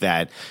games like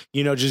that.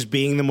 Just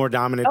being the more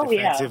dominant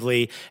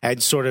defensively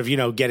and sort of,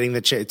 getting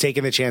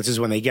taking the chances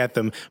when they get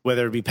them,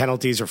 whether it be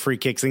penalties or free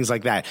kicks, things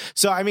like that.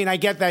 So, I mean, I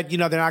get that, they're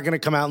not going to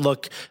come out and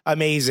look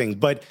amazing,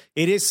 but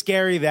it is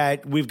scary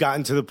that we've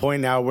gotten to the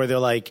point now where they're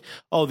like,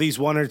 oh, these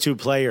one or two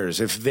players,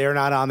 if they're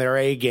not on their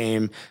A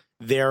game,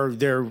 they're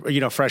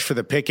fresh for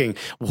the picking.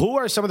 Who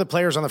are some of the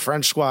players on the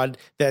French squad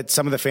that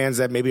some of the fans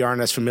that maybe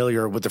aren't as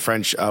familiar with the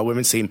French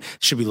women's team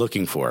should be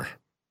looking for?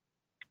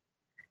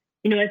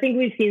 I think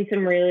we've seen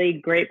some really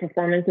great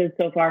performances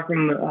so far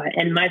from,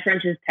 and my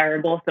French is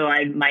terrible, so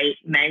I might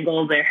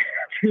mangle their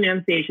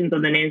pronunciations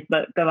of the names,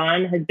 but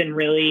Gavin has been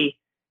really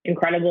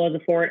incredible as a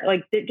forward.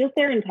 Like, just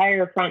their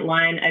entire front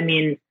line. I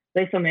mean,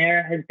 Les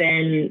Sommer has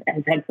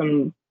had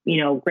some,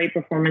 great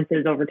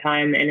performances over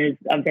time and is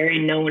a very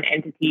known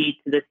entity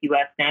to this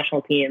U.S.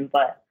 national team.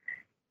 But,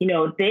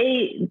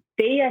 they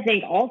I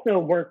think also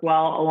work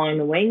well along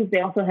the wings.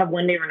 They also have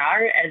Wendy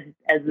Renard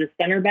as the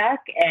center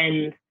back,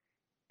 and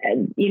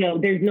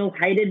there's no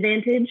height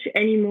advantage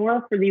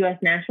anymore for the U.S.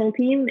 national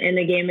team in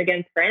a game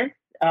against France.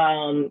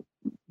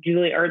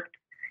 Julie Ertz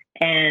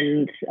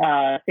and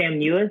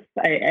Sam Ewis,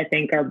 I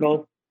think, are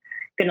both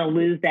going to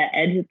lose that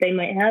edge that they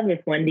might have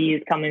if Wendy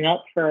is coming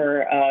up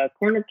for a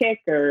corner kick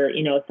or,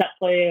 a set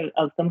play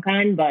of some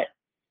kind. But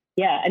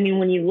yeah, I mean,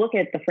 when you look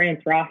at the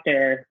France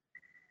roster,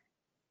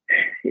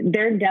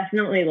 they're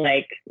definitely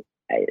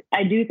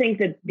I do think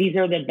that these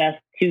are the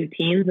best two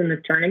teams in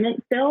this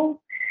tournament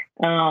still.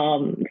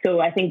 So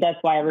I think that's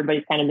why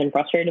everybody's kind of been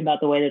frustrated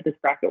about the way that this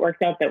bracket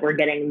works out, that we're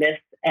getting this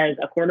as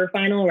a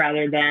quarterfinal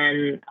rather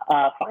than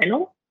a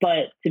final.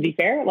 But to be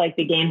fair,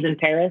 the games in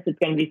Paris, it's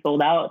going to be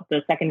sold out.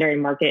 The secondary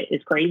market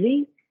is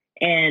crazy.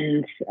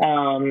 And,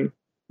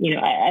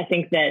 I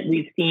think that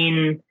we've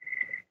seen,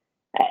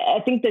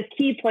 I think the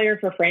key player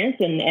for France,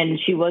 and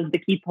she was the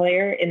key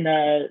player in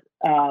the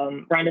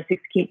round of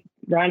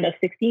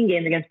 16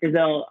 game against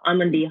Brazil,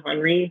 Amandie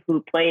Henry,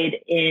 who played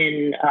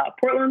in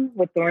Portland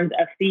with Thorns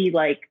FC.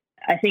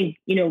 I think,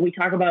 we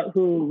talk about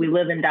who we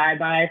live and die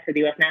by for the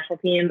U.S. national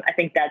team. I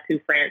think that's who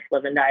France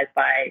live and dies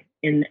by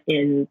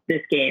in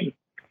this game.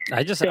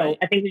 I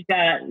think we've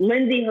got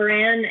Lindsay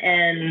Horan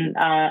and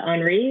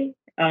Henri,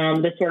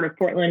 the sort of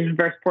Portland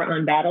versus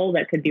Portland battle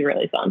that could be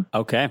really fun.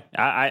 Okay,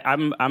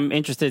 I'm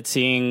interested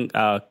seeing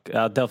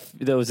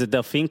was it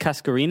Delphine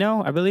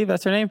Cascarino? I believe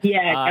that's her name.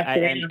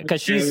 Yeah,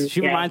 because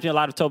she reminds me a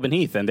lot of Tobin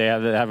Heath, and they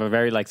have a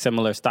very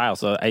similar style.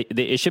 So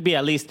it should be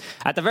at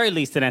the very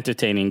least an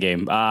entertaining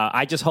game.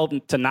 I just hope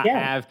to not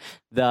have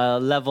the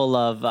level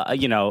of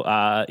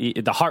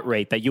the heart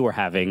rate that you were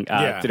having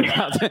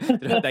throughout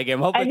that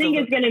game. I think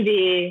it's going to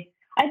be.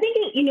 I think,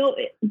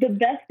 the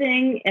best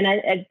thing, and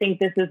I think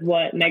this is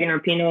what Megan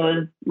Rapinoe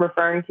was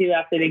referring to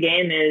after the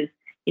game is,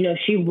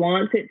 she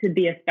wants it to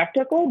be a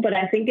spectacle, but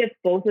I think if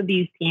both of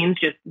these teams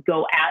just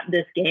go at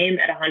this game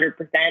at 100%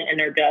 and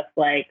they're just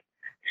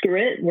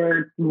screw it,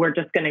 we're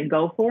just going to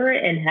go for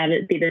it and have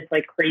it be this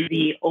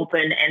crazy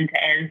open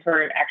end-to-end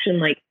sort of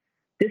action,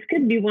 this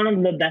could be one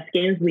of the best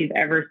games we've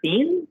ever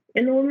seen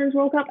in the Women's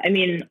World Cup. I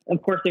mean,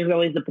 of course, there's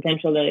always the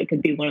potential that it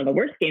could be one of the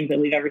worst games that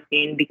we've ever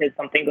seen because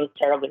something goes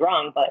terribly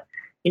wrong. But,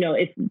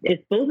 if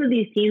both of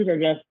these teams are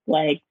just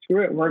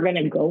screw it, we're going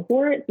to go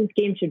for it, this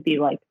game should be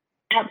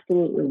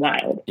absolutely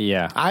wild.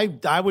 Yeah.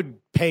 I would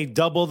pay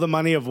double the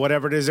money of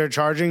whatever it is they're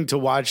charging to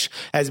watch,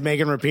 as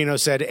Megan Rapinoe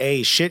said,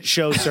 a shit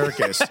show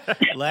circus.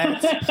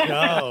 Let's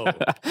go.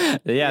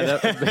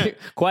 Yeah,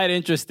 quite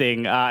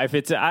interesting. If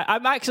it's,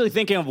 I'm actually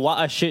thinking of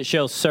what a shit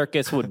show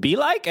circus would be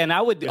like, and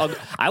I would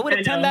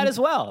attend that as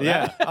well.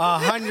 Yeah,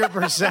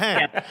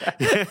 100%.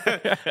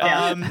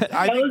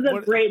 That was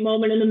a great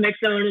moment in the mix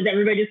zone, as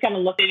everybody just kind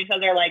of looked at each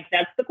other like,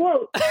 "That's the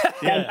quote."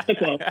 That's the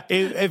quote.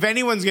 If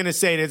anyone's going to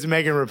say it, it's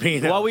Megan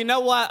Rapinoe. Well, we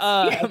know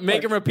what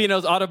Megan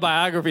Rapinoe's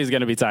autobiography is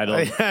going to be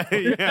titled.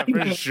 Yeah,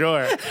 for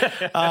sure.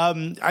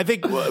 I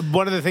think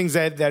one of the things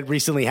that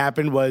recently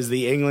happened was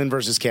the England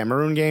versus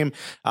Cameroon game.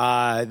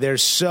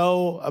 There's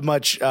so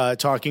much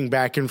talking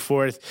back and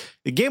forth.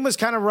 The game was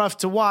kind of rough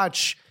to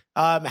watch.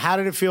 How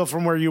did it feel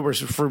from where you were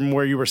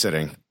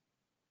sitting?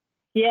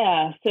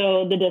 Yeah,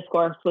 so the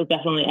discourse was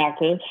definitely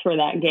active for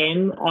that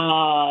game.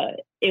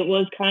 It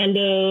was kind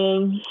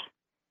of,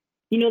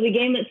 the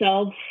game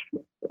itself,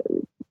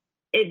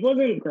 it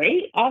wasn't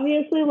great,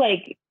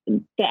 obviously,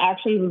 the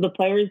actions of the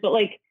players, but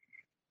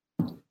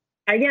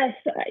I guess,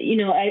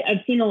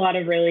 I've seen a lot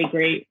of really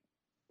great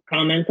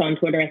comments on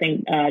Twitter. I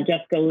think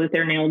Jessica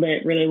Luther nailed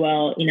it really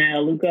well.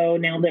 Inaya Luko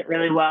nailed it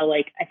really well.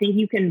 I think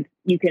you can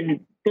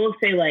both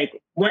say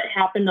what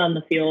happened on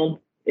the field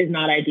is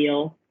not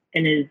ideal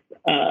and is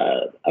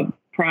a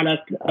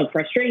product of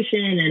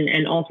frustration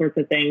and all sorts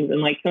of things.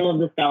 And some of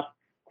the stuff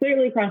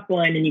clearly crossed the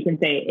line, and you can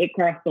say it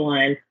crossed the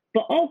line,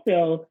 but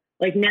also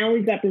now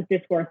we've got this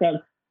discourse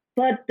of,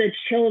 but the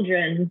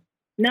children,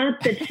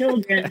 not the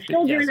children.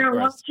 Children Yes, of are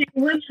course. watching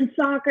women's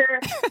soccer.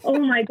 Oh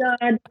my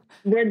God,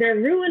 where they're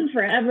ruined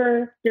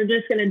forever. They're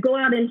just going to go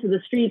out into the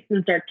streets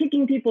and start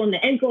kicking people in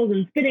the ankles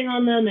and spitting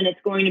on them, and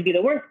it's going to be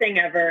the worst thing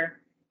ever.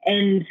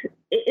 And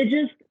it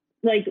just,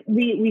 like,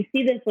 we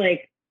see this,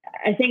 like,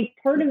 I think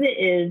part of it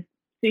is,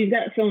 so you've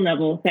got Phil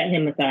Neville, set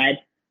him aside,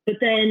 but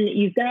then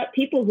you've got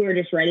people who are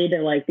just ready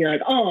to, like, be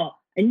like, oh,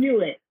 I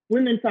knew it.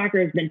 Women's soccer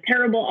has been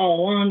terrible all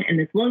along, and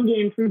this one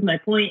game proved my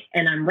point,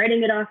 and I'm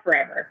writing it off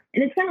forever.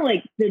 And it's kind of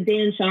like the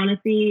Dan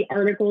Shaughnessy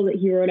article that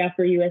he wrote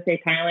after USA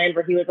Thailand,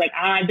 where he was like,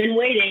 I've been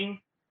waiting,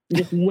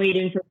 just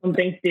waiting for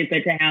something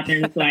stupid to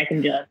happen so I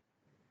can just,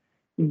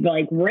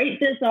 like, write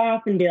this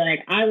off and be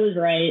like, I was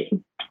right.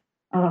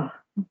 Oh,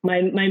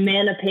 my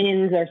man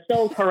opinions are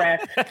so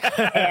correct.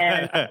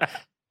 And,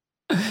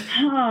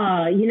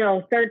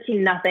 13-0,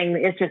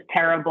 it's just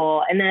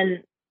terrible. And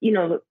then,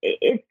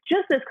 it's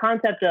just this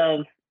concept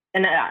of,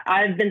 and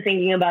I've been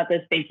thinking about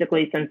this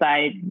basically since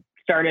I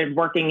started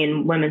working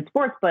in women's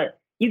sports, but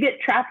you get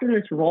trapped in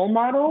this role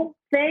model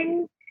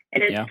thing.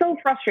 And it's so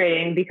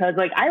frustrating because,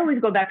 like, I always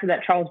go back to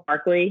that Charles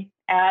Barkley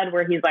ad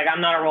where he's like,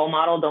 I'm not a role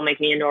model. Don't make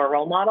me into a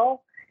role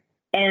model.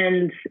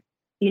 And,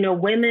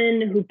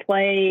 women who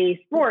play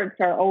sports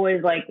are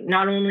always like,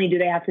 not only do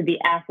they have to be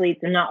athletes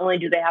and not only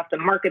do they have to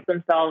market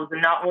themselves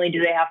and not only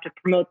do they have to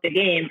promote the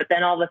game, but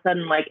then all of a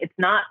sudden, like, it's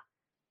not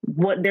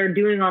what they're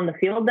doing on the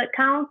field that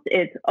counts.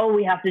 It's,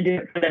 we have to do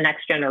it for the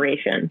next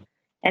generation.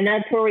 And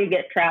that's where we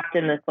get trapped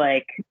in this,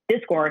 like,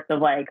 discourse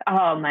of, like,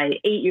 oh, my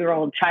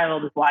 8-year-old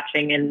child is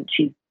watching and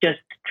she's just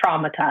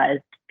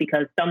traumatized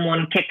because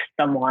someone kicked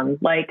someone.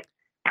 Like,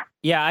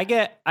 yeah, I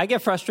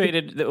get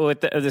frustrated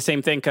with the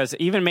same thing, because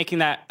even making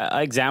that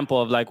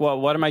example of, like, well,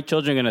 what are my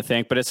children going to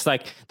think? But it's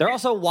like they're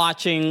also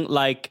watching,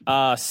 like,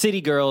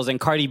 City Girls and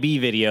Cardi B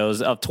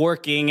videos of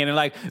twerking, and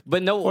like,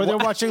 but no, or they're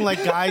watching,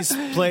 like, guys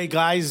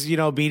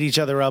beat each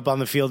other up on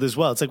the field as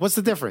well. It's like, what's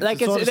the difference? Like,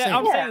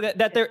 I'm saying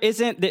that there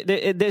isn't,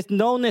 there's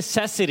no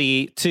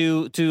necessity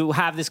to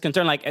have this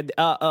concern. Like,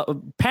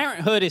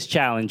 parenthood is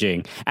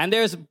challenging, and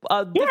there's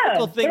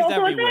difficult things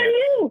everywhere,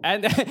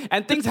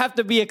 and things have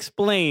to be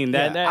explained.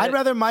 I'd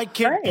rather my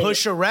kid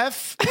push a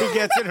ref who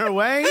gets in her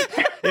way,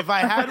 if I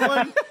had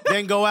one,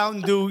 than go out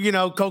and do,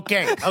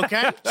 cocaine.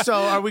 Okay? So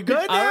are we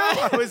good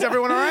now? Right. Is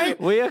everyone all right?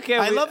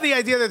 I love the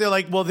idea that they're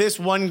like, well, this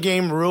one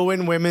game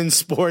ruined women's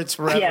sports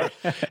forever.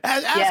 Yes.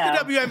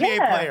 Ask a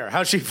WNBA player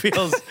how she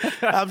feels.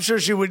 I'm sure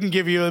she wouldn't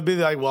give you, be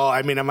like, well,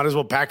 I mean, I might as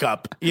well pack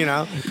up,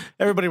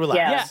 Everybody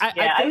relax.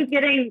 I was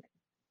getting...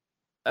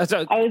 I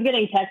was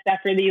getting texts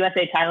after the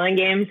USA Thailand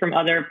game from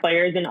other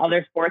players in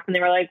other sports, and they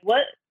were like, what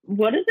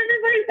is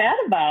everybody bad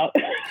about?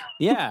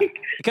 Yeah,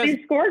 because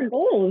they scored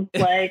goals.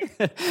 Like,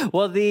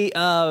 well,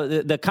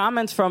 the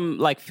comments from,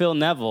 like, Phil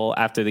Neville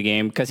after the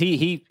game, because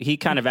he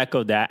kind of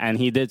echoed that, and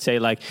he did say,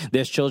 like,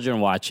 there's children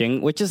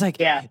watching, which is like,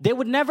 they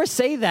would never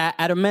say that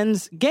at a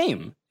men's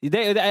game.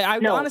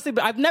 Honestly,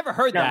 I've never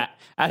heard that.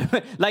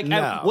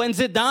 When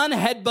Zidane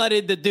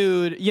headbutted the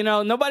dude,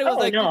 nobody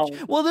was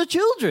well, the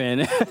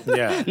children.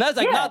 Yeah. And that's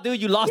like, no,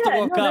 dude, you lost the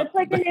World Cup. That's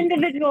like an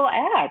individual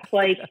act.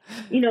 Like,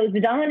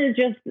 Zidane is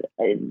just,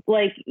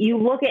 like, you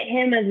look at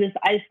him as this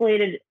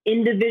isolated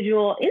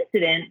individual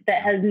incident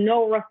that has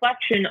no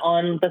reflection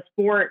on the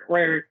sport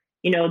or,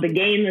 the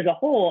game as a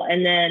whole.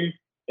 And then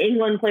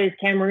England plays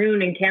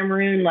Cameroon, and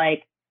Cameroon,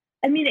 like,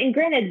 I mean, and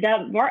granted,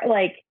 that,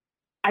 like,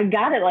 I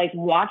got it. Like,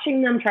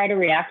 watching them try to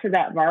react to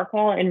that VAR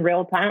call in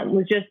real time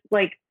was just,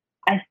 like,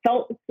 I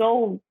felt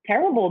so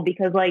terrible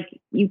because, like,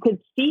 you could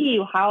see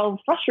how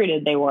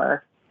frustrated they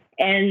were.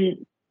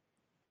 And,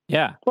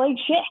 like,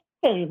 shit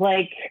happens.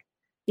 Like,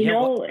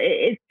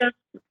 it's just,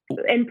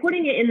 and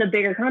putting it in the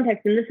bigger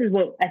context, and this is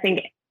what I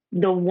think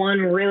the one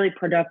really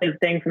productive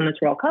thing from this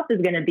World Cup is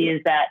going to be,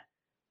 is that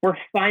we're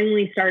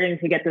finally starting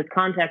to get this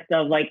context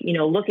of, like,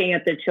 looking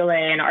at the Chile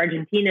and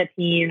Argentina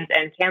teams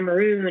and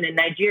Cameroon and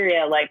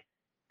Nigeria, like,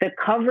 the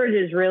coverage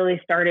is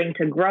really starting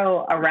to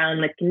grow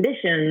around the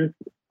conditions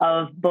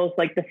of both,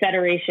 like, the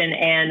federation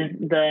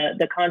and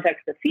the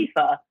context of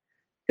FIFA.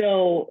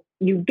 So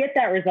you get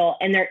that result,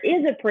 and there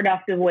is a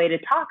productive way to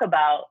talk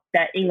about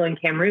that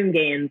England-Cameroon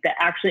game that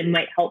actually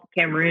might help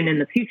Cameroon in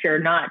the future,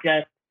 not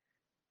just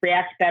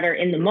react better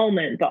in the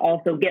moment, but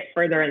also get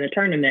further in the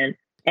tournament.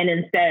 And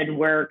instead,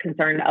 we're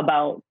concerned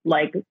about,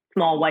 like,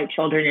 small white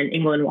children in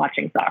England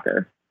watching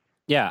soccer.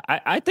 Yeah,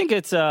 I think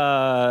it's...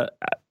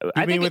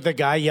 You mean with the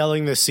guy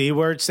yelling the C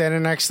word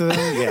standing next to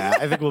them? Yeah,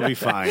 I think we'll be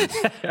fine.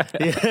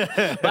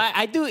 But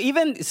I do,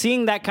 even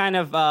seeing that kind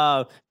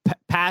of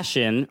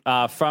passion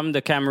from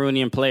the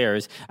Cameroonian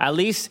players, at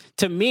least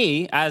to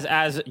me,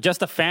 as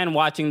just a fan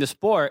watching the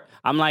sport,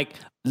 I'm like,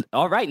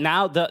 all right,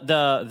 now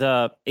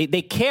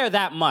they care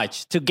that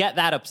much to get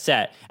that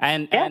upset.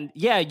 And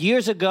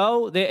years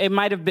ago, it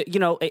might have been,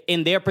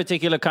 in their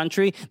particular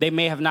country, they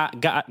may have not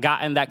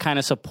gotten that kind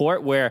of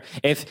support, where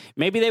if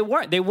maybe they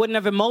wouldn't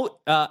have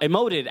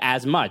emoted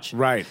as much.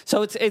 Right.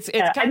 So it's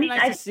kind of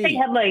nice to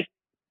see.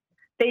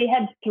 they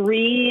had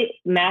 3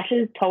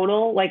 matches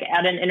total, like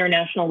at an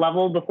international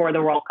level before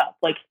the World Cup,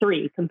 like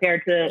 3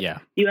 compared to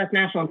the U.S.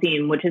 national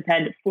team, which has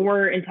had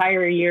 4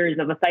 entire years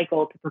of a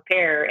cycle to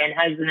prepare and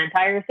has an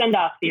entire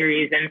send-off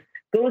series and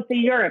goes to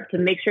Europe to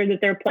make sure that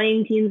they're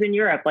playing teams in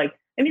Europe. Like,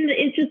 I mean,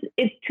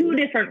 it's 2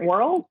 different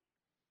worlds.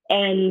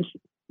 And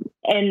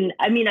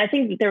I mean, I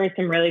think that there was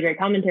some really great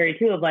commentary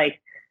too of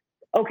like,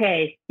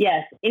 okay,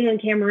 yes,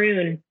 England,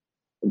 Cameroon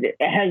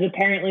has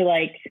apparently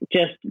like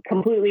just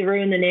completely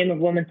ruined the name of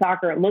women's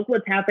soccer. Look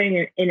what's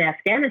happening in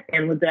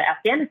Afghanistan with the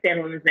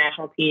Afghanistan women's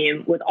national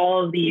team with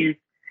all of these,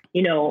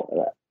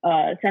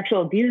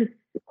 sexual abuse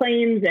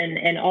claims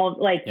and all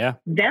like,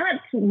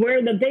 that's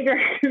where the bigger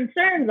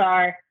concerns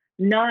are,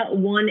 not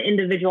one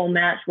individual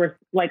match where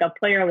like a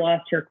player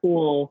lost her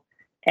cool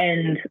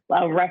and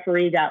a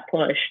referee got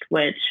pushed,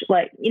 which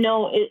like, in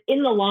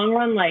the long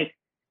run, like,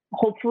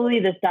 hopefully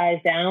this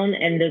dies down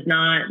and does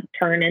not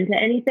turn into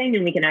anything,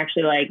 and we can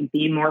actually like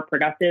be more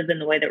productive in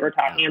the way that we're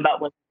talking about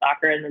women's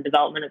soccer and the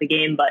development of the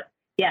game. But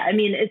yeah, I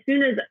mean, as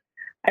soon as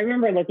I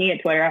remember looking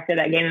at Twitter after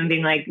that game and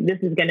being like, this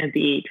is going to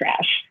be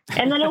trash.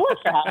 And then it was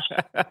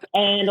trash.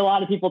 And a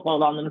lot of people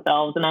told on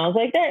themselves. And I was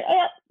like,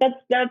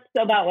 that's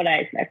about what I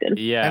expected.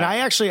 Yeah. And I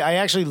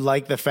actually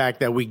like the fact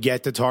that we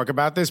get to talk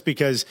about this,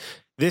 because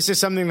this is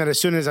something that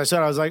as soon as I saw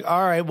it, I was like,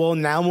 all right, well,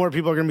 now more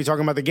people are going to be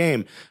talking about the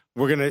game.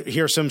 We're going to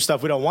hear some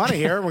stuff we don't want to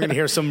hear. We're going to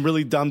hear some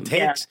really dumb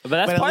takes. But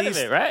that's part of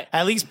it, right?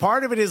 At least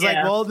part of it is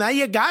like, well, now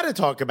you got to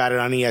talk about it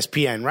on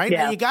ESPN, right?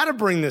 Now you got to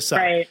bring this up.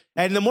 Right.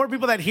 And the more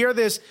people that hear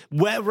this,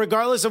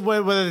 regardless of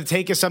whether the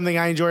take is something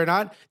I enjoy or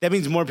not, that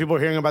means more people are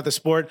hearing about the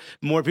sport.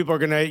 More people are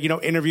going to,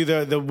 interview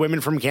the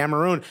women from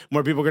Cameroon.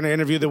 More people are going to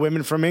interview the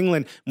women from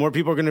England. More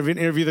people are going to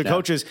interview the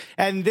coaches.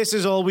 And this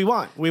is all we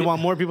want. We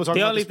want more people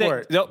talking about the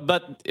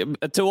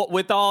sport.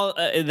 With all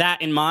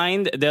that in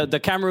mind, the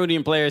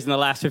Cameroonian players in the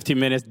last 15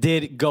 minutes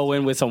did go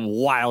in with some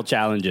wild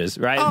challenges,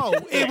 right? Oh,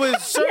 it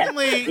was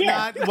certainly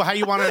not how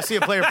you want to see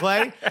a player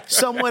play.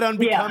 Somewhat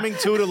unbecoming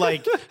too, to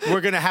like,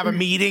 we're going to have a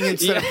meeting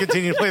instead of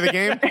continue to play the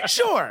game.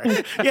 Sure.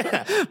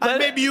 Yeah.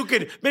 Maybe you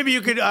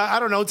could, I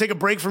don't know, take a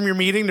break from your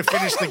meeting to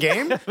finish the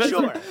game.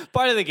 Sure.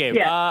 Part of the game.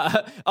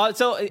 Yeah.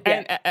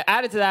 And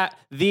added to that,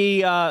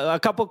 a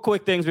couple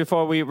quick things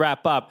before we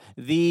wrap up.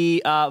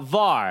 The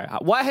VAR.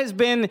 What has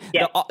been,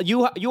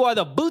 you are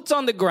the boots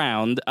on the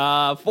ground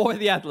for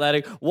the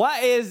Athletic.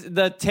 What is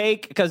the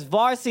take? Because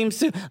VAR seems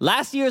to,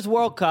 last year's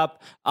World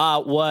Cup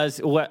was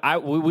what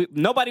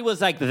nobody was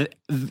like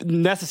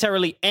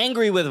necessarily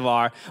angry with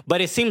VAR,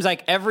 but it seems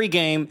like every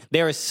game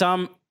there is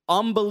some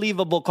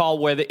unbelievable call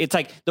where it's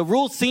like the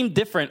rules seem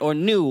different or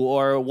new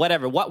or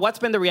whatever. What's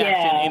been the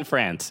reaction in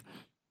France?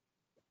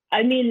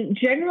 I mean,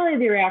 generally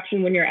the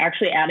reaction when you're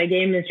actually at a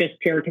game is just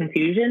pure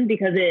confusion,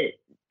 because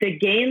the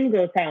game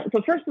goes down.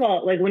 So first of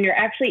all, like when you're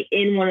actually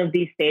in one of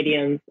these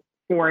stadiums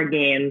for a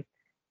game,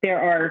 there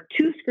are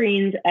 2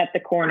 screens at the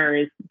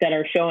corners that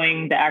are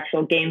showing the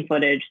actual game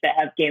footage that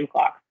have game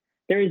clocks.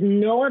 There is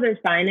no other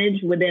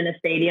signage within a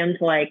stadium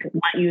to like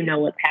let you know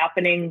what's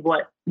happening,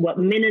 what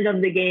minute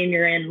of the game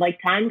you're in. Like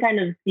time kind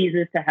of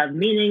ceases to have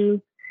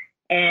meaning,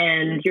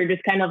 and you're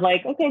just kind of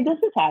like, okay, this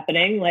is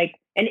happening. Like,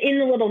 and in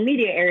the little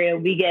media area,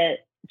 we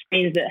get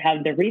screens that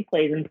have the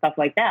replays and stuff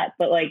like that.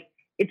 But like,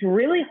 it's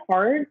really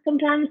hard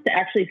sometimes to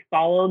actually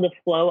follow the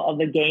flow of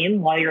a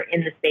game while you're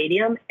in the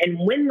stadium. And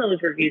when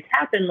those reviews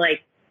happen,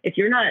 like if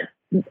you're not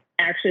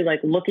actually like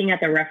looking at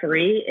the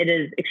referee, it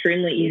is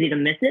extremely easy to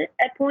miss it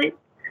at points.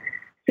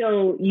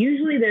 So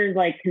usually there's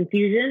like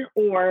confusion,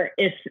 or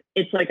if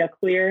it's like a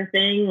clear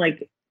thing,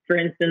 like for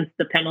instance,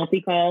 the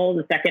penalty call,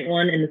 the second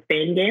one in the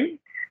Spain game,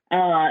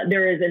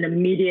 there is an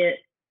immediate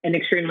and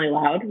extremely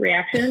loud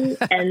reaction.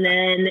 And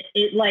then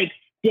it like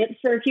dips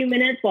for a few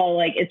minutes while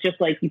like, it's just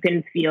like, you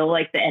can feel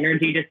like the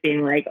energy just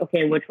being like,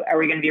 okay, which are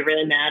we going to be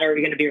really mad? Or are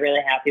we going to be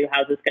really happy?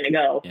 How's this going to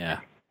go? Yeah.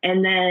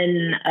 And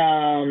then,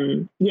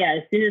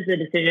 as soon as the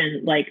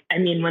decision, like, I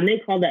mean, when they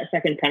called that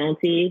second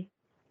penalty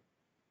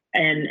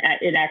and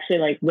it actually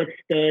like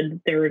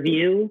withstood the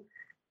review,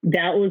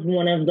 that was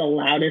one of the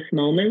loudest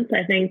moments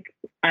I think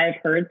I've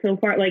heard so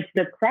far. Like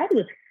the crowd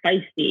was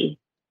feisty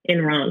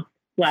in Reims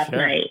last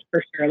night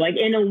for sure. Like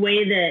in a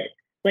way that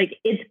like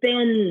it's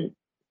been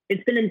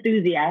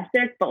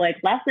enthusiastic, but like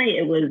last night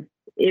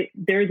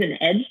there's an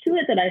edge to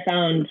it that I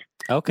found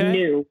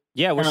new.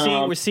 Yeah,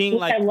 we're seeing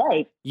like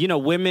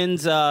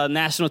women's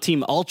national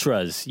team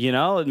ultras.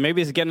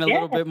 Maybe it's getting a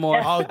little bit more.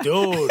 Oh,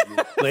 dude,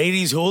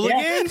 ladies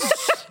hooligans,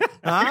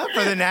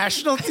 for the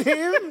national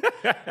team,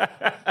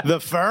 the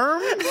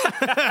firm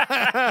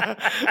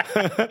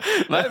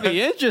might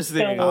be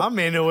interesting. So, I'm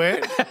into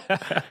it.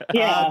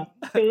 Yeah,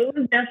 so it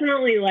was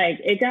definitely like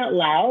it got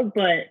loud,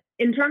 but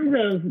in terms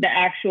of the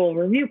actual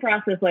review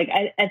process, like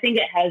I think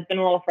it has been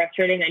a little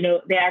frustrating. I know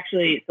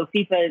so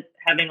FIFA is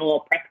having a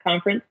little press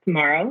conference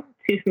tomorrow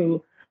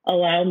to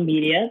allow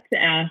media to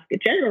ask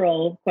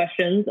general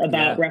questions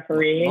about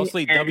refereeing.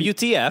 Mostly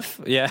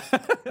WTF, yeah.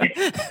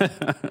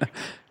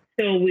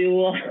 So we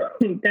will,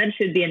 that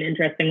should be an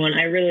interesting one.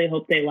 I really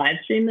hope they live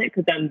stream it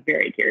because I'm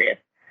very curious.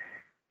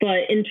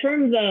 But in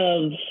terms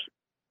of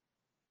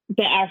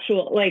the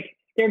actual, like,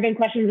 there have been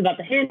questions about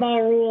the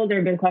handball rule. There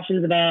have been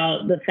questions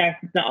about the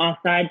fact that the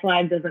offside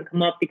flag doesn't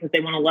come up because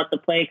they want to let the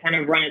play kind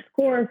of run its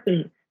course,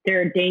 and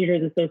there are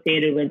dangers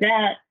associated with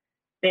that.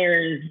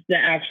 There's the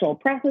actual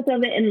process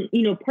of it. And,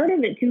 part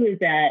of it, too, is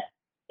that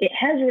it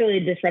has really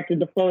disrupted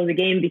the flow of the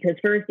game because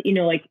first,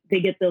 like, they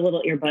get the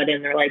little earbud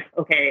in. They're like,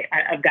 okay,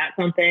 I've got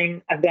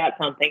something.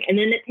 And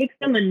then it takes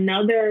them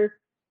another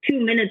 2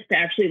 minutes to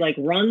actually, like,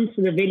 run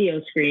to the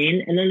video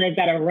screen. And then they've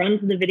got to run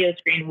to the video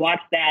screen,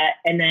 watch that,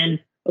 and then,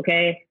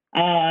 okay,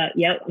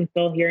 yep, I'm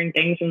still hearing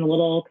things from the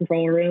little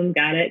control room.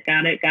 Got it.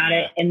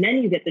 And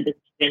then you get the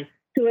decision.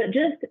 So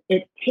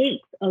it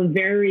takes a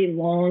very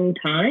long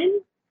time.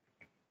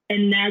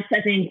 And that's,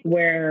 I think,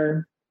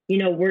 where,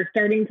 we're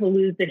starting to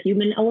lose the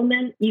human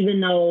element, even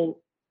though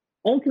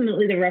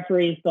ultimately the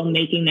referee is still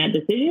making that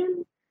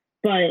decision.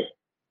 But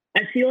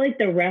I feel like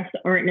the refs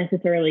aren't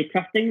necessarily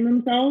trusting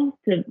themselves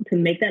to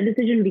make that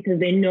decision because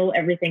they know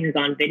everything is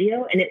on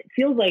video. And it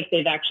feels like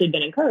they've actually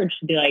been encouraged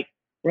to be like,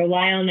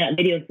 rely on that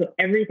video so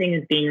everything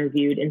is being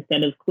reviewed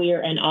instead of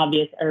clear and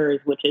obvious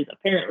errors, which is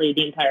apparently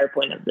the entire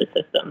point of the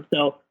system.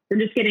 So we're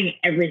just getting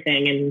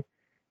everything. And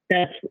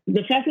that's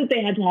the fact that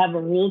they had to have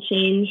a rule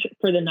change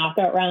for the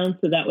knockout round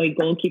so that way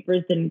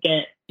goalkeepers didn't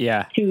get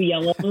 2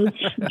 yellows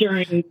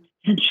during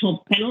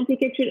potential penalty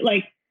kick shoot.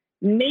 Like,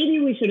 maybe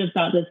we should have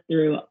thought this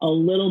through a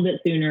little bit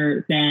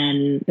sooner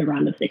than the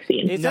round of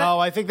 16.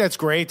 I think that's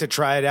great to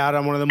try it out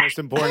on one of the most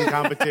important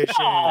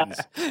competitions.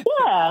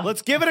 Yeah.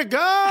 Let's give it a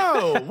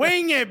go.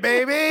 Wing it,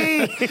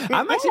 baby.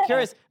 I'm actually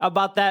curious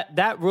about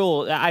that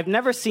rule. I've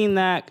never seen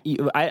that.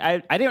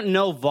 I didn't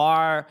know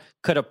VAR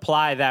could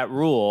apply that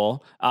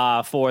rule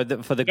for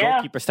the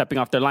goalkeeper stepping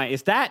off their line.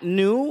 Is that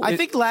new? I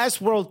think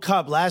last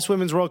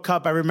Women's World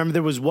Cup, I remember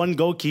there was one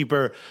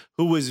goalkeeper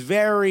who was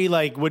very,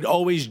 like, would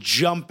always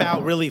jump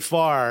out really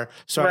far.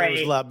 So it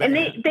was a lot better.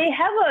 And they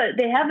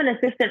have an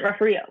assistant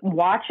referee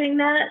watching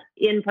that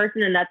in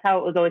person, and that's how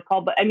it was always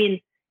called. But I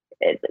mean,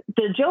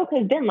 the joke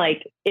has been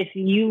like, if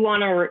you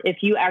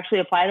actually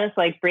apply this,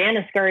 like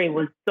Brianna Scurry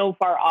was so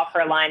far off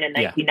her line in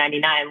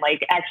 1999,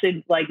 like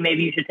actually, like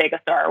maybe you should take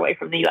a star away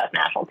from the U.S.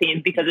 national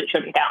team because it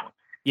shouldn't count.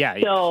 Yeah.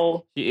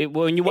 So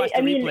when you watch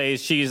the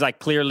replays, she's like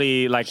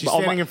clearly like she's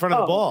standing in front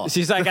of the ball.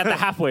 She's like at the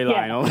halfway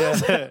line.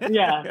 Almost.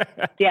 Yeah.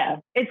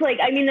 It's like,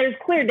 I mean, there's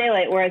clear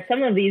daylight. Whereas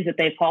some of these that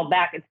they've called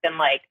back, it's been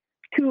like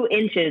 2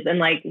 inches, and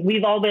like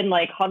we've all been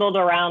like huddled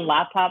around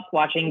laptops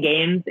watching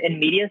games in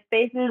media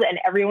spaces, and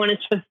everyone is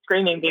just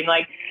screaming, being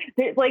like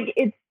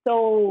it's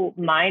so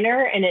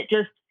minor, and it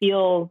just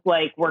feels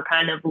like we're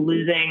kind of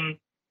losing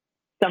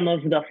some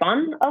of the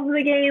fun of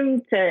the game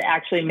to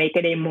actually make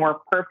it a more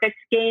perfect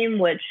game,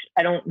 which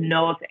I don't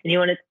know if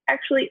anyone is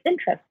actually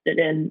interested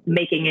in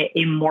making it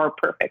a more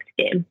perfect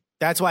game.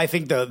 That's why I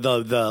think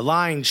the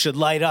line should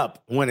light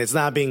up when it's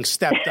not being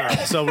stepped on,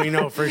 so we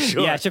know for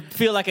sure. Yeah, it should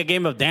feel like a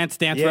game of Dance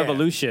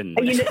Revolution.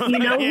 You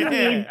know who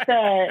needs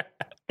to...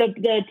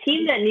 The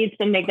team that needs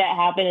to make that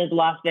happen is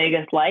Las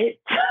Vegas Lights.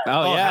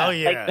 Oh yeah. Hell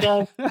yeah.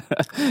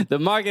 Like the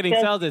marketing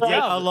sells it.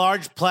 A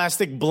large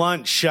plastic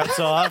blunt shuts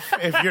off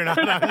if you're not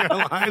on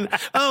your line.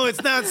 Oh,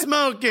 it's not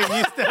smoking.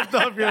 You stepped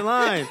off your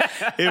line.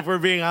 If we're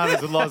being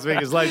honest with Las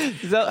Vegas Lights.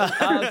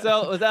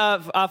 So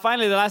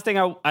finally, the last thing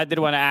I did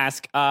want to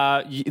ask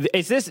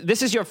is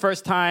this is your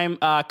first time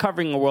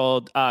covering a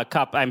World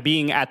Cup and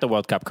being at the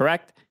World Cup,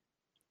 correct?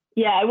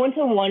 Yeah, I went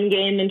to one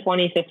game in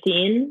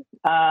 2015,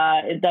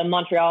 the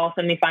Montreal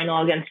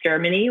semifinal against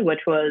Germany, which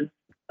was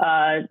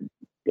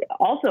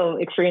also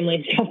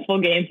extremely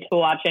stressful game to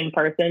watch in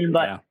person.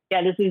 But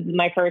yeah, this is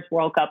my first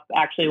World Cup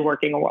actually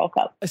working a World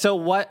Cup. So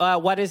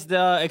what has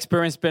the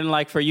experience been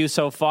like for you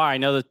so far? I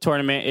know the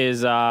tournament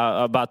is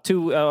about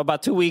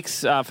 2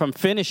 weeks from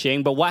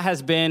finishing, but what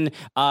has been?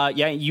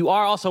 You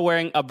are also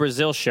wearing a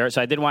Brazil shirt,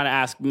 so I did want to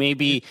ask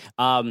maybe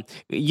not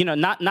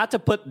to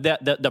put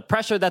the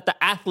pressure that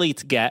the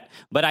athletes get,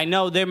 but I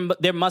know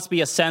there must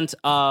be a sense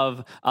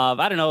of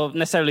I don't know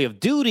necessarily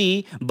of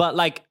duty, but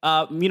like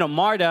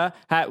Marta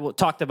had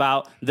talked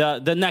about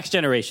the next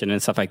generation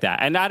and stuff like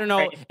that, and I don't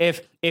know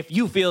if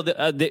you feel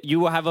that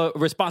you have a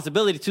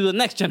responsibility to the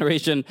next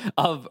generation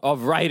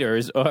of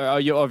writers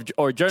or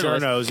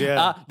journalists.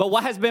 Yeah. But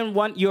what has been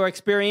your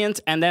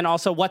experience, and then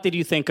also what did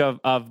you think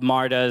of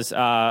Marta's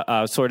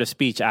sort of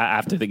speech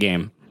after the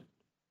game?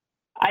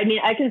 I mean,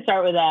 I can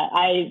start with that.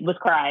 I was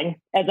crying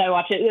as I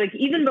watched it. Like,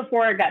 even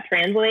before it got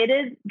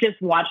translated,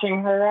 just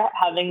watching her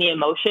having the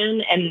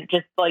emotion and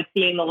just like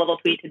seeing the little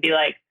tweet to be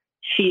like,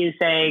 she is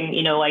saying,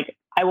 like,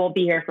 I won't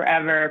be here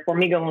forever.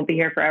 Formiga won't be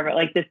here forever.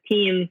 Like, this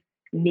team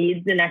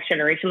needs the next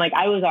generation. Like,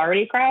 I was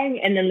already crying,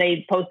 and then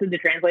they posted the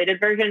translated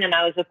version, and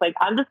I was just like,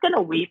 I'm just going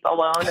to weep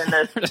alone in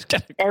this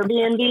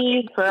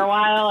Airbnb for a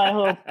while. I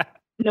hope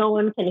no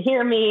one can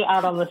hear me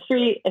out on the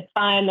street. It's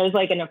fine. There's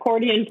like an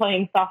accordion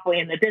playing softly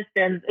in the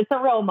distance. It's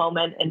a real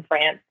moment in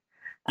France.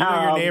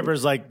 Your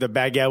neighbor's like, the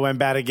baguette went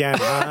bad again,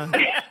 huh?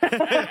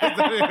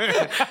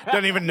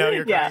 Don't even know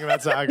you're crying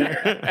about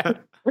soccer.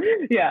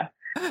 Yeah.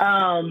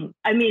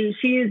 I mean,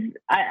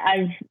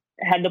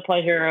 had the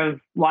pleasure of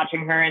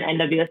watching her in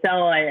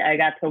NWSL. I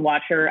got to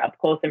watch her up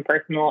close and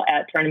personal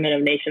at Tournament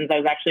of Nations. I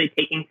was actually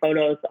taking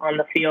photos on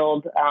the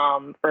field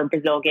for a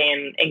Brazil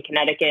game in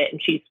Connecticut,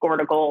 and she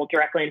scored a goal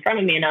directly in front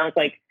of me. And I was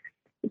like,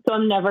 so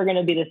I'm never going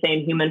to be the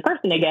same human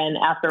person again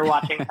after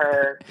watching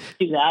her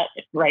do that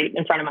right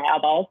in front of my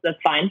eyeballs. That's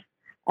fine.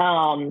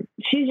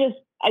 She's just,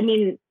 I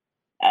mean,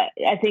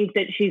 I think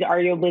that she's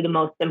arguably the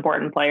most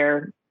important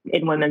player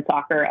in women's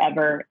soccer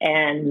ever.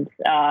 And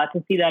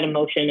to see that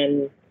emotion,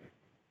 and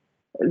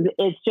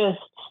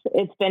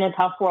it's been a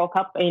tough World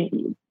Cup.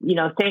 And, you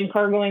know, St.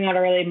 Clair going out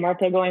early,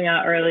 Marta going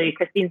out early,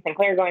 Christine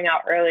Sinclair going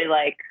out early.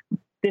 Like,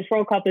 this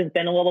World Cup has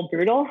been a little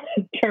brutal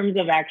in terms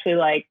of actually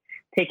like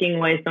taking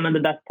away some of the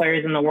best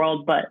players in the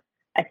world. But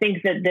I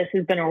think that this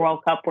has been a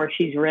World Cup where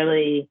she's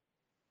really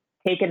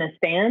taken a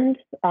stand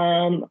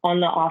on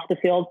the off the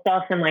field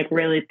stuff and like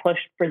really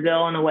pushed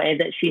Brazil in a way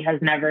that she has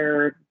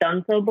never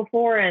done so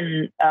before.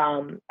 And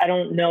I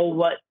don't know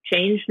what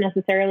changed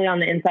necessarily on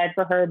the inside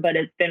for her, but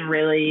it's been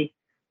really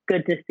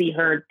good to see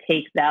her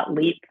take that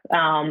leap.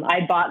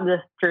 I bought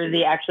this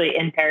jersey actually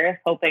in Paris,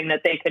 hoping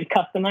that they could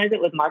customize it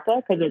with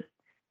Marta, because it's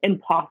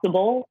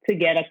impossible to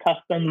get a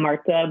custom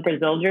Marta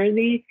Brazil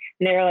jersey.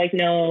 And they were like,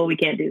 no, we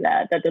can't do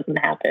that. That doesn't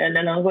happen.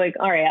 And I was like,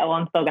 all right, well,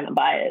 I'm still going to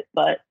buy it.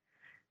 But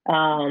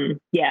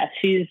yeah,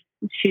 she's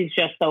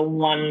just a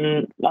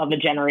one of a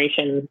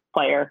generation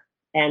player.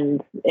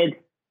 And it's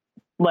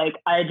like,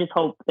 I just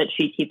hope that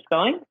she keeps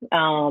going.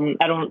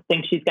 I don't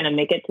think she's going to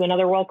make it to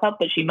another World Cup,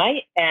 but she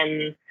might.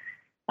 And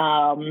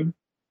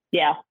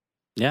yeah,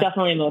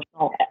 definitely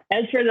emotional.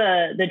 As for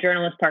the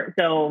journalist part,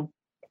 so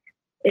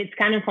it's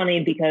kind of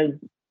funny because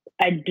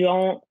I've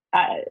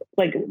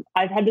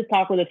had this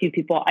talk with a few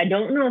people. I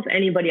don't know if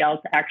anybody else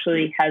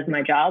actually has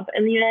my job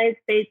in the United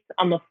States.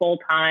 I'm a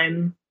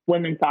full-time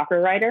women's soccer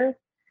writer,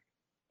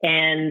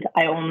 and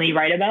I only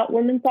write about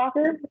women's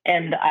soccer,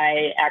 and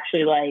I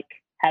actually like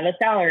have a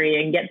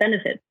salary and get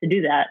benefits to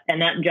do that.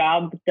 And that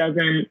job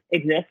doesn't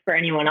exist for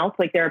anyone else.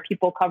 Like, there are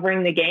people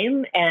covering the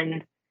game,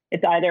 and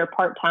it's either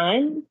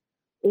part-time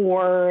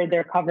or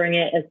they're covering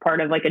it as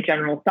part of like a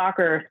general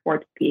soccer or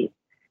sports piece.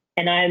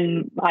 And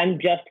I'm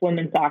just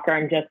women's soccer.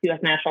 I'm just U.S.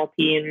 national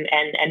team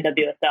and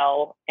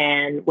NWSL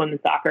and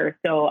women's soccer.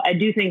 So I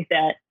do think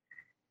that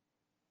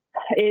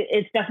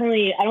it's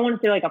definitely, I don't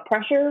want to say like a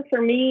pressure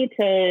for me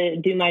to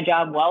do my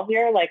job well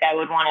here. Like,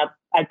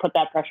 I'd put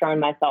that pressure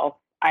on myself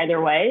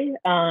either way.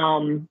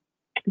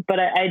 But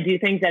I do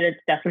think that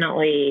it's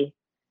definitely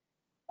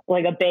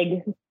like a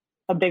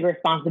big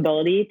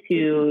responsibility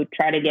to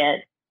try to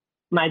get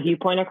my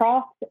viewpoint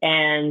across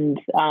and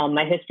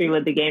my history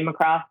with the game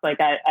across.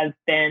 Like, I've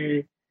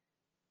been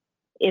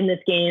in this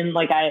game.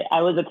 Like,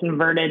 I was a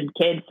converted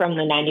kid from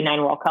the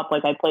 99 World Cup.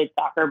 Like, I played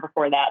soccer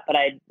before that, but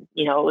it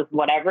was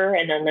whatever.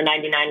 And then the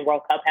 99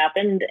 World Cup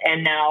happened,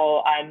 and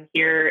now I'm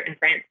here in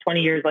France 20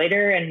 years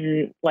later.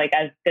 And like,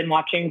 I've been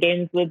watching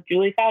games with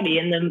Julie Foudy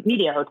in the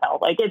media hotel.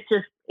 Like,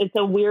 it's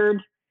a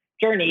weird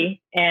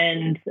journey.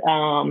 And,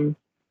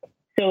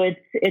 so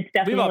it's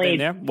definitely... We've all been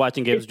there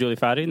watching games with Julie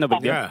Foudy. No big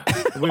deal. Yeah,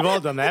 we've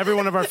all done that. Every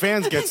one of our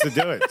fans gets to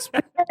do it.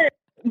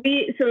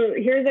 So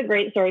here's a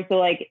great story. So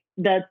like,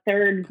 the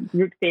third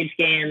group stage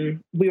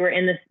game, we were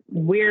in this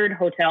weird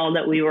hotel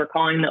that we were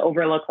calling the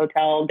Overlook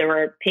Hotel. There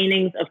were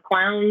paintings of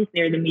clowns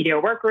near the media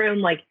workroom.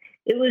 Like,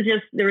 it was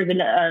just, there was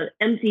an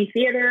empty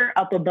theater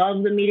up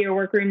above the media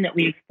workroom that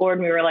we explored.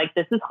 And we were like,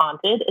 this is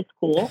haunted. It's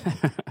cool.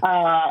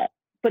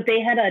 But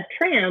they had a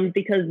tram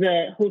because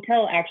the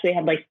hotel actually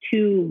had like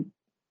two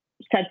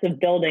sets of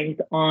buildings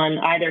on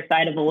either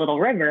side of a little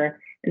river,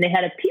 and they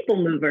had a people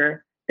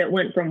mover that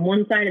went from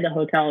one side of the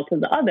hotel to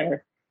the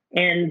other.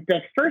 And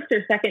the first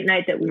or second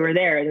night that we were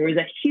there was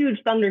a huge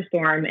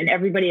thunderstorm, and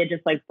everybody had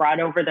just like brought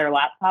over their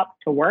laptops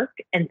to work.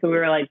 And so we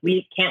were like,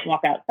 we can't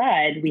walk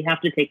outside. We have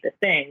to take this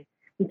thing.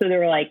 And so there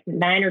were like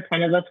 9 or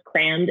 10 of us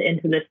crammed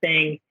into this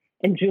thing.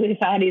 And Julie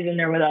Foudy's in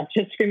there with us,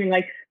 just screaming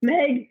like,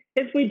 Meg,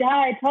 if we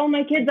die, tell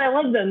my kids I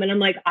love them. And I'm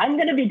like, I'm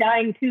going to be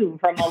dying too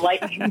from a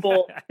lightning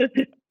bolt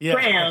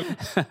tram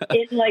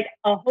in like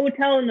a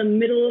hotel in the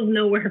middle of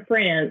nowhere,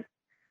 France.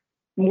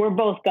 We're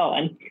both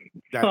going.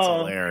 That's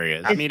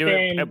hilarious. I mean,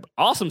 an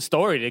awesome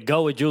story to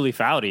go with Julie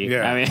Foudy.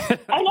 Yeah. I mean,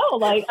 I know.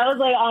 Like, I was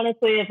like,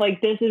 honestly, if like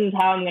this is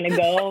how I'm going to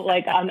go,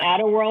 like, I'm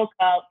at a World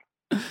Cup.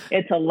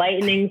 It's a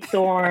lightning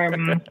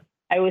storm.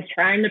 I was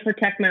trying to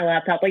protect my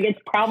laptop. Like,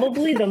 it's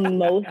probably the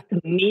most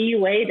me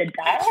way to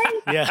die.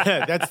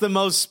 Yeah, that's the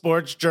most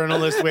sports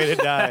journalist way to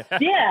die.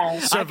 Yeah.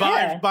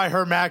 Survived by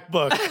her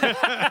MacBook.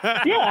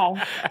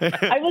 Yeah.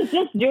 I was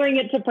just doing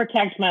it to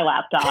protect my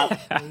laptop.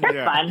 That's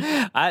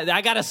fine.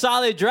 I got a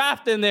solid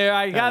draft in there.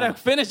 I got to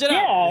finish it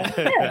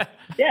up.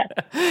 Yeah.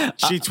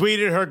 She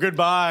tweeted her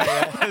goodbye.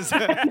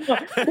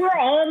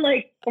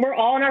 We're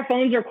all on our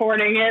phones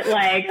recording it.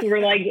 Like, we're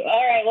like,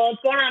 all right, well,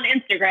 it's going on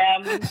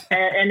Instagram.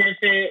 And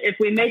if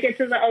we make it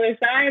to the other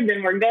side,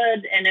 then we're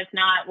good. And if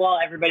not, well,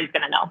 everybody's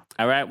going to know.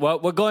 All right. Well,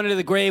 we're going to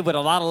the grave with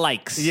a lot of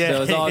likes. Yeah,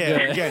 so it's all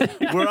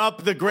good. We're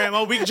up the gram.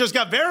 Oh, we just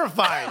got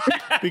verified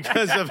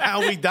because of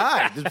how we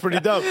died. It's pretty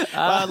dope.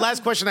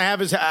 Last question I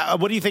have is,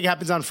 what do you think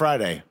happens on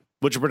Friday?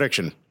 What's your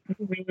prediction?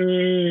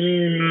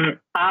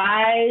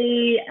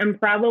 I am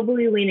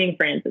probably leaning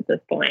France at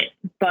this point,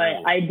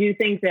 but I do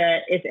think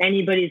that if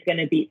anybody's going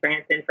to beat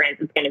France in France,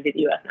 it's going to be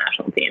the U.S.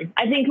 national team.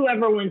 I think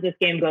whoever wins this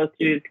game goes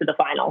to the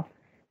final.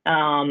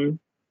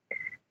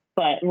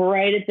 But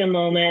right at the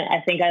moment,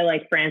 I think I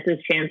like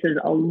France's chances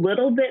a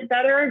little bit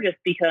better just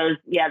because,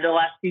 the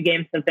last 2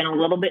 games have been a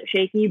little bit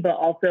shaky, but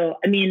also,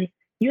 I mean,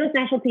 U.S.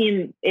 national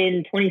team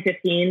in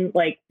 2015,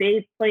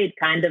 they played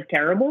kind of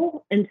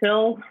terrible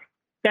until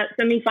that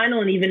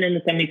semifinal, and even in the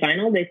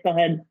semifinal, they still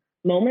had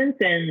moments.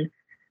 And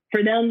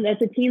for them,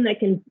 that's a team that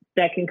can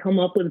come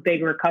up with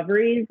big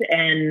recoveries,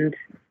 and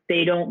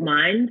they don't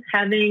mind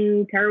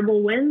having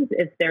terrible wins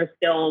if they're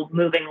still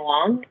moving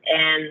along.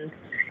 And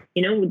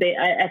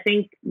I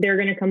think they're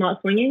going to come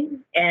out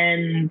swinging.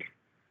 And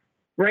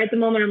right at the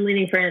moment, I'm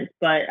leaning France,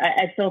 but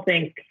I still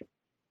think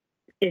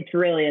it's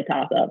really a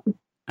toss-up.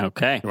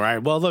 Okay. Right.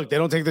 Well, look, they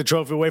don't take the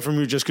trophy away from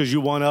you just because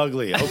you won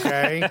ugly.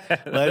 Okay.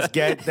 Let's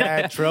get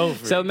that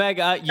trophy. So, Meg,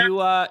 you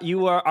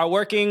are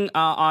working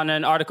on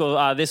an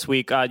article this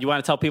week. You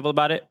want to tell people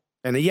about it?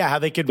 And how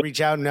they could reach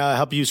out and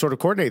help you sort of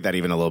coordinate that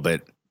even a little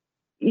bit.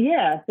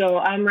 Yeah. So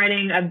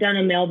I've done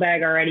a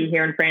mailbag already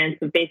here in France.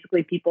 So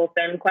basically people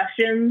send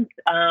questions.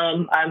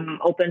 I'm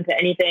open to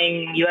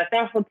anything U.S.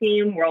 national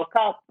team, World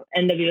Cup,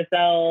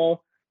 NWSL,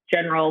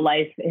 general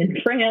life in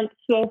France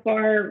so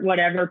far,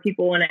 whatever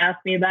people want to ask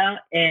me about.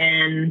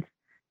 And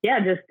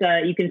just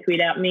you can tweet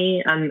at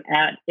me. I'm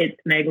at It's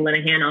Meg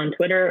Linehan on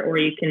Twitter, or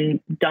you can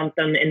dump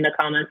them in the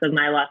comments of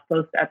my last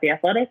post at The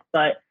Athletic.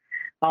 But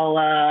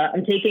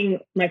I'm taking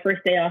my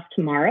first day off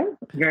tomorrow.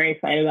 Very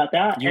excited about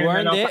that. You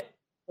earned it.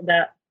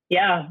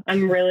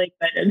 I'm really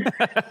excited.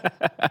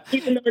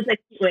 Even though it's a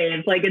heat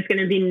wave, it's going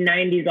to be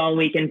 90s all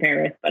week in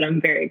Paris, but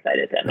I'm very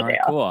excited to have a day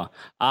off.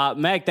 Cool.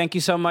 Meg, thank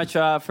you so much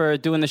for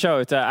doing the show.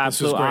 It's an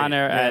absolute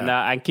honor,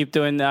 and keep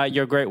doing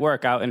your great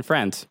work out in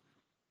France.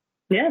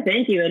 Yeah,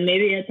 thank you. And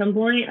maybe at some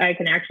point I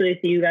can actually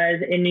see you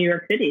guys in New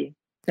York City.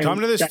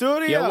 Come to the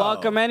studio. You're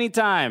welcome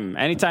anytime.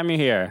 Anytime you're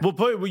here.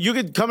 You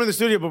could come to the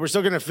studio, but we're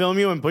still going to film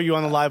you and put you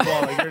on the live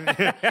ball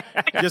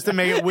just to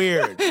make it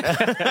weird.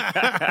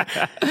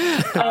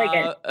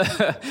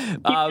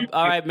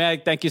 All right,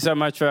 Meg, thank you so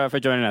much for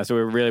joining us. We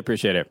really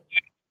appreciate it.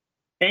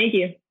 Thank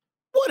you.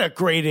 What a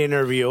great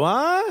interview,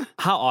 huh?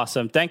 How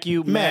awesome. Thank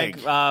you, Meg,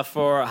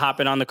 for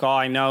hopping on the call.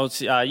 I know,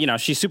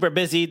 she's super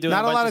busy doing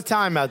not a lot of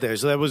time out there.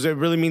 So it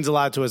really means a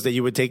lot to us that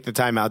you would take the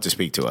time out to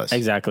speak to us.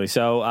 Exactly.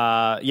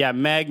 So,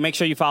 Meg, make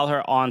sure you follow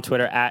her on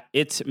Twitter at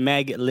It's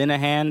Meg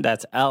Linehan.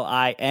 That's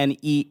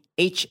Linehan.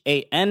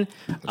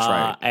 That's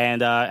right.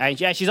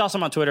 And she's also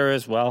on Twitter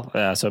as well.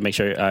 So make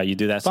sure you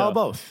do that. Follow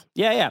both.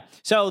 Yeah.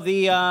 So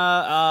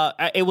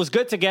it was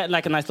good to get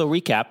a nice little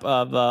recap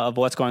of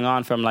what's going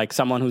on from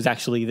someone who's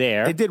actually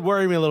there. It did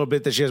worry me a little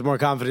bit that she has more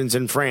confidence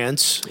in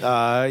France,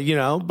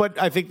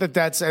 but I think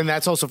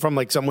that's also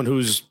from someone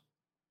who's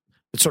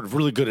sort of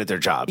really good at their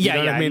job. You know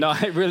what I mean? No,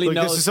 I really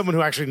know. This is someone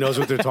who actually knows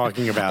what they're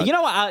talking about. You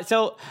know what?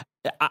 So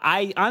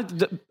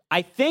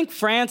I think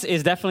France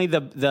is definitely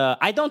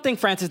I don't think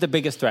France is the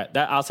biggest threat.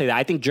 I'll say that.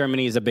 I think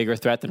Germany is a bigger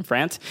threat than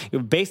France,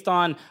 based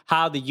on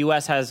how the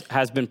U.S.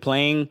 has been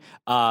playing.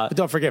 But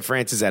don't forget,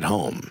 France is at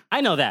home.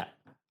 I know that.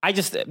 I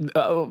just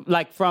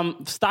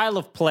from style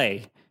of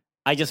play,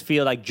 I just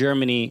feel like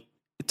Germany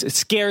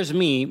scares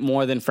me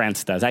more than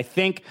France does. I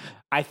think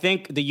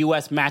the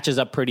U.S. matches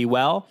up pretty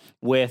well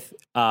with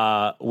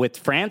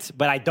France,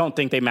 but I don't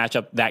think they match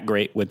up that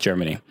great with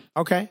Germany.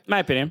 Okay. My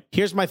opinion.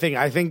 Here's my thing.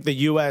 I think the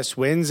U.S.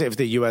 wins if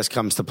the U.S.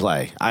 comes to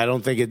play. I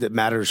don't think it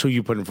matters who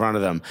you put in front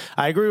of them.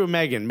 I agree with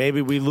Megan.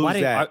 Maybe we lose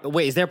that.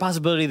 Wait, is there a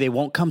possibility they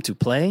won't come to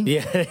play?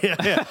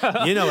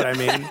 Yeah. You know what I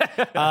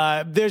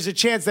mean. There's a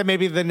chance that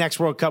maybe the next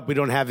World Cup we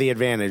don't have the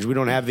advantage. We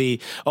don't have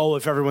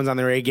if everyone's on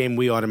their A game,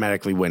 we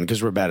automatically win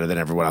because we're better than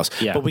everyone else.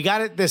 Yeah. But we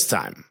got it this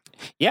time.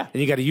 Yeah.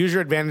 And you got to use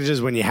your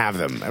advantages when you have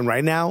them. And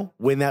right now,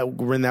 win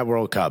that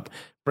World Cup.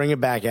 Bring it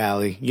back,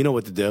 Allie. You know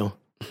what to do.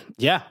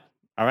 Yeah.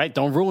 All right.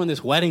 Don't ruin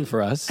this wedding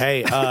for us.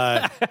 Hey,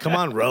 come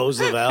on, Rose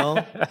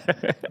Lavelle.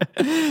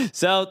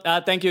 So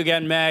thank you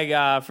again,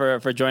 Meg,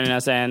 for joining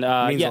us. And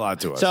it means a lot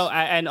to us. So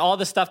and all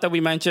the stuff that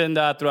we mentioned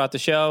throughout the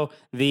show,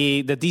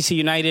 the DC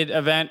United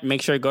event,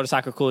 make sure you go to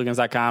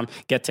soccercooligans.com,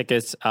 get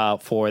tickets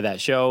for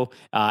that show.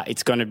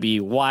 It's going to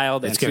be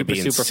wild and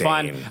super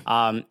fun.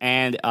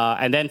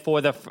 And then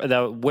for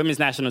the women's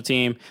national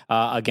team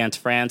against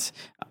France,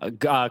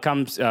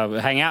 come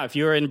hang out. If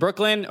you're in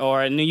Brooklyn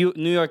or in New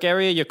York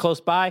area, you're close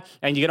by,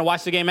 and you're going to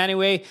watch the game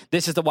anyway,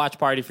 this is the watch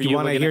party for you. You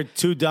want to hear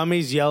two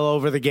dummies yell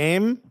over the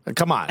game?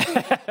 Come on.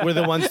 We're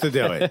the ones to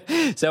do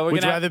it. So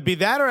would you rather be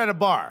that or at a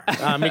bar?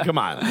 I mean, come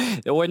on.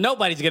 Where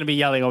nobody's going to be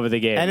yelling over the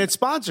game. And it's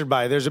sponsored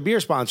by, there's a beer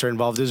sponsor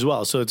involved as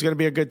well, so it's going to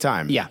be a good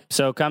time. Yeah,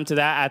 so come to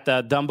that at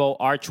the Dumbo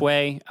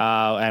Archway,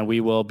 and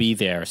we will be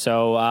there.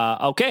 So,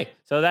 okay.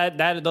 So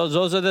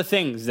those are the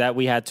things that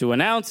we had to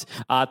announce.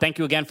 Thank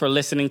you again for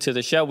listening to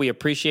the show. We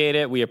appreciate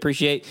it. We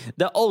appreciate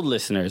the old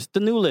listeners, the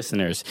new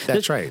listeners.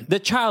 That's right. The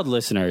child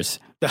listeners.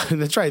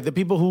 That's right. The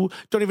people who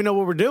don't even know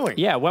what we're doing.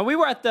 Yeah, when we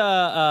were at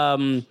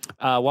the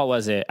what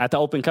was it? At the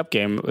Open Cup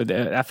game,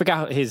 I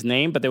forgot his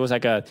name, but there was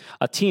like a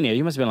teenager.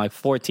 He must have been like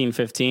 14,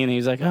 15. And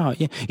he's like, oh,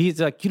 yeah. He's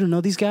like, you don't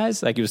know these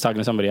guys? Like he was talking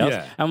to somebody else.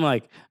 Yeah. I'm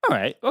like, all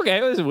right, okay,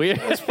 this is weird.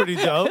 That's pretty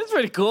dope. It's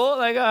pretty cool.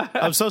 Like,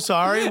 I'm so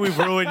sorry we've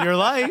ruined your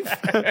life.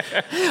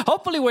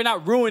 hopefully we're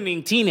not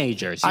ruining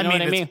teenagers. You know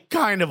what I mean? It's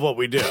kind of what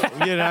we do. You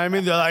know what I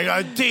mean? They're like,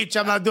 I teach.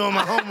 I'm not doing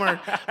my homework.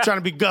 I'm trying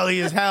to be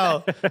gully as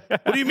hell.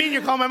 What do you mean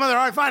you're calling my mother?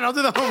 All right, fine. I'll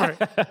do the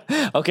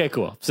homework. Okay,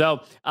 cool.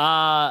 So,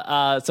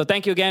 so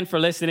thank you again for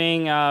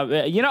listening.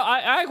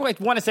 I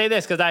want to say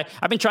this because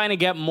I've been trying to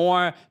get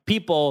more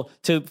people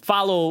to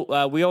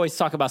follow. We always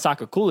talk about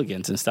soccer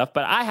cooligans and stuff,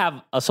 but I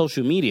have a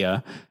social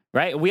media.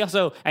 Right. We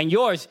also, and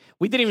yours,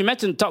 we didn't even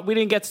we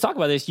didn't get to talk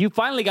about this. You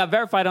finally got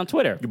verified on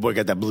Twitter. Your boy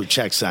got that blue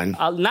check, son.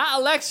 Not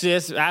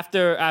Alexis,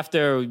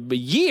 after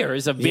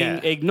years of being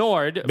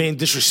ignored. Being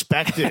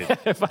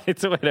disrespected. By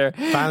Twitter.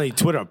 Finally,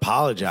 Twitter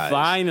apologized.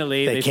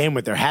 Finally. They came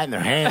with their hat in their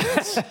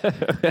hands.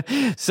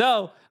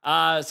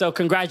 So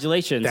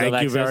congratulations, Thank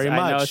Alexis. you very much.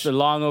 I know it's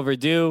long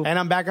overdue. And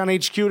I'm back on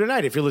HQ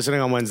tonight. If you're listening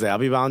on Wednesday, I'll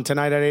be on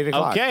tonight at 8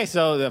 o'clock. Okay,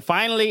 so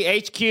finally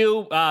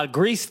HQ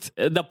greased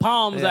the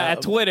palms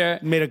at Twitter.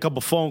 Made a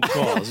couple phone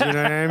calls, you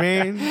know what I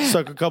mean?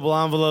 Stuck a couple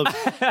envelopes.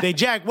 They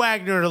Jack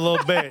Wagnered a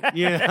little bit,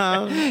 you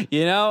know?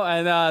 You know,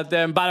 and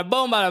then bada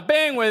boom, bada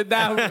bing,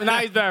 now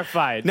he's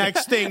verified.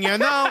 Next thing you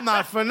know,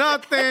 not for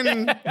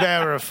nothing,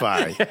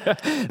 verified.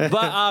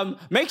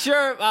 But make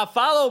sure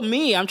follow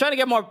me. I'm trying to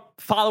get more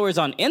followers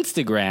on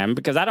Instagram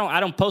because I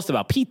don't post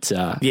about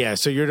pizza. Yeah,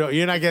 so you're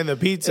not getting the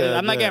pizza.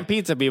 I'm not getting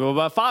pizza, people.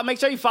 But make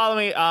sure you follow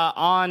me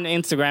on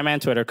Instagram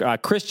and Twitter.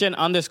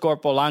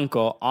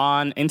 Christian_Polanco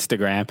on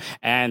Instagram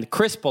and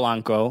Chris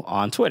Polanco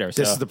on Twitter.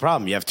 This is the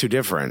problem. You have two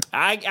different.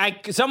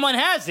 Someone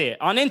has it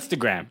on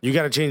Instagram. You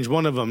got to change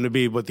one of them to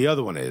be what the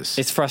other one is.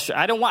 It's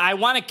frustrating. I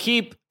want to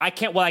keep. I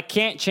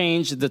can't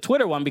change the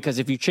Twitter one because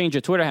if you change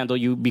your Twitter handle,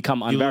 you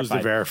become unverified. You lose the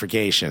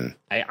verification.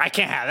 I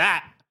can't have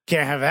that.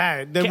 Can't have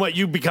that. Then what,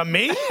 you become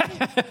me?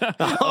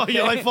 Oh,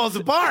 your life falls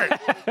apart.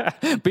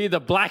 Be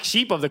the black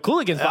sheep of the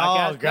Cooligans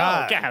podcast. Oh,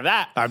 God. No, can't have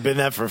that. I've been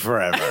that for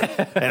forever.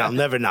 And I'll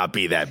never not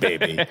be that,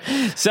 baby.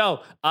 So,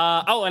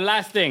 and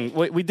last thing.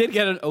 We didn't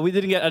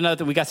get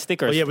another. We got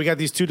stickers. Oh, yeah, we got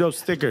these two dope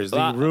stickers.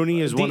 The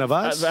Rooney is one of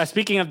us.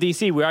 Speaking of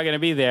DC, we are going to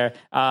be there.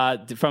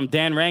 From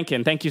Dan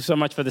Rankin. Thank you so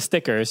much for the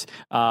stickers.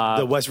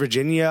 The West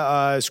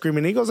Virginia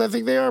Screaming Eagles, I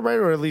think they are, right?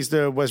 Or at least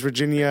the West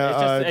Virginia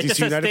DC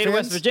United fans.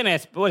 West Virginia.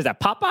 What is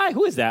that? Popeye?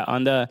 Who is that?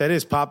 That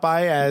is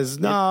Popeye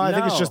I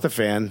think it's just a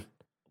fan.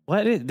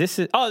 What is this?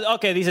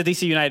 Okay. These are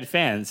DC United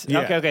fans.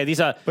 Yeah. Okay.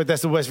 These are. But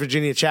that's the West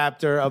Virginia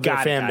chapter of their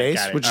fan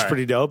base, which is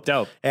pretty dope.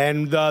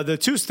 And the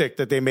two stick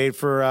that they made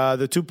for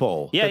the two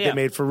pole they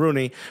made for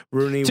Rooney.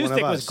 Rooney, two one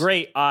stick of us. was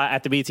great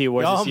at the BT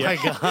Awards. Oh this year. my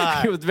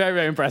God, it was very,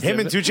 very impressive.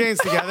 Him and 2 Chainz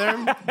together,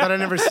 but I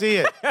never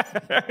see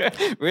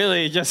it.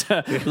 Really, just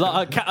a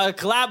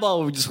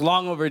collabo, just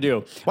long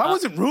overdue. Why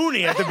wasn't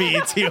Rooney at the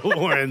BET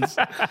Awards?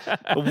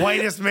 The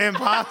whitest man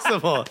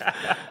possible.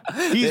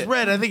 He's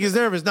red. I think he's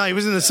nervous. No, he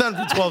was in the sun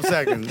for 12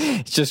 seconds.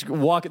 Just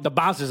walk. The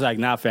bouncer's like,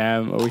 nah,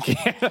 fam, we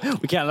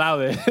can't allow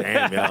this.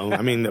 Damn, yo.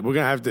 I mean, we're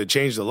gonna have to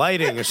change the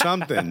lighting or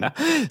something.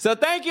 So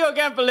thank you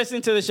again for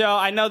listening to the show.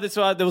 I know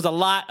there was a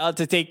lot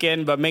to take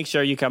in, but make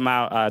sure you come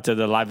out to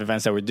the live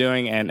events that we're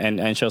doing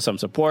and show some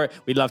support.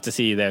 We'd love to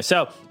see you there.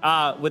 So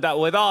with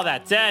all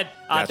that said,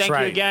 thank you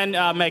again,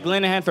 Meg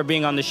Linehan, for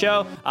being on the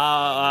show.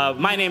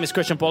 My name is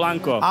Christian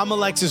Polanco. I'm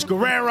Alexis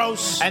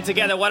Guerreros. And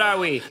together, what are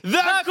we?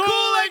 The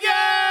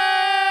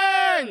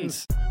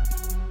Cooligans!